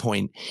great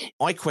point.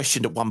 I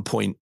questioned at one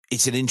point,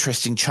 it's an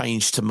interesting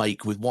change to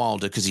make with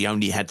Wilder because he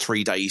only had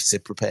 3 days to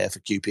prepare for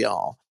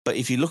QPR. But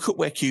if you look at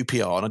where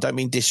QPR, and I don't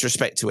mean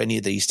disrespect to any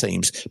of these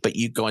teams, but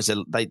you guys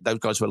those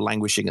guys were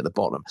languishing at the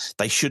bottom.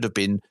 They should have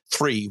been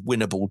 3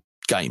 winnable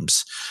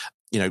games.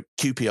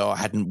 QPR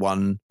hadn't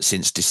won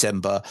since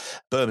December.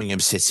 Birmingham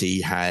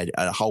City had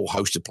a whole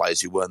host of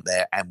players who weren't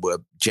there and were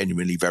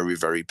genuinely very,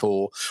 very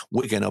poor.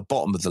 Wigan are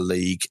bottom of the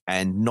league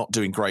and not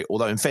doing great,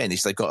 although in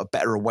fairness, they've got a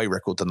better away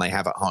record than they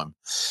have at home.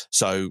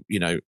 So,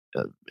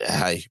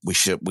 hey, we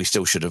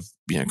still should have,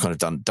 kind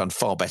of done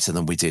far better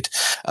than we did.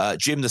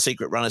 Jim, the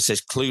secret runner,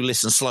 says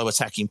clueless and slow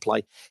attacking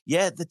play.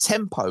 Yeah, the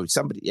tempo.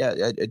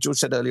 George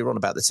said earlier on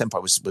about the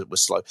tempo was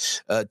slow.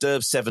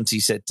 Derv 70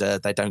 said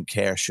they don't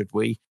care. Should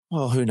we?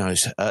 Oh, who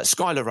knows?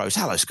 Skylar Rose,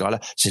 hello,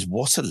 Skylar, says,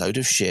 what a load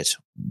of shit.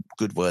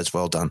 Good words,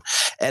 well done.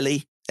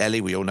 Ellie,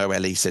 we all know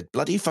Ellie, said,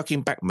 bloody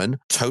fucking Backman,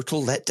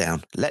 total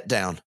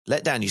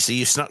letdown. You see,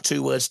 you snuck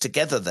 2 words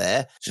together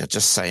there.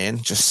 Just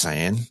saying.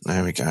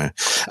 There we go.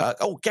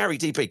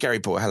 Gary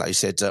Boy, hello, he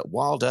said,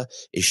 Wilder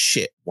is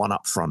shit, 1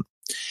 up front.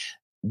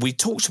 We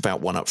talked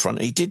about 1 up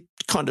front. He did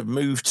kind of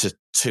move to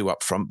 2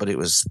 up front, but it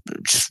was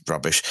just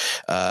rubbish,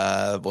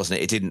 wasn't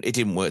it? It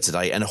didn't work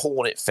today. And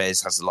Hornet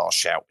Fez has the last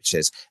shout, which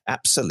says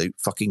absolute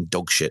fucking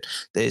dog shit.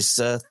 There's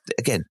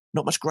again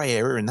not much grey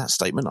area in that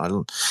statement.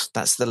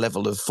 That's the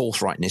level of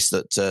forthrightness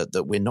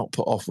that we're not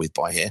put off with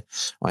by here,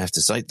 I have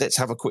to say. Let's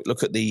have a quick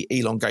look at the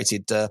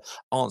elongated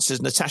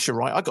answers. Natasha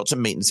Wright, I got to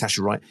meet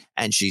Natasha Wright,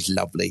 and she's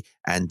lovely,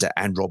 and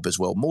Rob as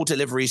well. More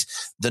deliveries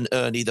than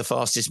Ernie, the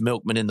fastest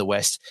milkman in the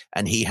West,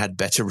 and he had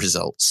better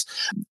results.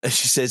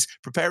 She says,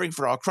 preparing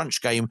for our crunch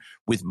game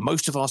with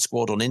most of our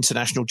squad on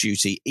international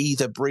duty,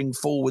 either bring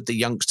forward the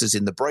youngsters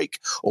in the break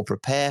or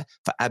prepare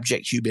for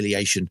abject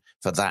humiliation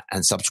for that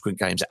and subsequent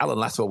games. Alan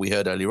Lathwell, we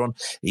heard earlier on,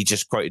 he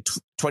just quoted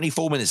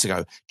 24 minutes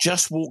ago,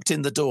 just walked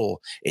in the door.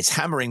 It's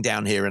hammering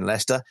down here in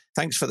Leicester.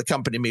 Thanks for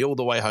accompanying me all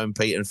the way home,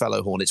 Pete and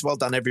fellow Hornets. Well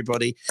done,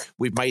 everybody.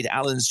 We've made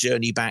Alan's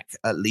journey back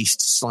at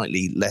least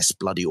slightly less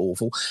bloody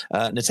awful.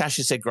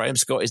 Natasha said Graham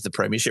Scott is the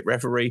Premiership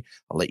referee.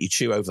 I'll let you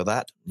chew over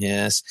that.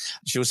 Yes.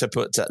 She also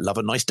put, love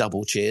a nice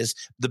double, cheers.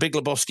 The Big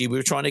Lebowski, we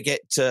were trying to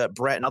get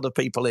Brett and other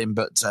people in,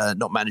 but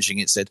not managing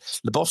it, said,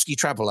 Lebowski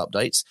travel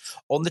updates.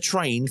 On the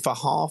train for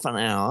half an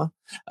hour.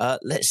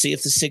 Let's see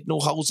if the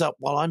signal holds up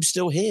while I'm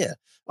still here.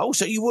 Oh,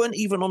 so you weren't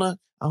even on a...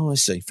 Oh, I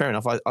see. Fair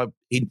enough.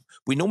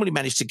 We normally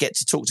manage to get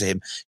to talk to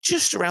him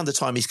just around the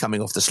time he's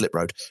coming off the slip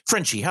road.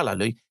 Frenchie, hello,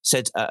 Lee,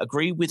 said,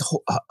 agree with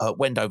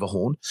Wendover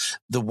Horn.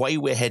 The way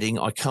we're heading,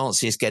 I can't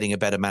see us getting a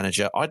better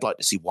manager. I'd like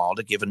to see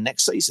Wilder given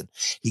next season.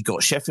 He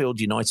got Sheffield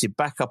United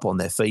back up on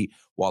their feet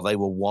while they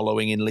were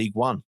wallowing in League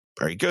One.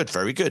 Very good,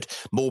 very good.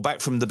 More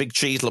back from the big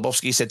cheese.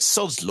 Lebowski said,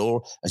 sod's law,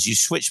 as you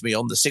switched me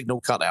on, the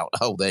signal cut out.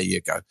 Oh, there you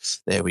go.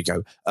 There we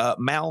go.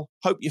 Mal,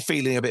 hope you're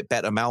feeling a bit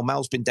better, Mal.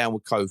 Mal's been down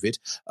with COVID.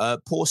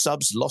 Poor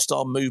subs, lost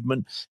our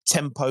movement,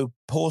 tempo,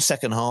 poor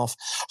second half.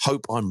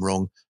 Hope I'm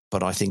wrong,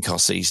 but I think our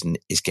season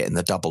is getting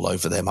the double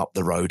over them up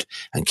the road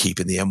and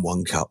keeping the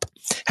M1 Cup.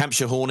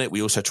 Hampshire Hornet,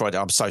 we also tried,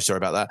 I'm so sorry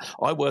about that.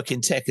 I work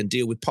in tech and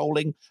deal with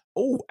polling.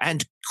 Oh,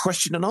 and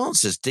question and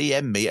answers.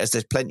 DM me, as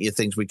there's plenty of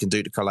things we can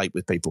do to collate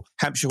with people.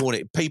 Hampshire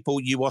Hornet,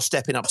 people, you are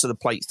stepping up to the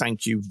plate.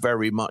 Thank you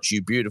very much,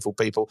 you beautiful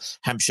people.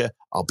 Hampshire,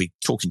 I'll be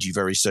talking to you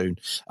very soon.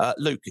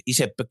 Luke, he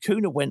said,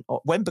 when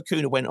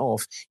Bakuna went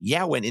off,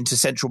 Yao went into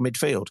central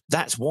midfield.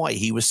 That's why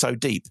he was so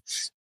deep.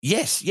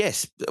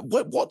 Yes.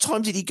 What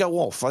time did he go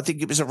off? I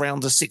think it was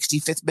around the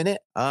 65th minute.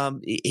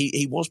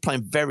 He was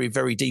playing very,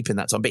 very deep in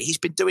that time, but he's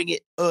been doing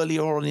it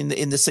earlier on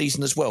in the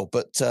season as well.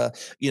 But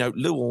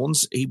Lou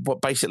Orns, he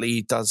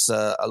basically does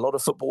a lot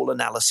of football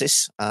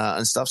analysis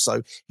and stuff,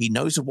 so he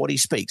knows of what he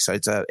speaks. So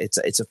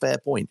it's a fair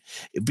point.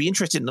 It'd be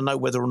interesting to know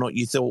whether or not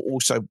you thought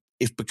also,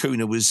 if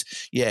Bakuna was,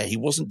 he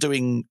wasn't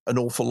doing an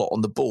awful lot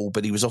on the ball,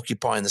 but he was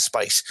occupying the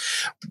space.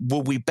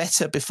 Were we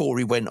better before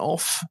he went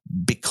off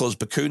because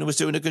Bakuna was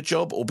doing a good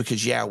job, or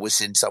because Yao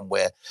was in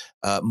somewhere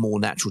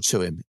more natural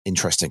to him?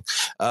 Interesting.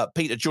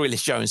 Peter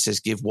Joyless Jones says,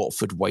 give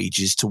Watford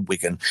wages to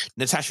Wigan.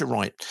 Natasha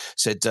Wright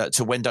said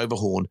to Wendover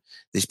Horn,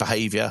 this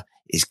behaviour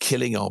is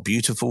killing our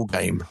beautiful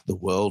game the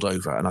world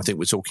over. And I think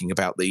we're talking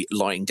about the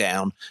lying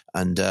down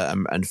and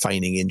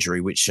feigning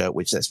injury, which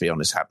let's be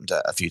honest, happened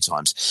a few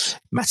times.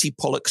 Matty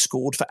Pollock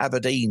scored for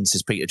Aberdeen,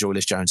 says Peter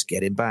Joyless-Jones.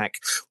 Get him back.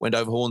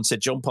 Wendover Horn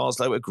said, John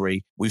Parslow,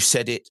 agree. We've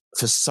said it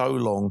for so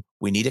long.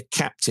 We need a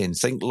captain.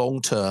 Think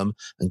long term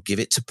and give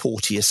it to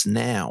Porteous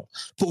now.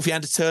 Paul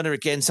Fiander-Turner,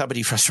 again,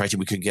 somebody frustrated.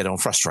 We couldn't get on.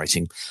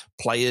 Frustrating.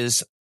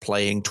 Players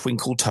playing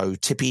twinkle-toe,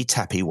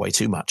 tippy-tappy way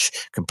too much.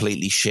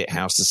 Completely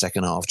shithouse the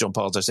second half. John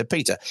Parslow said,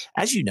 Peter,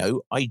 as you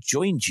know, I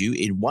joined you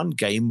in one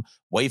game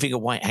waving a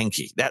white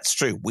hanky. That's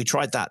true. We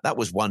tried that. That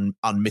was one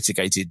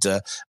unmitigated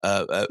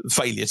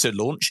failure to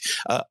launch.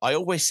 I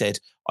always said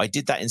I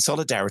did that in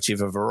solidarity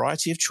of a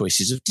variety of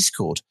choices of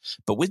discord,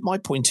 but with my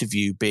point of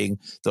view being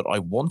that I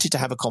wanted to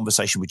have a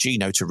conversation with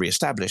Gino to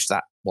re-establish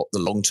that what the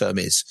long term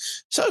is.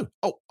 So,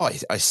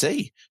 I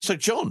see. So,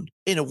 John,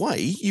 in a way,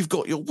 you've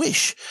got your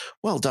wish.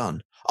 Well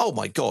done. Oh,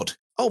 my God.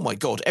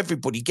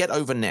 Everybody get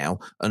over now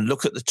and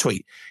look at the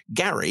tweet.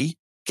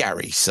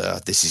 Gary, sir,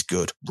 this is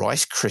good.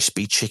 Rice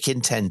Krispie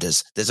chicken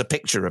tenders. There's a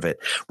picture of it.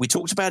 We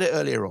talked about it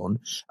earlier on,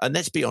 and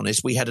let's be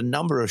honest, we had a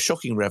number of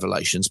shocking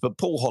revelations, but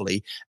Paul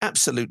Holly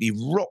absolutely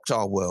rocked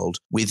our world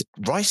with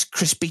Rice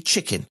Krispie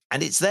chicken,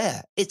 and it's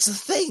there. It's a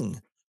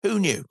thing. Who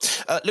knew?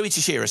 Louis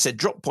Teixeira said,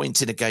 drop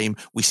points in a game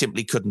we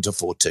simply couldn't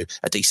afford to.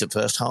 A decent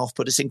first half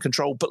put us in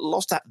control, but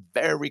lost that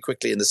very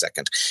quickly in the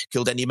second.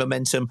 Killed any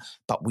momentum,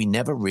 but we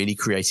never really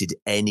created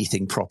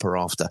anything proper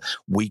after.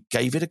 We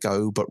gave it a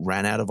go, but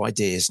ran out of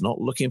ideas.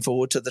 Not looking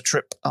forward to the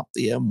trip up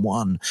the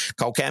M1.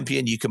 Cole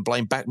Campion, you can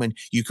blame Backman.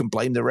 You can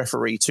blame the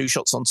referee. 2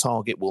 shots on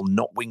target will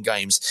not win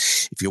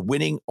games. If you're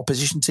winning,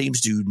 opposition teams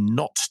do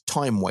not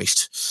time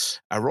waste.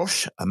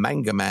 Arosh, a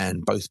manga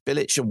man. Both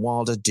Bilic and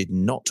Wilder did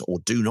not or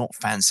do not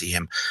fancy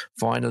him.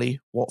 Finally,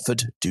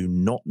 Watford do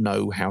not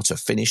know how to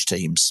finish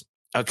teams.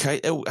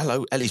 Okay. Oh,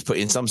 hello. Ellie's put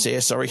in some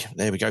here. Sorry.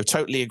 There we go.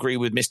 Totally agree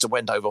with Mr.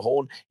 Wendover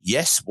Horn.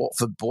 Yes,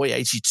 Watford boy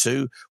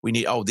 82. We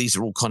need. Oh, these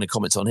are all kind of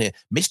comments on here.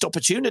 Missed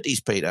opportunities,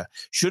 Peter.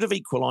 Should have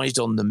equalised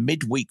on the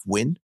midweek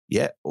win.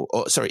 Yeah.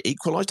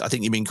 Equalised. I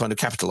think you mean kind of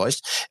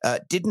capitalised.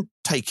 Didn't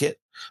take it.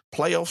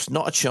 Playoffs,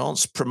 not a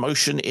chance.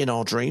 Promotion in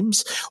our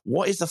dreams.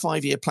 What is the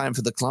 5-year plan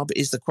for the club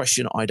is the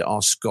question I'd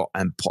ask Scott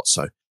and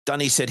Pozzo.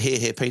 Dunny said,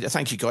 here, Peter.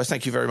 Thank you, guys.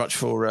 Thank you very much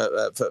for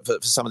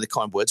some of the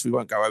kind words. We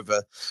won't go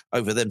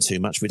over them too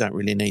much. We don't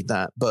really need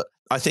that. But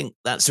I think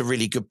that's a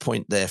really good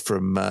point there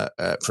from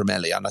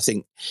Ellie. And I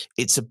think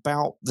it's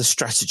about the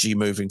strategy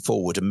moving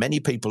forward. And many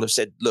people have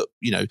said, look,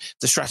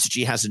 the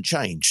strategy hasn't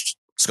changed.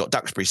 Scott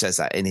Duxbury says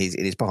that in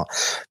his part.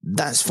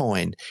 That's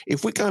fine.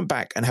 If we're going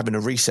back and having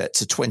a reset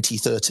to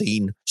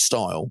 2013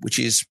 style, which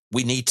is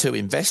we need to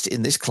invest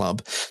in this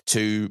club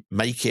to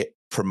make it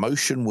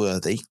promotion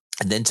worthy,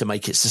 and then to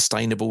make it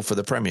sustainable for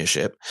the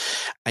Premiership,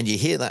 and you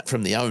hear that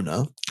from the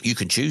owner, you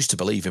can choose to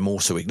believe him or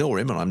to ignore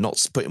him, and I'm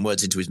not putting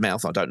words into his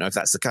mouth. I don't know if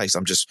that's the case.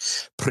 I'm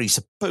just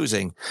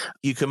presupposing.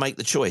 You can make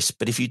the choice.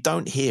 But if you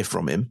don't hear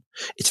from him,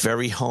 it's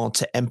very hard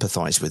to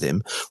empathise with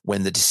him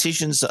when the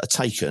decisions that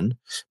are taken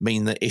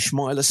mean that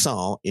Ismail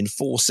Assar in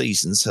 4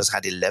 seasons has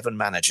had 11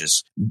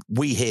 managers.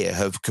 We here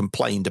have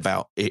complained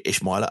about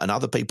Ismail, and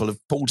other people have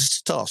pulled us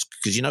to task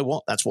because you know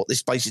what? That's what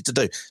this place is to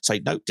do. Say,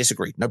 no,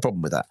 disagree. No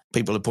problem with that.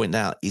 People have pointed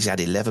out he's had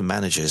 11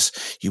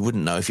 managers. You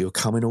wouldn't know if you were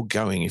coming or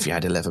going if you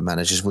had 11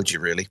 managers, would you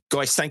really?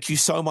 Guys, thank you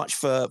so much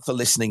for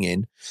listening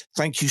in.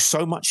 Thank you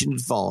so much in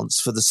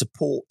advance for the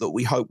support that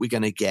we hope we're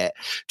going to get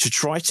to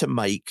try to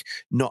make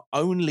not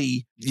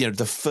only,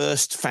 the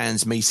first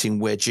fans meeting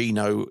where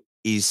Gino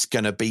is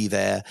going to be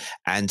there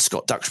and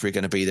Scott Duxbury are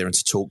going to be there and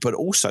to talk, but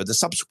also the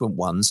subsequent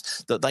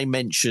ones that they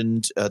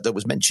mentioned, that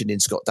was mentioned in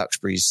Scott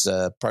Duxbury's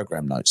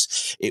programme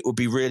notes. It would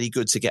be really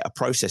good to get a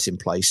process in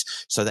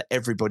place so that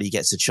everybody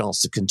gets a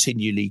chance to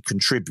continually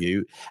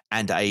contribute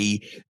and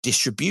a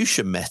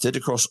distribution method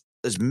across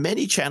as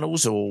many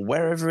channels or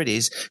wherever it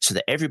is so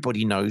that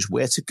everybody knows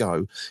where to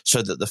go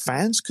so that the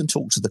fans can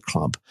talk to the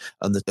club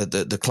and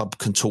the club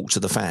can talk to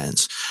the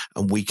fans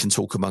and we can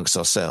talk amongst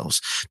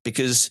ourselves.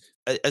 Because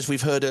as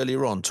we've heard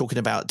earlier on, talking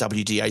about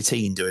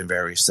WD18 doing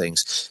various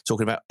things,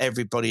 talking about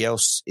everybody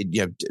else,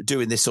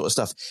 doing this sort of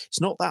stuff, it's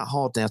not that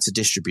hard now to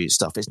distribute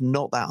stuff. It's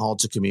not that hard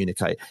to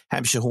communicate.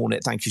 Hampshire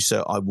Hornet, thank you,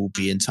 sir. I will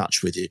be in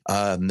touch with you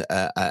and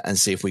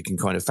see if we can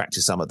kind of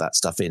factor some of that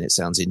stuff in. It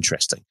sounds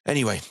interesting.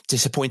 Anyway,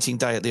 disappointing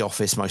day at the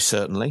office, most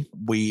certainly.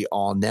 We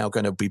are now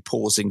going to be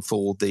pausing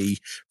for the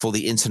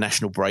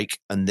international break,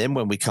 and then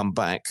when we come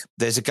back,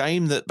 there's a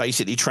game that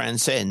basically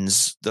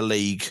transcends the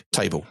league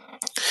table.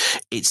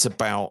 It's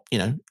about,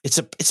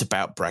 it's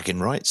about bragging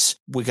rights.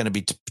 We're going to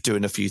be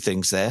doing a few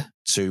things there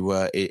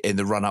to in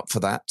the run up for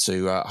that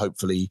to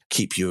hopefully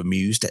keep you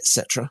amused,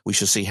 etc. We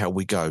shall see how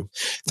we go.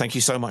 Thank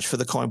you so much for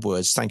the kind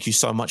words. Thank you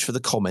so much for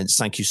the comments.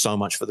 Thank you so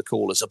much for the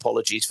callers.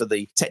 Apologies for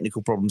the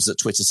technical problems that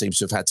Twitter seems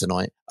to have had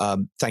tonight.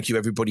 Thank you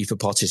everybody for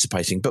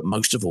participating, but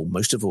most of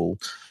all,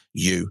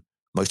 you.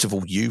 Most of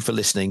all, you for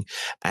listening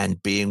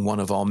and being one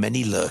of our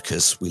many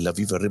lurkers. We love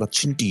you very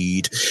much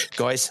indeed.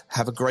 Guys,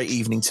 have a great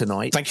evening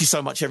tonight. Thank you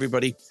so much,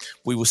 everybody.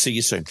 We will see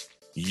you soon.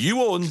 You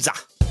on.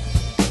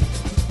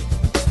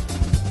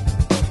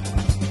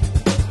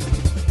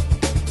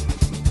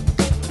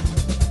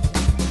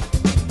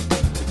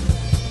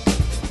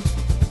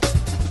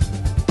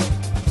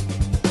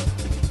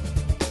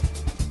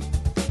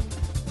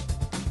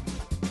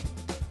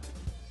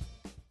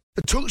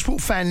 The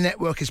TalkSport Fan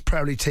Network is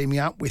proudly teaming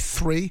up with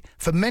 3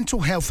 for Mental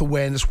Health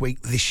Awareness Week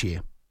this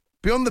year.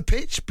 Beyond the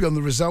pitch, beyond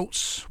the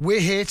results, we're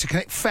here to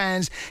connect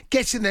fans,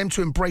 getting them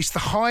to embrace the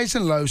highs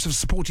and lows of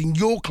supporting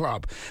your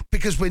club,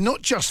 because we're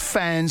not just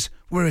fans,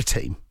 we're a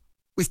team.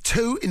 With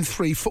 2 in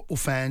 3 football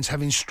fans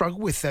having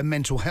struggled with their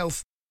mental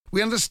health,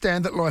 we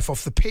understand that life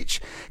off the pitch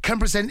can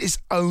present its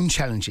own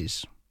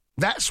challenges.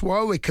 That's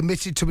why we're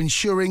committed to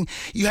ensuring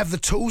you have the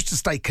tools to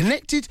stay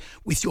connected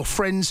with your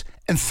friends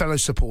and fellow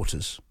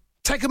supporters.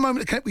 Take a moment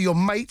to connect with your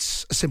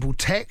mates. A simple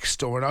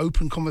text or an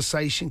open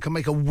conversation can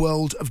make a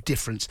world of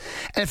difference.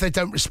 And if they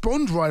don't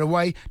respond right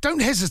away,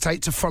 don't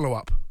hesitate to follow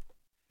up.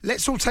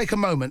 Let's all take a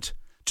moment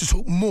to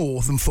talk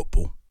more than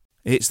football.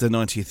 It's the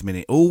 90th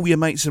minute. All your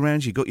mates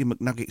around, you got your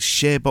McNuggets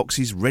share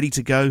boxes ready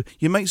to go.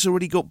 Your mates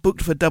already got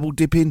booked for double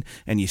dipping,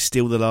 and you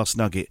steal the last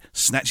nugget,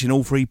 snatching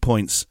all 3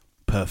 points.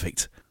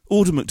 Perfect.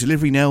 Order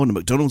McDelivery now on the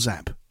McDonald's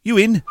app. You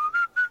in?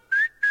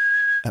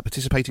 At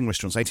participating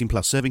restaurants, 18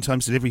 plus, serving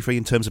times, delivery free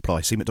and terms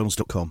apply. See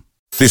mcdonalds.com.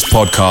 This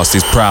podcast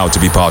is proud to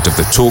be part of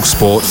the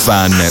TalkSport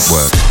Fan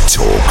Network.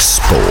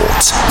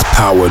 TalkSport.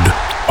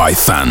 Powered by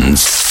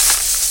fans.